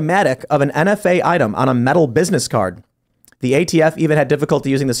a schematic of an NFA item on a metal business card. The ATF even had difficulty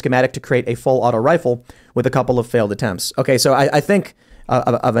using the schematic to create a full auto rifle with a couple of failed attempts. Okay, so I think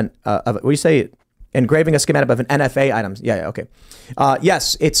what do you say? Engraving a schematic of an NFA item. Yeah, okay.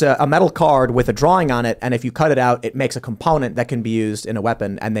 Yes, it's a metal card with a drawing on it, and if you cut it out, it makes a component that can be used in a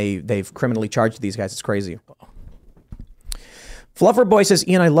weapon, and they've criminally charged these guys. It's crazy. Fluffer Boy says,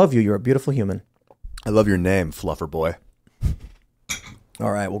 Ian, I love you. You're a beautiful human. I love your name, Fluffer Boy.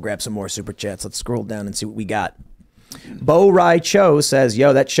 All right, we'll grab some more Super Chats. Let's scroll down and see what we got. Bo Rai Cho says,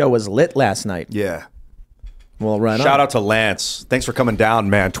 yo, that show was lit last night. Yeah. Well, right Shout on. out to Lance. Thanks for coming down,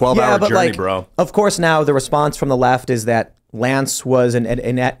 man. 12-hour journey, bro. Of course, now the response from the left is that Lance was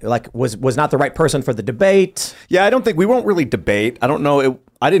was not the right person for the debate. Yeah, I don't think we won't really debate. I don't know.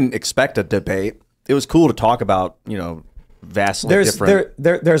 I didn't expect a debate. It was cool to talk about, vastly different.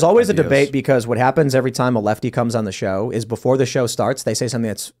 There's always ideas. a debate because what happens every time a lefty comes on the show is before the show starts, they say something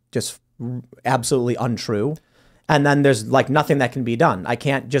that's just absolutely untrue. And then there's like nothing that can be done. I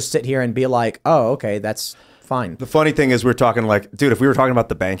can't just sit here and be like, oh, okay, that's fine. The funny thing is we're talking like, dude, if we were talking about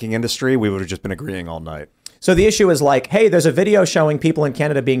the banking industry, we would have just been agreeing all night. So the issue is like, hey, there's a video showing people in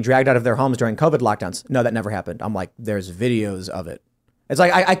Canada being dragged out of their homes during COVID lockdowns. No, that never happened. I'm like, there's videos of it. It's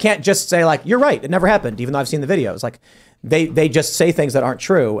like, I can't just say like, you're right, it never happened, even though I've seen the videos. Like they just say things that aren't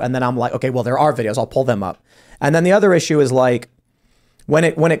true. And then I'm like, okay, well, there are videos, I'll pull them up. And then the other issue is like, when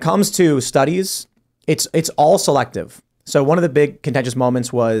it comes to studies, it's all selective. So one of the big contentious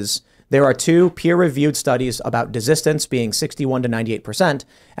moments was there are 2 peer-reviewed studies about desistance being 61 to 98%.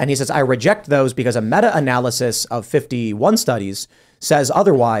 And he says, I reject those because a meta-analysis of 51 studies says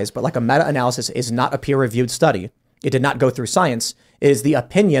otherwise, but like a meta-analysis is not a peer-reviewed study. It did not go through science. It is the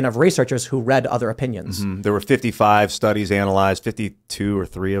opinion of researchers who read other opinions. Mm-hmm. There were 55 studies analyzed. 52 or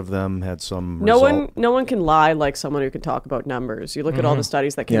 3 of them had some result. No one can lie like someone who can talk about numbers. You look at all the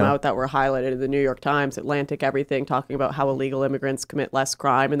studies that came out that were highlighted in the New York Times, Atlantic, everything, talking about how illegal immigrants commit less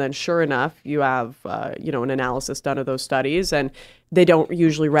crime. And then sure enough, you have, an analysis done of those studies. And they don't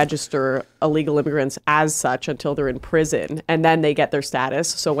usually register illegal immigrants as such until they're in prison. And then they get their status.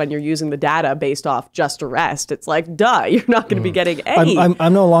 So when you're using the data based off just arrest, it's like, duh, you're not going to be getting any.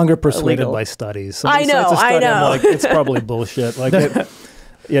 I'm no longer persuaded illegal. By studies. So I know. I'm like, it's probably bullshit. Like,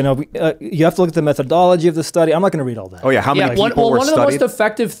 you have to look at the methodology of the study. I'm not going to read all that. Oh yeah, how many people were studied?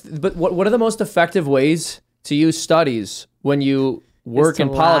 One of the most effective ways to use studies when you work in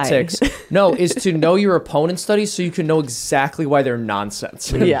politics, is to know your opponent's studies so you can know exactly why they're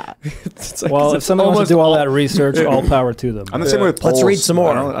nonsense. Yeah. Well, if someone wants to do all that research, all power to them. I'm the same way with polls. Let's read some more.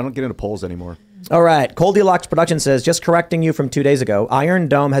 I don't get into polls anymore. All right. Goldilocks Production says, just correcting you from 2 days ago, Iron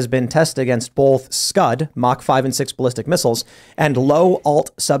Dome has been tested against both Scud, Mach 5 and 6 ballistic missiles, and low-alt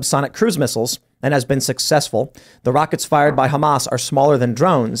subsonic cruise missiles, and has been successful. The rockets fired by Hamas are smaller than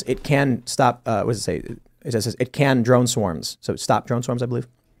drones. It can stop, what does it say? It says it can drone swarms. So stop drone swarms, I believe.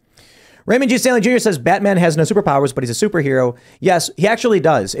 Raymond G. Stanley Jr. says Batman has no superpowers, but he's a superhero. Yes, he actually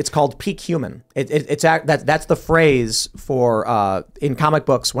does. It's called peak human. That's the phrase for in comic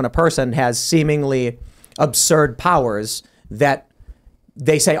books when a person has seemingly absurd powers that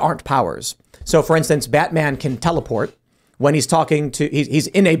they say aren't powers. So, for instance, Batman can teleport when he's talking to he's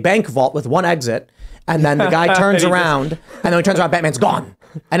in a bank vault with one exit, and then the guy turns around, and then when he turns around, Batman's gone.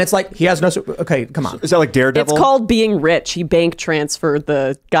 And it's like, he has no... Okay, come on. Is that like Daredevil? It's called being rich. He bank transferred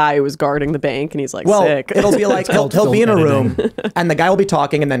the guy who was guarding the bank, and he's like, sick. It'll be like, he'll be in a room, and the guy will be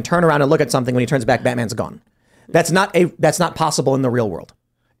talking, and then turn around and look at something. When he turns back, Batman's gone. That's not possible in the real world.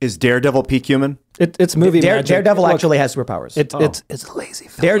 Is Daredevil peak human? It's movie magic. Daredevil actually has superpowers. It's a lazy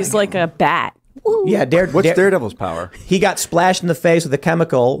film. He's like a bat. Woo. Yeah, what's Daredevil's power? He got splashed in the face with a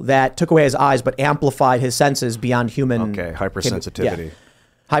chemical that took away his eyes, but amplified his senses beyond human. Okay, hypersensitivity. Yeah.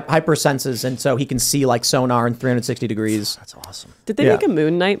 Hypersenses, and so he can see like sonar in 360 degrees. That's awesome. Did they make a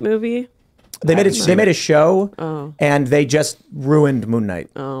Moon Knight movie? They made a show, and they just ruined Moon Knight.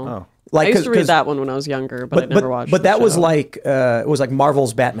 Like, I used to read that one when I was younger, but I never watched. But that was like it was like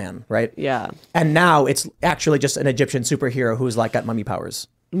Marvel's Batman, right? Yeah. And now it's actually just an Egyptian superhero who's like got mummy powers.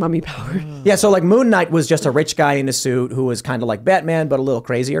 Mummy power. Yeah, so like Moon Knight was just a rich guy in a suit who was kind of like Batman, but a little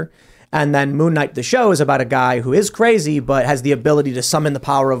crazier. And then Moon Knight, the show, is about a guy who is crazy, but has the ability to summon the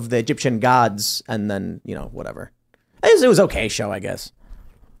power of the Egyptian gods. And then, whatever. It was okay show, I guess.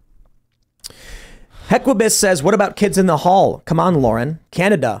 Hequibus says, what about Kids in the Hall? Come on, Lauren.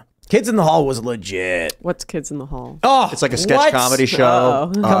 Canada. Kids in the Hall was legit. What's Kids in the Hall? Oh, it's like a sketch comedy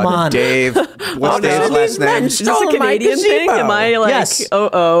show. Come on. Dave. What's Dave's last name? Is this a Canadian thing? Am I like, yes.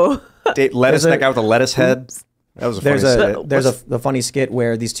 Dave, that guy with the lettuce head. That was a funny skit. There's a funny skit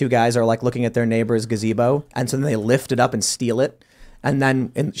where these two guys are like looking at their neighbor's gazebo, and so then they lift it up and steal it. And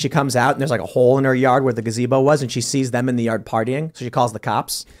then she comes out, and there's like a hole in her yard where the gazebo was, and she sees them in the yard partying. So she calls the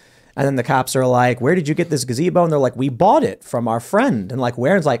cops. And then the cops are like, where did you get this gazebo? And they're like, we bought it from our friend. And like,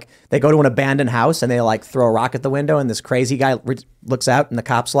 where? And it's like, they go to an abandoned house, and they like throw a rock at the window, and this crazy guy looks out, and the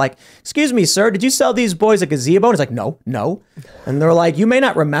cop's like, excuse me, sir, did you sell these boys a gazebo? And he's like, no. And they're like, you may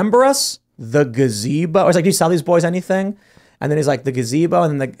not remember us. The gazebo. I was like, do you sell these boys anything? And then he's like, the gazebo,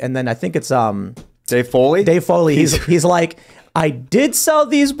 and then I think it's Dave Foley. Dave Foley. He's like, I did sell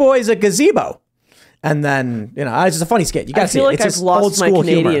these boys a gazebo. And then, it's just a funny skit. You got to see it. I feel like I've lost my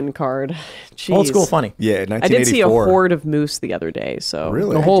Canadian card. Jeez. Old school funny. Yeah, 1984. I did see a horde of moose the other day. So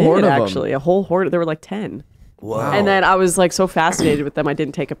really, a whole horde of them. A whole horde. There were like 10. Whoa. And then I was like so fascinated with them, I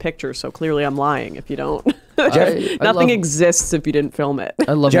didn't take a picture. So clearly I'm lying if you don't. Nothing exists if you didn't film it.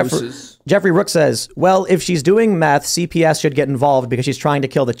 I love Jeffrey Rook says, well, if she's doing meth, CPS should get involved because she's trying to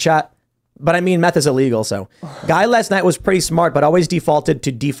kill the chat. But I mean, meth is illegal, so. Guy last night was pretty smart, but always defaulted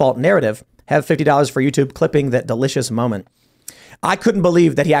to default narrative. Have $50 for YouTube clipping that delicious moment. I couldn't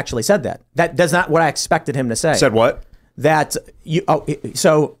believe that he actually said that. That does not what I expected him to say. Said what? That you. Oh,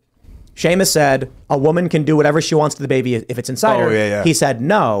 so Seamus said a woman can do whatever she wants to the baby if it's inside her. Yeah. He said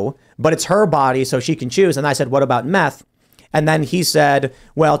no, but it's her body, so she can choose. And I said, what about meth? And then he said,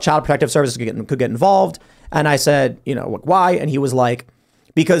 well, Child Protective Services could get involved. And I said, why? And he was like,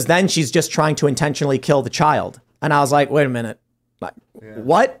 because then she's just trying to intentionally kill the child. And I was like, wait a minute.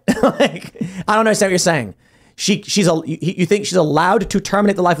 What? Like, I don't understand what you're saying. You think she's allowed to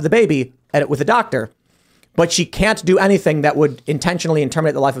terminate the life of the baby with a doctor, but she can't do anything that would intentionally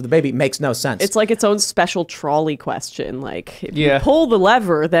terminate the life of the baby. Makes no sense. It's like its own special trolley question. Like, if you pull the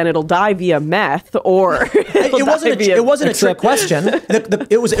lever, then it'll die via meth, or it wasn't a trick question.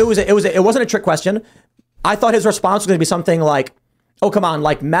 It wasn't a trick question. I thought his response was going to be something like, oh, come on,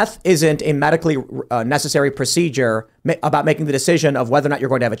 like meth isn't a medically necessary procedure about making the decision of whether or not you're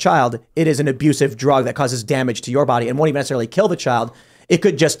going to have a child. It is an abusive drug that causes damage to your body and won't even necessarily kill the child. It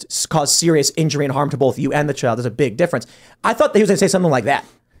could just cause serious injury and harm to both you and the child. There's a big difference. I thought that he was going to say something like that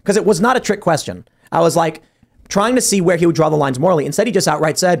because it was not a trick question. I was like trying to see where he would draw the lines morally. Instead, he just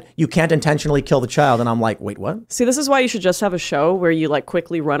outright said, you can't intentionally kill the child. And I'm like, wait, what? See, this is why you should just have a show where you like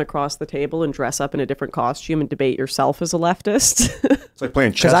quickly run across the table and dress up in a different costume and debate yourself as a leftist. It's like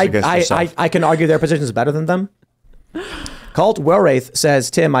playing chess against yourself. I can argue their position is better than them. Cult Wellwraith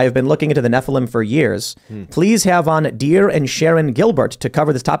says, Tim, I have been looking into the Nephilim for years. Please have on Dear and Sharon Gilbert to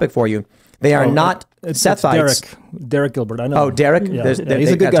cover this topic for you. They are not Sethites. Derek Gilbert, I know. Oh, Derek? Yeah.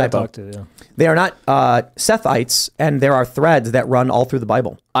 He's a good guy to talk to, yeah. They are not Sethites, and there are threads that run all through the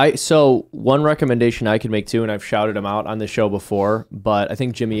Bible. So one recommendation I could make too, and I've shouted him out on the show before, but I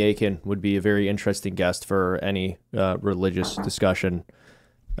think Jimmy Akin would be a very interesting guest for any religious discussion,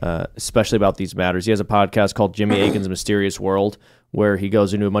 especially about these matters. He has a podcast called Jimmy Akin's Mysterious World, where he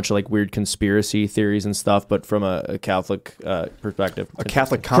goes into a bunch of like weird conspiracy theories and stuff, but from a Catholic perspective. A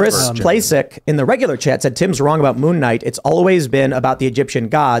Catholic Chris convert. Plasek in the regular chat said, Tim's wrong about Moon Knight. It's always been about the Egyptian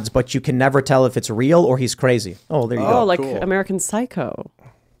gods, but you can never tell if it's real or he's crazy. Oh, there you go. Oh, like cool. American Psycho.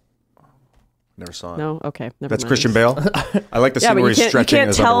 Never saw it. No? Okay. Never That's mind. Christian Bale? I like the scene where he's stretching you can't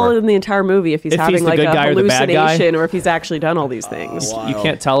his tell underwear. in the entire movie if he's having like a guy or the bad guy. hallucination or if he's actually done all these things. You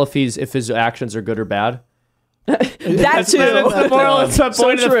can't tell if his actions are good or bad. That too. That's the moral. That's the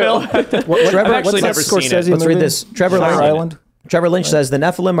point of the film. Trevor, I've actually never seen it. Let's read this. Trevor Lynch says, the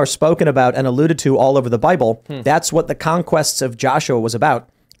Nephilim are spoken about and alluded to all over the Bible. That's what the conquests of Joshua was about.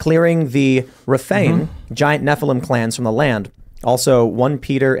 Clearing the Rephaim, giant Nephilim clans from the land. Also, 1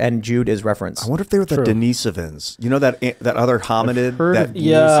 Peter and Jude is referenced. I wonder if they were the Denisovans. You know that other hominid?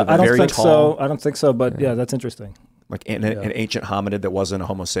 I don't think so. I don't think so, but yeah, that's interesting. Like an ancient hominid that wasn't a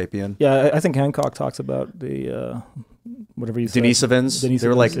Homo sapien. Yeah, I think Hancock talks about the whatever you said. Denisovans. They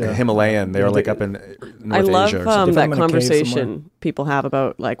were like Himalayan. They were like up in North Asia. I love that conversation people have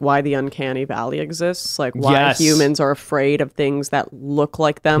about like why the uncanny valley exists, like why humans are afraid of things that look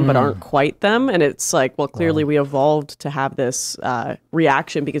like them but aren't quite them. And it's like, well, clearly we evolved to have this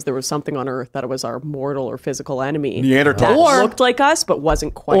reaction because there was something on Earth that was our mortal or physical enemy. Neanderthals. That looked like us but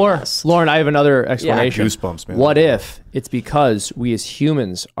wasn't quite us. Lauren, I have another explanation. Goosebumps, man. What if it's because we as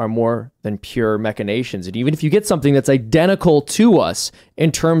humans are more than pure machinations? And even if you get something that's identical to us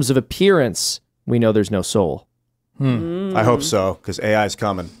in terms of appearance, we know there's no soul. I hope so, because AI is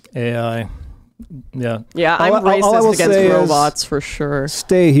coming. AI. Yeah. Yeah, I'm racist against robots for sure.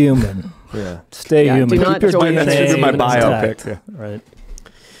 Stay human. Stay human. Do not Keep your join DNA my bio intact. pic. Right.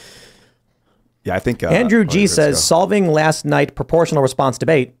 Yeah, I think... Andrew G says, solving last night proportional response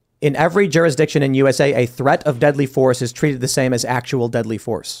debate. In every jurisdiction in USA, a threat of deadly force is treated the same as actual deadly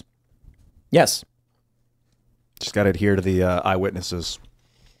force. Yes. Just got to adhere to the eyewitnesses.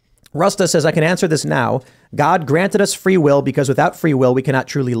 Rusta says, I can answer this now. God granted us free will because without free will, we cannot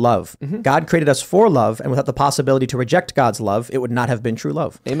truly love. God created us for love, and without the possibility to reject God's love, it would not have been true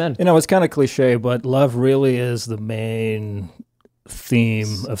love. Amen. You know, it's kind of cliche, but love really is the main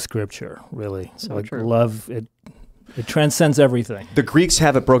theme of Scripture, really. So like true. Love, it transcends everything. The Greeks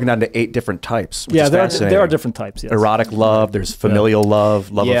have it broken down to 8 different types. Yeah, there are different types. Yes. Erotic love, there's familial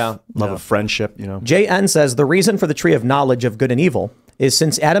love, love of friendship, you know. JN says, the reason for the tree of knowledge of good and evil is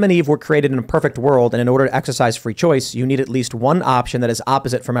since Adam and Eve were created in a perfect world, and in order to exercise free choice, you need at least one option that is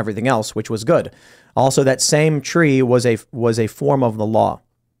opposite from everything else, which was good. Also, that same tree was a form of the law.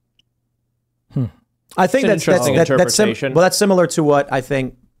 I think It's an interesting interpretation. Well, that's similar to what I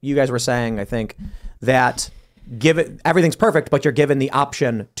think you guys were saying. I think that everything's perfect, but you're given the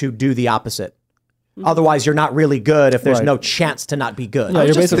option to do the opposite. Otherwise, you're not really good if there's no chance to not be good. Yeah,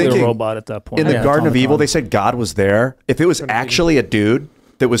 you're basically a robot at that point. In the Garden of Evil, they said God was there. If it was actually a dude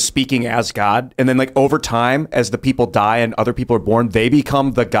that was speaking as God, and then like over time, as the people die and other people are born, they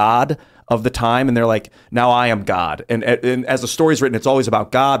become the God of the time, and they're like, now I am God. And as the story's written, it's always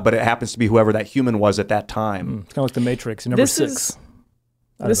about God, but it happens to be whoever that human was at that time. It's kind of like the Matrix. Number 6.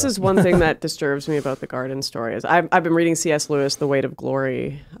 This is one thing that disturbs me about the garden story. Is I've been reading C.S. Lewis, The Weight of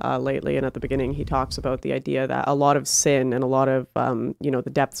Glory, lately, and at the beginning he talks about the idea that a lot of sin and a lot of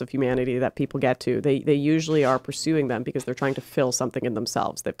the depths of humanity that people get to, they usually are pursuing them because they're trying to fill something in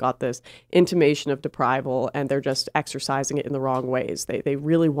themselves. They've got this intimation of deprival, and they're just exercising it in the wrong ways. They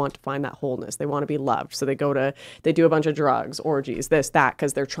really want to find that wholeness. They want to be loved, so they do a bunch of drugs, orgies, this, that,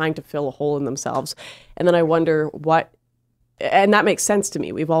 because they're trying to fill a hole in themselves. And then I wonder and that makes sense to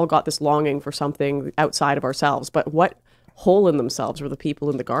me. We've all got this longing for something outside of ourselves, but what hole in themselves were the people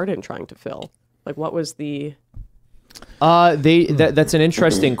in the garden trying to fill? Like, what was the... That's an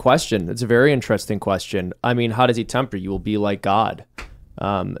interesting question. It's a very interesting question. I mean, how does he tempt you? You will be like God.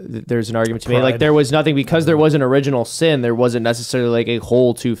 There's an argument to be made. Like, there was nothing, because there was an original sin, there wasn't necessarily like a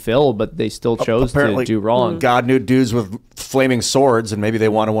hole to fill, but they still chose to do wrong. God knew dudes with flaming swords, and maybe they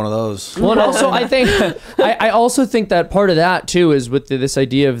wanted one of those. Well, and also I think I also think that part of that too is with this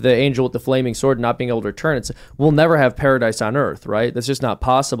idea of the angel with the flaming sword not being able to return. We'll never have paradise on earth, right? That's just not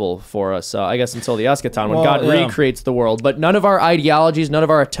possible for us. I guess until the eschaton, when God recreates the world. But none of our ideologies, none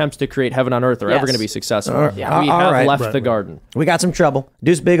of our attempts to create heaven on earth are ever going to be successful. We have left the garden. We got some trouble.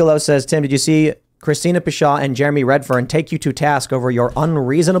 Deuce Bigelow says, Tim, did you see Christina Pshaw and Jeremy Redfern take you to task over your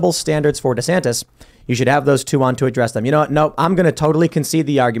unreasonable standards for DeSantis? You should have those two on to address them. You know what? No, I'm going to totally concede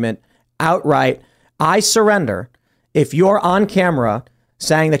the argument outright. I surrender. If you're on camera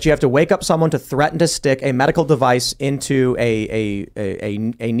saying that you have to wake up someone to threaten to stick a medical device into a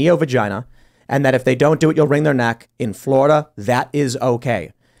neo-vagina, and that if they don't do it, you'll wring their neck in Florida, that is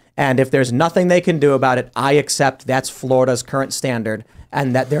okay. And if there's nothing they can do about it, I accept that's Florida's current standard,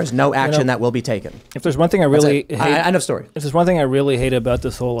 and that there's no action that will be taken. If there's one thing I really hate, end of story. If there's one thing I really hate about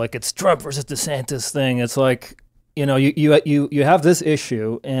this whole it's Trump versus DeSantis thing, it's like you have this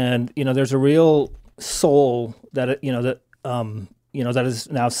issue, and there's a real soul that that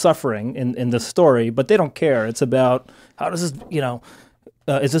is now suffering in this story, but they don't care. It's about how does this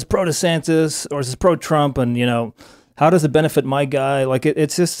is this pro DeSantis or is this pro Trump, and how does it benefit my guy? Like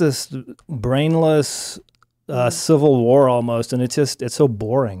it's just this brainless civil war almost, and it's so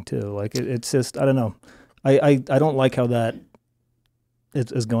boring too. Like it's just I don't know. I don't like how that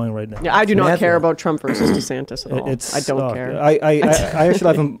is going right now. Yeah, I do not care about Trump versus DeSantis at all. I don't care. I actually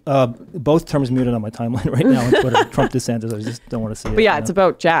have them both terms muted on my timeline right now on Twitter. Trump, DeSantis. I just don't want to see it. But yeah, it's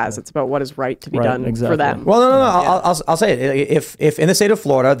about jazz. It's about what is right to be done for them. Well, no. I'll say it. If in the state of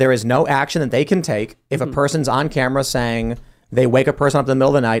Florida there is no action that they can take, if a person's on camera saying they wake a person up in the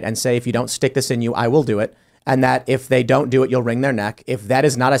middle of the night and say, if you don't stick this in you, I will do it, and that if they don't do it, you'll wring their neck. If that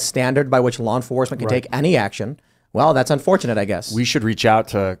is not a standard by which law enforcement can take any action, well, that's unfortunate, I guess. We should reach out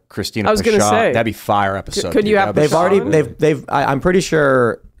to Christina. I was going to say that'd be fire episode. Could you have? I'm pretty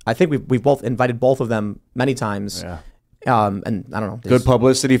sure. I think we've both invited both of them many times. Yeah. And I don't know. Good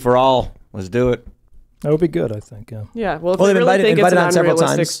publicity for all. Let's do it. That would be good, I think. Yeah. Yeah. Well, if they really think it's an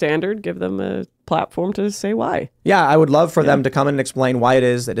unrealistic standard, give them a platform to say why. Yeah, I would love for them to come in and explain why it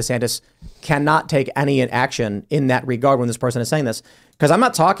is that DeSantis cannot take any action in that regard when this person is saying this. Because I'm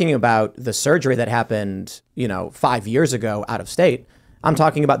not talking about the surgery that happened, 5 years ago out of state. I'm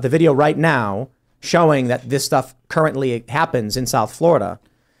talking about the video right now showing that this stuff currently happens in South Florida.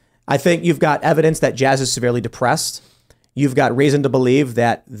 I think you've got evidence that Jazz is severely depressed. You've got reason to believe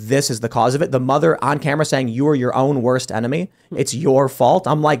that this is the cause of it. The mother on camera saying you are your own worst enemy. It's your fault.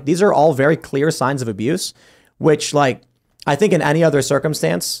 I'm like, these are all very clear signs of abuse, which I think in any other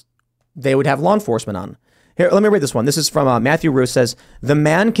circumstance, they would have law enforcement on. Here, let me read this one. This is from Matthew Roos says, the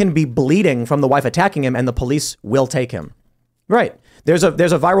man can be bleeding from the wife attacking him and the police will take him. Right. There's a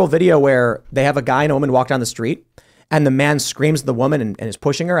viral video where they have a guy and a woman walk down the street and the man screams at the woman and is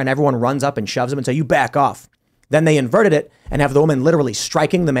pushing her and everyone runs up and shoves him and say, you back off. Then they inverted it and have the woman literally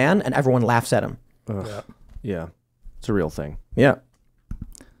striking the man and everyone laughs at him. Yeah. It's a real thing. Yeah.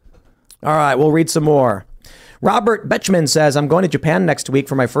 All right, we'll read some more. Robert Betchman says, I'm going to Japan next week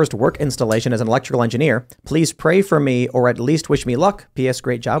for my first work installation as an electrical engineer. Please pray for me or at least wish me luck. P.S.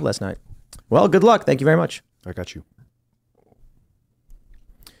 Great job last night. Well, good luck. Thank you very much. I got you.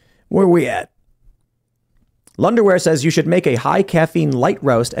 Where are we at? Lunderwear says you should make a high caffeine light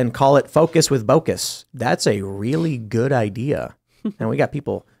roast and call it Focus with Bocus. That's a really good idea. And we got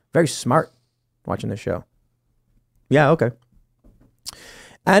people very smart watching this show. Yeah, okay.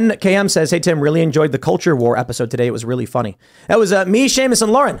 And KM says, hey, Tim, really enjoyed the Culture War episode today. It was really funny. That was me, Seamus,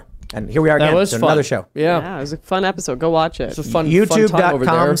 and Lauren. And here we are again. That was to fun. another show. Yeah, it was a fun episode. Go watch it. It's a fun time over there.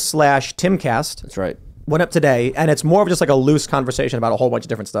 YouTube.com/Timcast. That's right. Went up today, and it's more of just like a loose conversation about a whole bunch of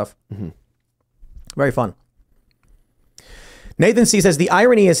different stuff. Very fun. Nathan C. says, the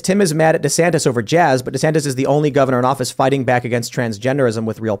irony is Tim is mad at DeSantis over jazz, but DeSantis is the only governor in office fighting back against transgenderism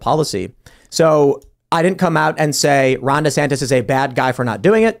with real policy. So I didn't come out and say Ron DeSantis is a bad guy for not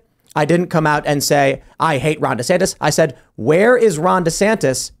doing it. I didn't come out and say I hate Ron DeSantis. I said, where is Ron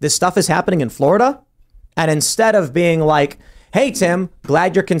DeSantis? This stuff is happening in Florida. And instead of being like, hey, Tim,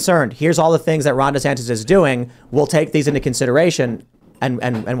 glad you're concerned. Here's all the things that Ron DeSantis is doing. We'll take these into consideration.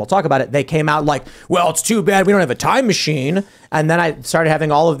 And we'll talk about it. They came out like, well, it's too bad we don't have a time machine. And then I started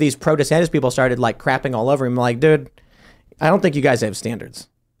having all of these pro DeSantis people started like crapping all over him. Like, dude, I don't think you guys have standards.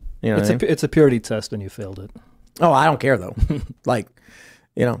 You know, it's a purity test, and you failed it. Oh, I don't care though. Like,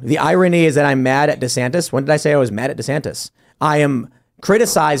 you know, the irony is that I'm mad at DeSantis. When did I say I was mad at DeSantis? I am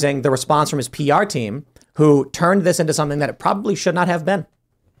criticizing the response from his PR team, who turned this into something that it probably should not have been.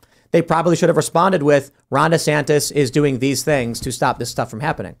 They probably should have responded with Ron DeSantis is doing these things to stop this stuff from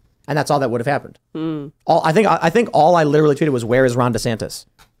happening. And that's all that would have happened. I think all I literally tweeted was, where is Ron DeSantis?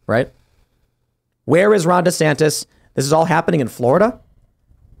 Right? Where is Ron DeSantis? This is all happening in Florida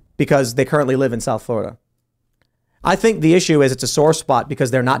because they currently live in South Florida. I think the issue is it's a sore spot because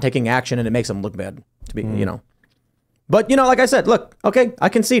they're not taking action and it makes them look bad to be, you know. But, you know, like I said, look, okay, I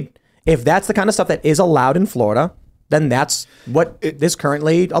concede. If that's the kind of stuff that is allowed in Florida, then that's what is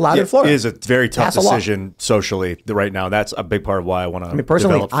currently allowed in Florida. It is a very tough decision socially right now. That's a big part of why I want to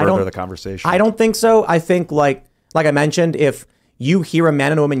develop further the conversation. I don't think so. I think like I mentioned, if you hear a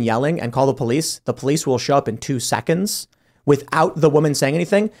man and a woman yelling and call the police will show up in 2 seconds without the woman saying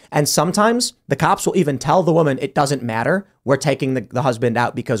anything. And sometimes the cops will even tell the woman, it doesn't matter. We're taking the husband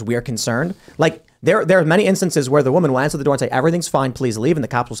out because we're concerned. Like there are many instances where the woman will answer the door and say, everything's fine, please leave. And the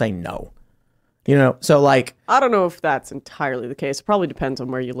cops will say no. You know, so like, I don't know if that's entirely the case. It probably depends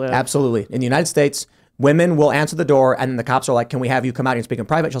on where you live. Absolutely. In the United States, women will answer the door and the cops are like, can we have you come out and speak in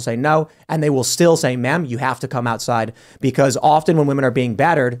private? She'll say no. And they will still say, ma'am, you have to come outside, because often when women are being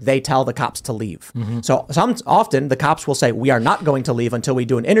battered, they tell the cops to leave. So often the cops will say, we are not going to leave until we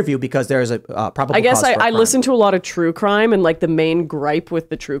do an interview because there is a probable I guess cause for a I crime. listen to a lot of true crime, and like the main gripe with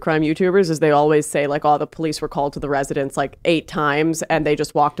the true crime YouTubers is they always say like, oh, the police were called to the residence like 8 times and they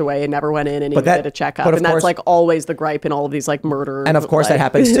just walked away and never went in and even did a checkup. And that's like always the gripe in all of these like murder. And of course that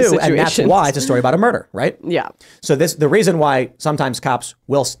happens too. And that's why it's a story about a murder, right? Yeah. So the reason why sometimes cops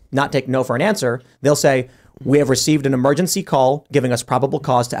will not take no for an answer, they'll say, we have received an emergency call giving us probable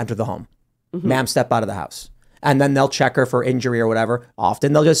cause to enter the home. Ma'am, step out of the house. And then they'll check her for injury or whatever.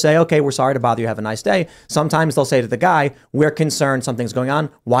 Often they'll just say, okay, we're sorry to bother you. Have a nice day. Sometimes they'll say to the guy, we're concerned something's going on.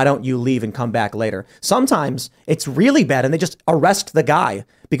 Why don't you leave and come back later? Sometimes it's really bad and they just arrest the guy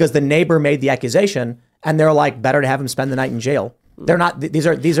because the neighbor made the accusation and they're like, better to have him spend the night in jail. They're not, these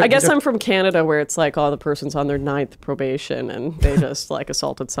are. I guess I'm from Canada where it's like, oh, the person's on their 9th probation and they just like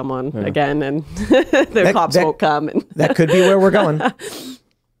assaulted someone again and the cops won't come. And that could be where we're going.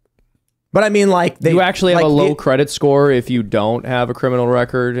 But I mean, like, you actually have a low credit score if you don't have a criminal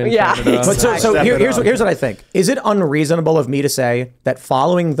record in Canada. But so here's what I think. Is it unreasonable of me to say that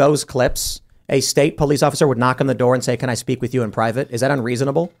following those clips, a state police officer would knock on the door and say, can I speak with you in private? Is that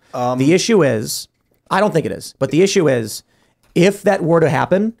unreasonable? The issue is, I don't think it is, but the issue is, if that were to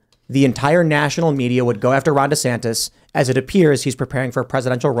happen, the entire national media would go after Ron DeSantis, as it appears he's preparing for a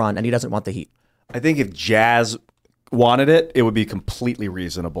presidential run and he doesn't want the heat. I think if Jazz wanted it, it would be completely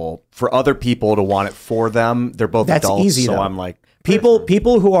reasonable. For other people to want it for them, they're both That's adults. easy, so though. I'm like,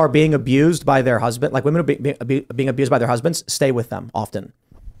 people who are being abused by their husband, like women who are being abused by their husbands, stay with them often,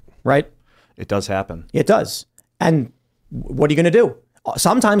 right? It does happen. It does. And what are you going to do?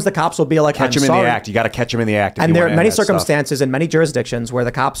 Sometimes the cops will be like, catch him in the act. You got to catch him in the act. And there are many circumstances in many jurisdictions where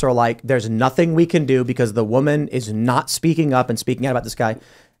the cops are like, there's nothing we can do because the woman is not speaking up and speaking out about this guy.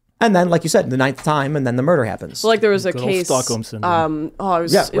 And then, like you said, the 9th time, and then the murder happens. Well, like there was a case. Stockholm syndrome.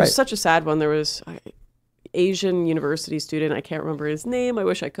 It was such a sad one. There was Asian university student. I can't remember his name. I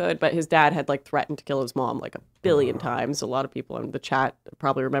wish I could, but his dad had like threatened to kill his mom like 1 billion times. A lot of people in the chat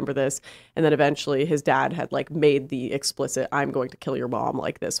probably remember this. And then eventually his dad had like made the explicit, I'm going to kill your mom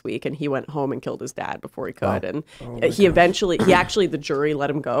like this week. And he went home and killed his dad before he could. And he actually, the jury let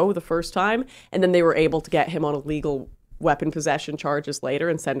him go the first time. And then they were able to get him on illegal weapon possession charges later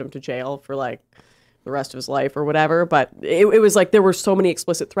and send him to jail for like the rest of his life or whatever. But it was like there were so many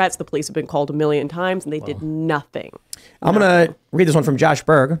explicit threats. The police have been called a million times and they did nothing. I'm going to read this one from Josh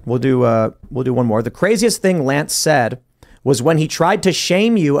Berg. We'll do one more. The craziest thing Lance said was when he tried to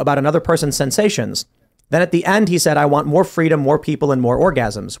shame you about another person's sensations. Then at the end, he said, I want more freedom, more people, and more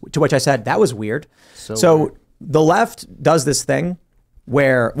orgasms, to which I said, that was weird. So weird. The left does this thing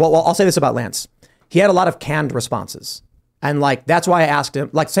where, well, I'll say this about Lance. He had a lot of canned responses. And like, that's why I asked him,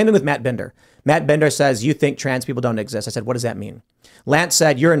 like, same thing with Matt Binder. Matt Binder says, you think trans people don't exist. I said, what does that mean? Lance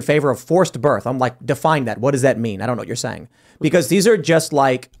said, you're in favor of forced birth. I'm like, define that. What does that mean? I don't know what you're saying. Because these are just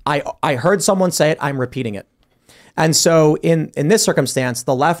like, I heard someone say it, I'm repeating it. And so in this circumstance,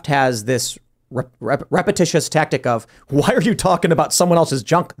 the left has this repetitious tactic of, why are you talking about someone else's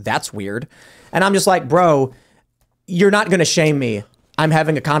junk? That's weird. And I'm just like, bro, you're not going to shame me. I'm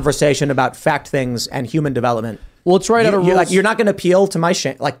having a conversation about fact things and human development. Well, it's right out of rules. Like, you're not going to appeal to my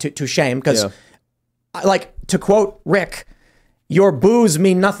shame, like to shame, because like, to quote Rick, your boos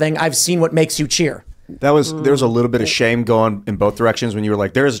mean nothing. I've seen what makes you cheer. There was a little bit of shame going in both directions when you were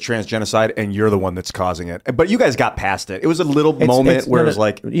like, there is a trans genocide and you're the one that's causing it. But you guys got past it. It was a little moment where it was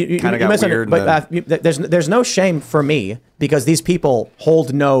like, kind of got weird. But there's no shame for me because these people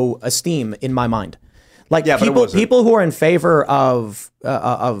hold no esteem in my mind. Like, people who are in favor of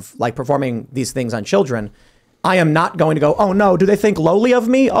like performing these things on children, I am not going to go, oh no, do they think lowly of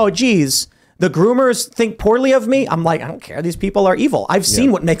me? Oh geez, the groomers think poorly of me. I'm like, I don't care. These people are evil. I've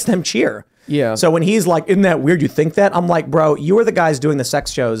seen what makes them cheer. Yeah. So when he's like, isn't that weird? You think that? I'm like, bro, you are the guys doing the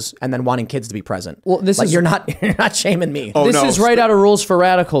sex shows and then wanting kids to be present. Well, this like, is you're not shaming me. This is right out of rules for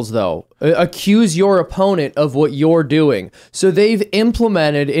radicals, though. Accuse your opponent of what you're doing. So they've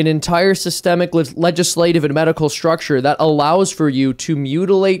implemented an entire systemic legislative and medical structure that allows for you to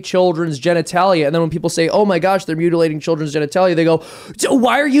mutilate children's genitalia. And then when people say, oh my gosh, they're mutilating children's genitalia, they go, so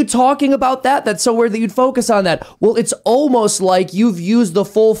why are you talking about that? That's so weird that you'd focus on that. Well, it's almost like you've used the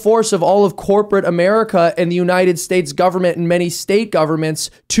full force of all of corporate America and the United States government and many state governments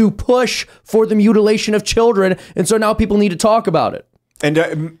to push for the mutilation of children. And so now people need to talk about it.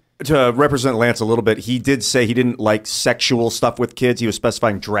 And to represent Lance a little bit, he did say he didn't like sexual stuff with kids. He was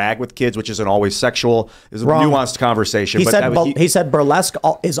specifying drag with kids, which isn't always sexual. It's a nuanced conversation. He said burlesque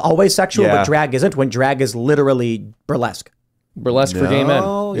is always sexual, but drag isn't, when drag is literally burlesque. Burlesque for gay men.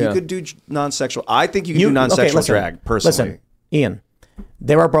 You could do non-sexual. I think you can do non-sexual drag, personally. Listen, Ian,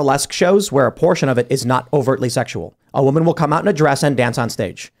 there are burlesque shows where a portion of it is not overtly sexual. A woman will come out in a dress and dance on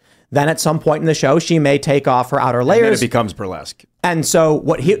stage. Then at some point in the show, she may take off her outer layers. And then it becomes burlesque. And so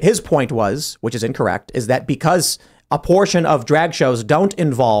what his point was, which is incorrect, is that because a portion of drag shows don't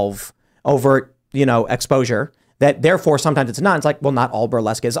involve overt, exposure, that therefore sometimes it's not. It's like, well, not all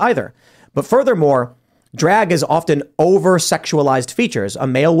burlesque is either. But furthermore, drag is often over-sexualized features. A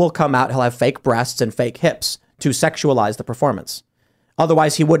male will come out, he'll have fake breasts and fake hips to sexualize the performance.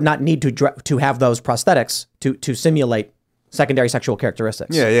 Otherwise, he would not need to have those prosthetics to simulate secondary sexual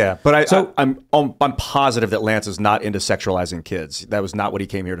characteristics. Yeah. But I'm positive that Lance is not into sexualizing kids. That was not what he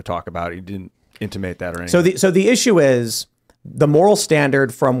came here to talk about. He didn't intimate that or anything. So the issue is the moral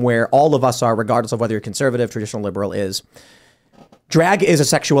standard from where all of us are, regardless of whether you're conservative, traditional, liberal, is drag is a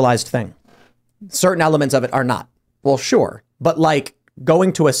sexualized thing. Certain elements of it are not. Well, sure. But like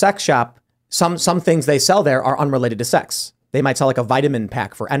going to a sex shop, some things they sell there are unrelated to sex. They might sell like a vitamin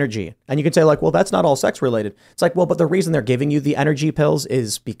pack for energy. And you could say like, well, that's not all sex related. It's like, well, but the reason they're giving you the energy pills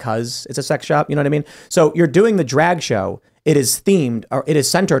is because it's a sex shop. You know what I mean? So you're doing the drag show. It is themed, or it is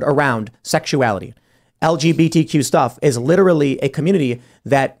centered around sexuality. LGBTQ stuff is literally a community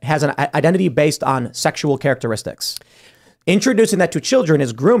that has an identity based on sexual characteristics. Introducing that to children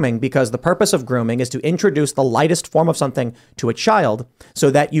is grooming, because the purpose of grooming is to introduce the lightest form of something to a child so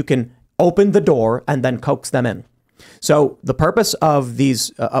that you can open the door and then coax them in. So the purpose of these,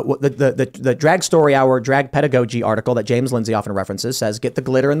 the Drag Story Hour drag pedagogy article that James Lindsay often references says, get the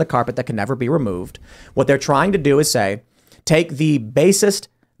glitter in the carpet that can never be removed. What they're trying to do is say, take the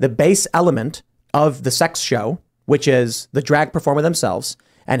base element of the sex show, which is the drag performer themselves,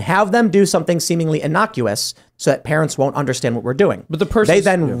 and have them do something seemingly innocuous so that parents won't understand what we're doing. But they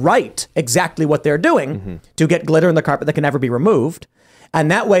then write exactly what they're doing to get glitter in the carpet that can never be removed. And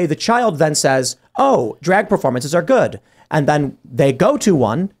that way the child then says, oh, drag performances are good. And then they go to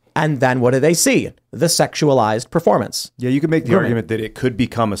one, and then what do they see? The sexualized performance. Yeah, you could make the argument that it could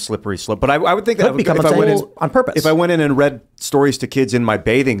become a slippery slope. But I would think that if I went in on purpose. If I went in and read stories to kids in my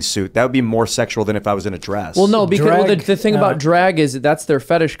bathing suit, that would be more sexual than if I was in a dress. Well, no, because the thing about drag is that's their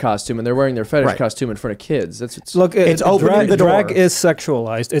fetish costume, and they're wearing their fetish costume in front of kids. It's opening the door. Drag is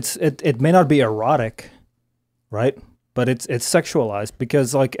sexualized. It may not be erotic, right? But it's sexualized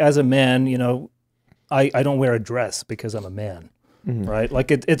because, like, as a man, I don't wear a dress because I'm a man, right? Like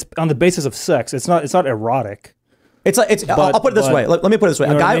it's on the basis of sex. It's not erotic. It's like I'll put it this way. Let me put it this way.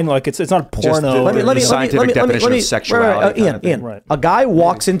 You know what I mean? Like it's not porno. Let me scientific definition of sexuality. Ian. Right. A guy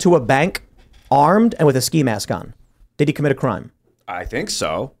walks into a bank armed and with a ski mask on. Did he commit a crime? I think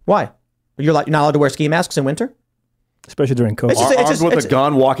so. Why? You're not allowed to wear ski masks in winter? Especially during COVID. Armed with a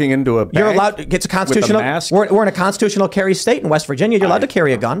gun walking into a bank. You're allowed. It's a constitutional. With a mask? We're in a constitutional carry state in West Virginia. You're allowed to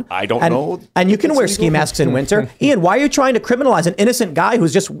carry a gun. I don't know. And you can wear ski masks in winter. Ian, why are you trying to criminalize an innocent guy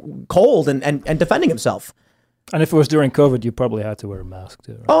who's just cold and defending himself? And if it was during COVID, you probably had to wear a mask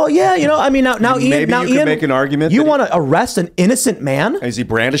too. Right? Oh yeah, I mean now Ian. Maybe now you could Ian, make an argument. You want to arrest an innocent man? Is he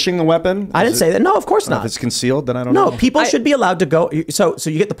brandishing the weapon? I didn't say that. No, of course not. If it's concealed, then I don't know. No, people should be allowed to go. So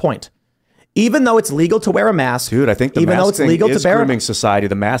you get the point. Even though it's legal to wear a mask, dude, I think the even mask though it's thing legal is to bear grooming society.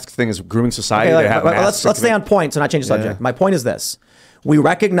 The mask thing is grooming society. Okay, to have masks let's stay on point, so not change the subject. My point is this. We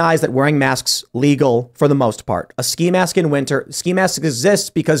recognize that wearing masks legal for the most part. A ski mask in winter, ski masks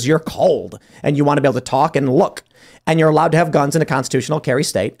exist because you're cold and you want to be able to talk and look. And you're allowed to have guns in a constitutional carry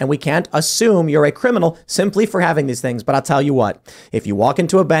state. And we can't assume you're a criminal simply for having these things. But I'll tell you what, if you walk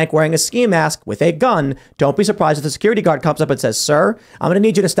into a bank wearing a ski mask with a gun, don't be surprised if the security guard comes up and says, "Sir, I'm going to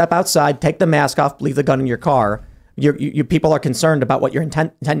need you to step outside, take the mask off, leave the gun in your car. You people are concerned about what your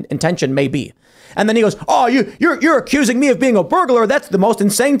intention may be." And then he goes, "Oh, you're accusing me of being a burglar. That's the most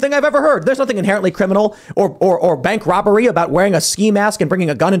insane thing I've ever heard. There's nothing inherently criminal or bank robbery about wearing a ski mask and bringing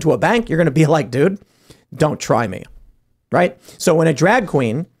a gun into a bank." You're going to be like, dude, don't try me. Right? So when a drag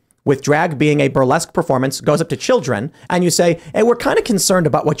queen, with drag being a burlesque performance, goes up to children and you say, "Hey, we're kind of concerned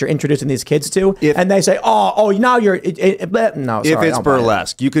about what you're introducing these kids to," and they say, "Oh, now you're no." Sorry, if it's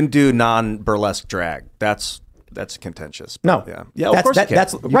burlesque, you can do non-burlesque drag. That's contentious. No, yeah, of course you can.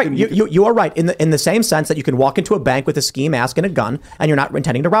 That's right. You are right in the same sense that you can walk into a bank with a ski mask and a gun and you're not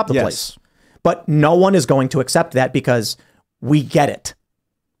intending to rob the place. But no one is going to accept that because we get it.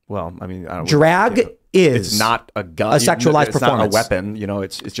 Well, I mean, drag is it's not a gun, a sexualized performance. It's not a weapon.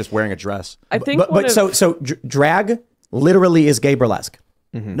 It's just wearing a dress. I think, so drag literally is gay burlesque.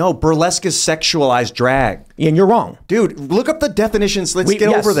 Mm-hmm. No, burlesque is sexualized drag. And you're wrong. Dude, look up the definitions. Let's get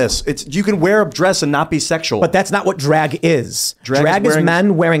over this. You can wear a dress and not be sexual. But that's not what drag is. Drag is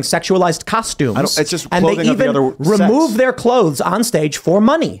men wearing sexualized costumes. It's just and they clothing of the even other remove sex. Their clothes on stage for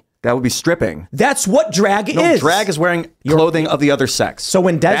money. That would be stripping. That's what drag is. Drag is wearing clothing of the other sex. So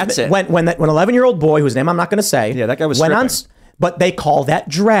when Desmond, when 11-year-old boy, whose name I'm not going to say, that guy was went stripping. But they call that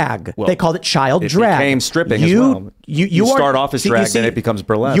drag. They called it child drag. It became stripping as well. You start off as drag, then it becomes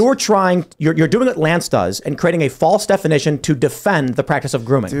burlesque. You're doing what Lance does and creating a false definition to defend the practice of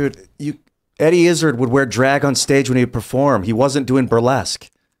grooming. Dude, Eddie Izzard would wear drag on stage when he would perform. He wasn't doing burlesque.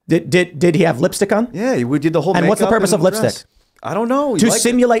 Did he have lipstick on? Yeah, we did the whole. And what's the purpose of lipstick? Dress. I don't know. To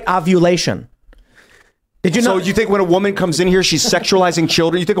simulate ovulation. Did you know? So you think when a woman comes in here, she's sexualizing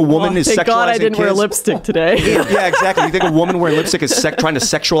children? You think a woman is sexualizing thank God I didn't kids? wear lipstick today. Yeah, exactly. You think a woman wearing lipstick is trying to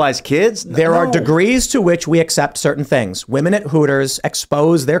sexualize kids? There are degrees to which we accept certain things. Women at Hooters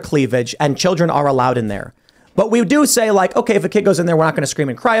expose their cleavage, and children are allowed in there. But we do say, like, okay, if a kid goes in there, we're not going to scream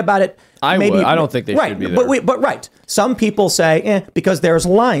and cry about it. I don't think they should be there. But right. Some people say, because there's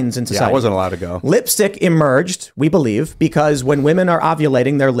lines in society. Yeah, I wasn't allowed to go. Lipstick emerged, we believe, because when women are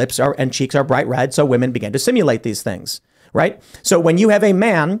ovulating, their lips and cheeks are bright red, so women began to simulate these things, right? So when you have a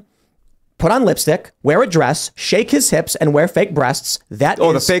man put on lipstick, wear a dress, shake his hips, and wear fake breasts,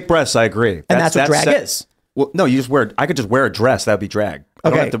 the fake breasts, I agree. That's what drag is. Well, no, I could just wear a dress. That would be drag.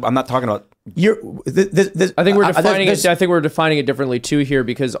 Okay. I'm not talking about. I think we're defining it. I think we're defining it differently too here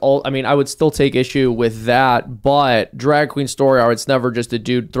because I would still take issue with that, but drag queen story it's never just a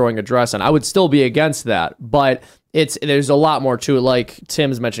dude throwing a dress on. I would still be against that, but there's a lot more to it. Like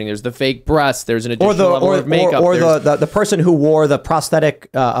Tim's mentioning, there's the fake breasts, there's an additional level of makeup, or the person who wore the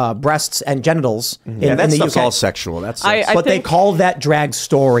prosthetic breasts and genitals in the stuff's UK. all sexual. That's but they call that drag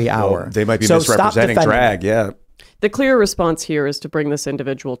story hour. They might be misrepresenting drag. Yeah. The clear response here is to bring this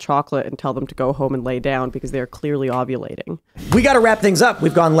individual chocolate and tell them to go home and lay down because they are clearly ovulating. We got to wrap things up.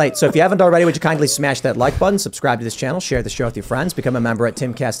 We've gone late. So if you haven't already, would you kindly smash that like button, subscribe to this channel, share the show with your friends, become a member at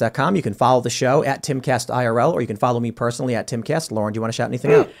timcast.com. You can follow the show at timcastirl, or you can follow me personally at timcast. Lauren, do you want to shout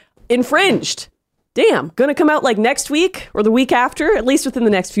anything out? Infringed. Damn. Going to come out like next week or the week after, at least within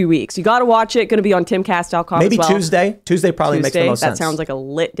the next few weeks. You got to watch it. Going to be on timcast.com Maybe as well. Tuesday. Tuesday probably makes the most sense. That sounds like a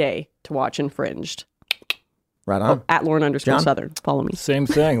lit day to watch Infringed. Right on. At Lauren_Southern. Follow me. Same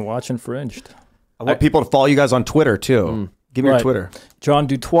thing. Watch Infringed. I want people to follow you guys on Twitter too. Give me your Twitter. John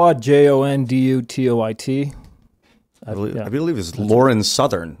Dutoit, JONDUTOIT. I believe it's Lauren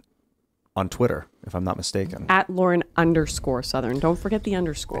Southern on Twitter. if I'm not mistaken. At Lauren_Southern. Don't forget the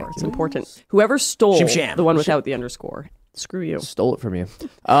underscore. It's important. Whoever stole Shim-sham. the one without the underscore, screw you. Stole it from you.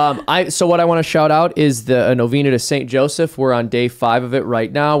 So what I want to shout out is the novena to St. Joseph. We're on day 5 of it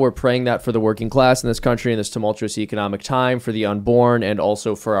right now. We're praying that for the working class in this country in this tumultuous economic time, for the unborn, and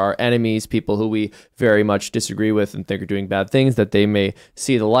also for our enemies, people who we very much disagree with and think are doing bad things, that they may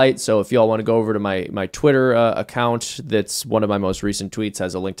see the light. So if y'all want to go over to my Twitter account, that's one of my most recent tweets,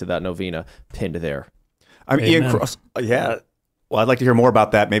 has a link to that novena pinned there. I'm Ian Cross. Yeah. Well, I'd like to hear more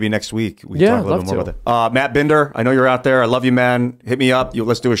about that. Maybe next week we can talk a little bit more about that. Matt Binder, I know you're out there. I love you, man. Hit me up.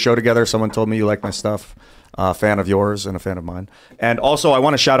 Let's do a show together. Someone told me you like my stuff. Fan of yours and a fan of mine. And also, I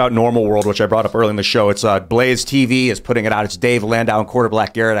want to shout out Normal World, which I brought up early in the show. It's Blaze TV is putting it out. It's Dave Landau and Quarter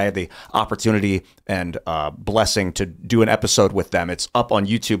Black Garrett. I had the opportunity and blessing to do an episode with them. It's up on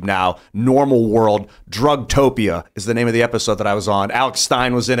YouTube now. Normal World. Drugtopia is the name of the episode that I was on. Alex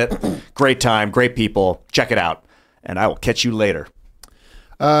Stein was in it. Great time. Great people. Check it out. And I will catch you later.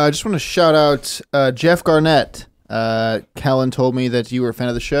 I just want to shout out Jeff Garnett. Kellen told me that you were a fan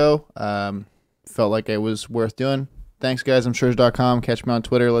of the show. Felt like it was worth doing. Thanks, guys. I'm Scherz.com. Catch me on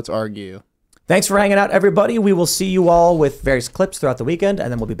Twitter. Let's argue. Thanks for hanging out, everybody. We will see you all with various clips throughout the weekend,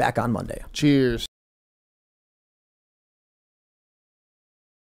 and then we'll be back on Monday. Cheers.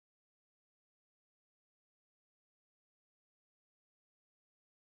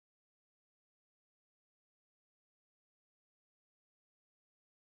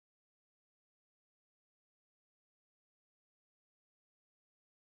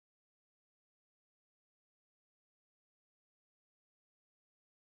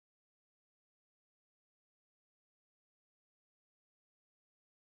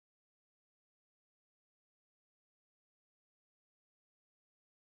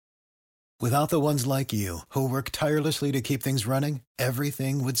 Without the ones like you, who work tirelessly to keep things running,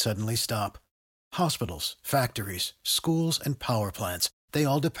 everything would suddenly stop. Hospitals, factories, schools, and power plants, they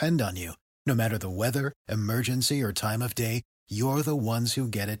all depend on you. No matter the weather, emergency, or time of day, you're the ones who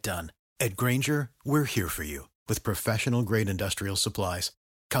get it done. At Grainger, we're here for you with professional-grade industrial supplies.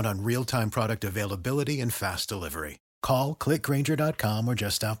 Count on real-time product availability and fast delivery. Call, click Grainger.com, or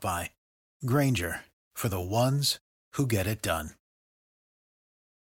just stop by. Grainger, for the ones who get it done.